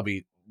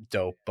be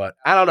dope. But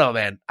I don't know,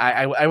 man.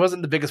 I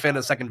wasn't the biggest fan of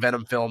the second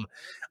Venom film.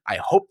 I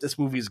hope this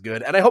movie's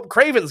good, and I hope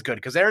Kraven's good,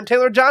 because Aaron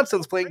Taylor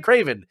Johnson's playing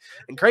Kraven,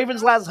 and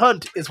Kraven's Last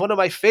Hunt is one of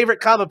my favorite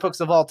comic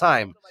books of all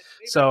time.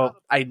 So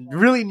I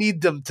really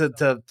need them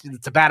to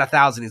bat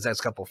 1,000 these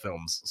next couple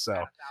films.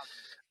 So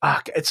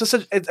it's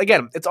just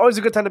it's always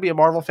a good time to be a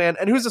Marvel fan.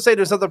 And who's to say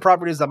there's other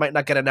properties that might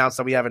not get announced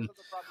that we haven't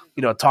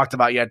talked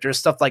about yet? There's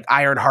stuff like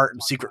Ironheart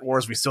and Secret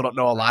Wars we still don't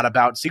know a lot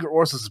about. Secret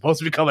Wars is supposed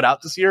to be coming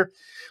out this year.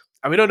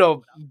 We don't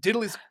know.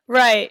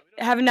 Right.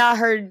 Have not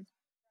heard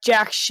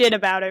jack shit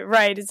about it.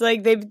 Right. It's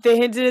like they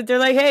hinted it. They're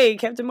like, hey,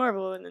 Captain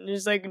Marvel. And then they're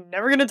just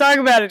never going to talk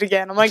about it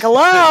again. I'm like,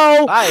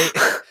 hello. Bye.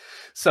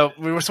 So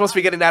we were supposed to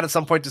be getting that at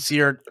some point this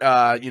year.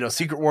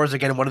 Secret Wars,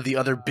 again, one of the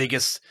other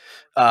biggest,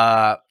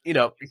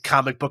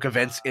 comic book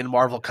events in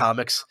Marvel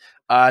Comics.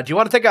 Do you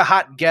want to take a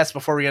hot guess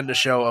before we end the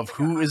show of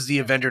who is the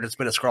Avenger that's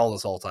been a Skrull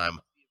this whole time?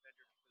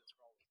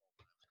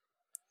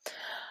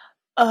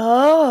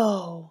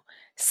 Oh,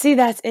 see,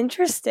 that's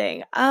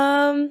interesting.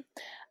 I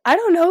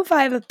don't know if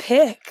I have a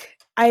pick.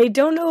 I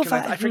don't know if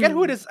I forget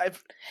who it is.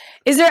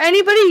 Is there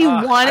anybody you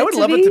want it to be? I would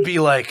love it to be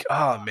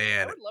oh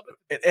man,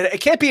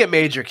 it can't be a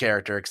major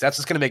character because that's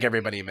just going to make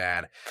everybody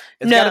mad.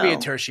 It's got to be a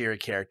tertiary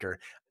character.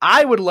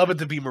 I would love it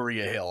to be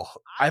Maria Hill.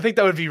 I think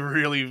that would be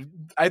really.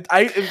 If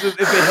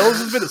the Hills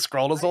has been a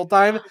Skrull this whole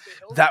time,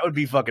 that would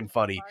be fucking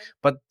funny.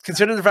 But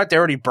considering the fact they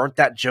already burnt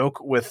that joke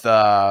with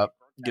Spider-Man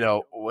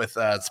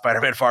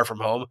Far From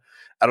Home,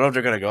 I don't know if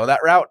they're going to go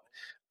that route.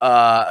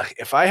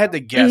 If I had to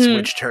guess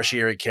which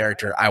tertiary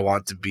character I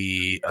want to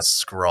be a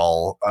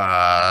Skrull,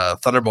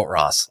 Thunderbolt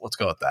Ross. Let's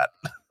go with that.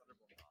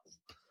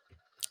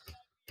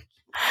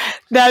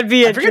 That'd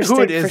be interesting. I forget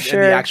who it is for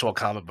sure. in the actual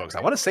comic books.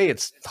 I want to say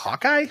it's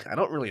Hawkeye. I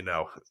don't really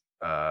know.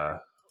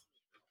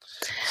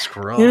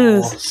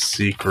 Skrull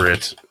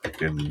Secret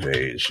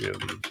Invasion.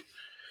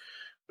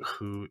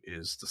 Who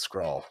is the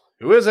Skrull?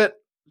 Who is it?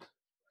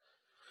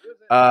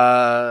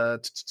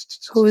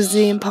 Who's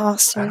the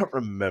imposter? I don't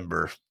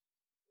remember.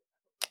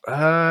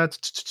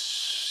 Captain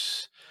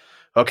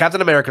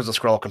America's a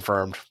Skrull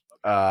confirmed.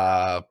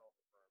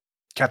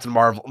 Captain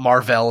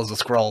Marvel is a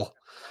Skrull.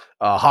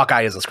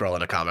 Hawkeye is a Skrull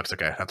in the comics.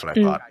 Okay, that's what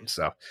I thought.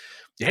 So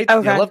you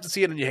love to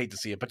see it and you hate to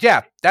see it. But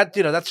yeah,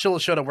 that's still a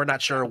show that we're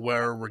not sure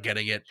where we're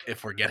getting it,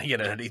 if we're getting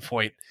it at any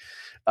point.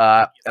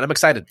 And I'm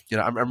excited.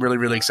 I'm really,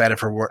 really excited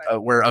for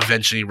where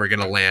eventually we're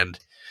going to land.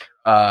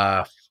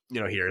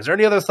 Here. Is there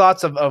any other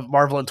thoughts of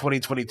Marvel in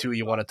 2022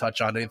 you want to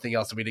touch on? Anything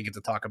else that we didn't get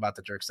to talk about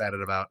that you're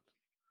excited about?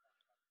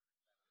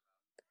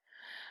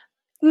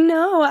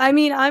 No, I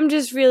mean, I'm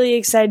just really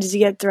excited to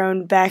get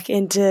thrown back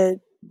into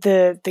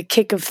the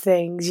kick of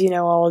things,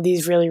 all of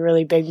these really,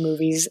 really big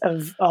movies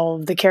of all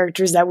of the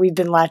characters that we've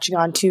been latching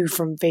on to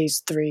from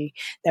phase 3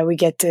 that we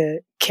get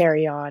to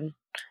carry on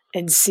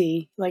and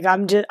see. Like,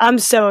 I'm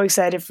so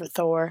excited for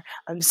Thor.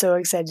 I'm so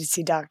excited to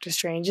see Doctor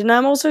Strange, and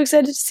I'm also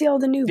excited to see all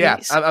the newbies. Yeah,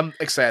 I'm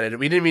excited.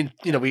 We didn't mean,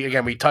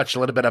 we touched a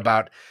little bit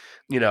about,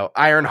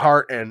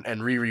 Ironheart and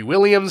Riri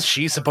Williams.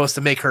 She's supposed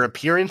to make her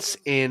appearance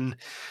in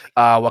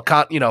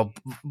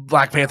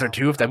Black Panther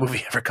 2 if that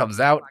movie ever comes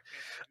out.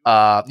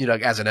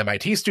 As an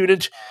MIT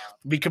student,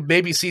 we could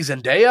maybe see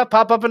Zendaya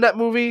pop up in that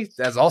movie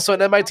as also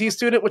an MIT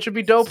student, which would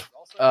be dope.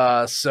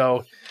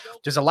 So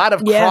there's a lot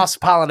of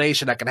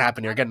cross-pollination that can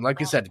happen here. Again, like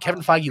you said,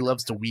 Kevin Feige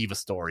loves to weave a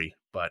story,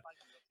 but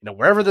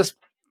wherever this,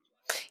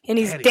 and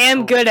he's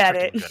damn good at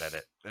it.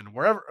 And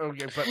wherever we're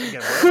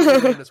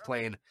in this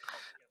plane,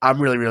 I'm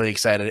really, really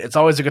excited. It's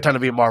always a good time to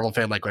be a Marvel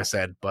fan, like I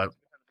said, but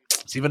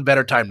it's even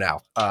better time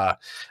now. I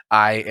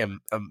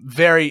am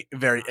very,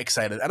 very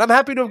excited, and I'm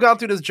happy to have gone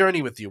through this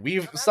journey with you.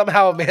 We've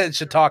somehow managed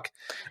to talk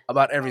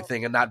about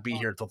everything and not be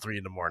here till 3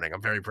 a.m.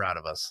 I'm very proud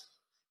of us.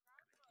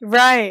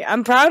 Right,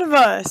 I'm proud of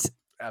us.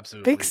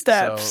 Absolutely, big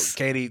steps.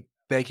 So, Caiti,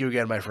 thank you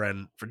again, my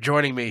friend, for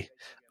joining me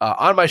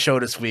on my show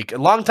this week. A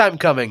long time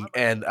coming,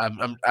 and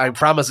I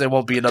promise it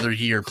won't be another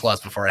year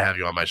plus before I have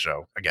you on my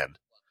show again.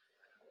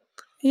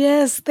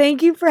 Yes,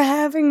 thank you for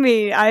having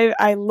me.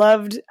 I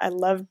loved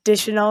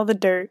dishing all the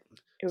dirt.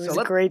 It was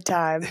a great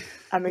time.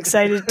 I'm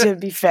excited to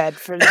be fed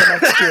for the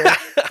next year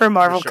for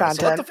Marvel content.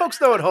 So let the folks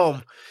know at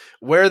home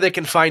where they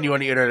can find you on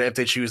the internet if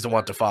they choose to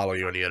want to follow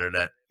you on the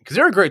internet. Because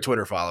you're a great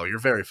Twitter follow. You're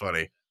very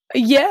funny.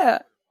 Yeah,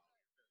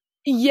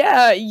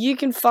 you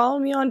can follow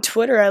me on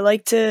Twitter. I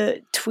like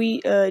to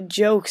tweet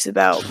jokes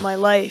about my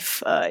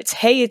life. It's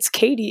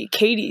Caiti,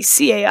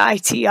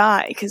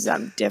 Caiti, because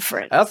I'm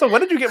different. Also, when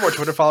did you get more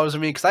Twitter followers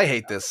than me? Because I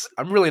hate this.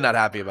 I'm really not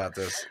happy about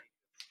this.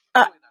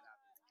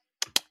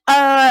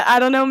 I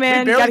don't know,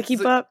 man. You gotta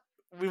keep up.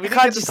 We didn't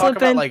get to talk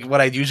about like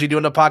what I usually do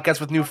in the podcast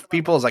with new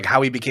people is like how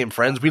we became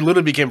friends. We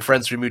literally became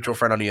friends through a mutual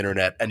friend on the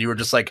internet, and you were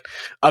just like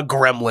a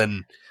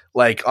gremlin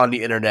like on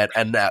the internet,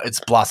 and now it's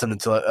blossomed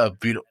into a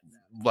beautiful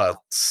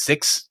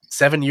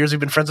 6-7 years we've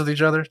been friends with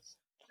each other.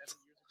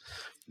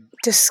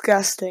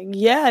 Disgusting.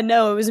 Yeah,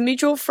 no, it was a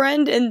mutual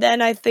friend, and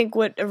then I think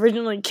what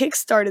originally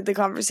kickstarted the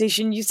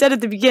conversation, you said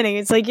at the beginning,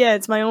 it's like, yeah,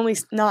 it's my only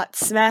not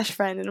Smash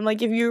friend, and I'm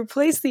like, if you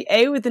replace the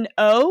A with an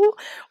O,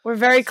 we're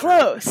very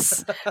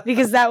close,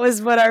 because that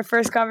was what our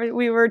first conversation,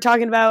 we were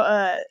talking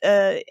about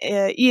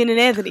Ian and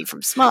Anthony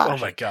from Smosh. Oh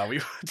my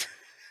god,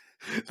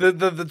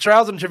 the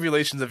trials and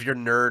tribulations of your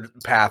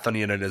nerd path on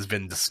the internet has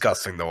been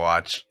disgusting to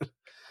watch.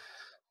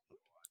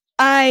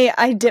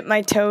 I dip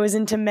my toes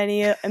into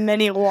many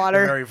water.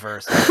 You're very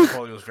versed. My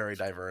portfolio is very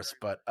diverse,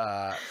 but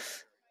I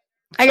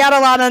got a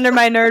lot under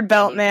my nerd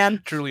belt,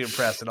 man. Truly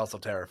impressed and also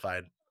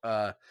terrified.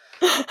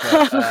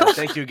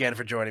 Thank you again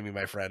for joining me,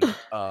 my friend.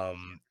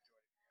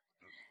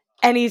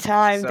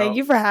 Anytime. Thank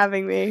you for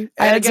having me.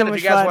 And again,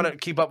 if you guys want to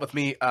keep up with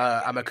me,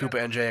 I'm a Koopa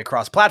NJ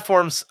across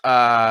platforms.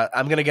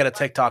 I'm gonna get a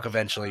TikTok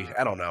eventually.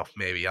 I don't know.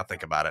 Maybe I'll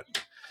think about it.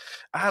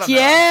 I don't know.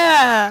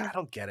 I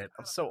don't get it.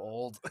 I'm so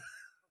old.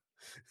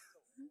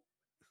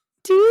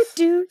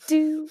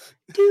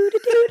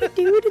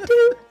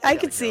 I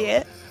could see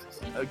it.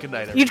 Good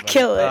night, everybody. You'd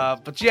kill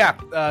it. But yeah,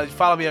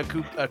 follow me on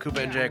Koopa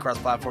NJ across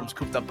platforms,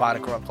 Cooped Up Pod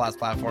across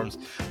platforms.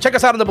 Check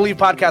us out on the Believe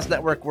Podcast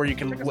Network, where you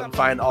can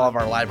find all of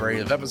our library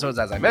of episodes,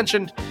 as I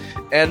mentioned.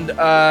 And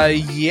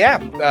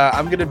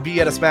I'm going to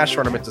be at a Smash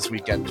tournament this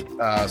weekend,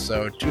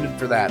 so tune in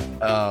for that.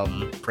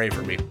 Pray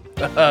for me.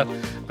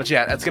 But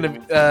yeah, that's going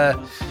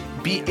to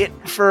be it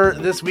for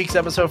this week's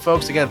episode,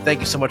 folks. Again, thank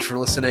you so much for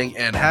listening,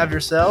 and have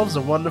yourselves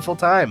a wonderful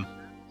time.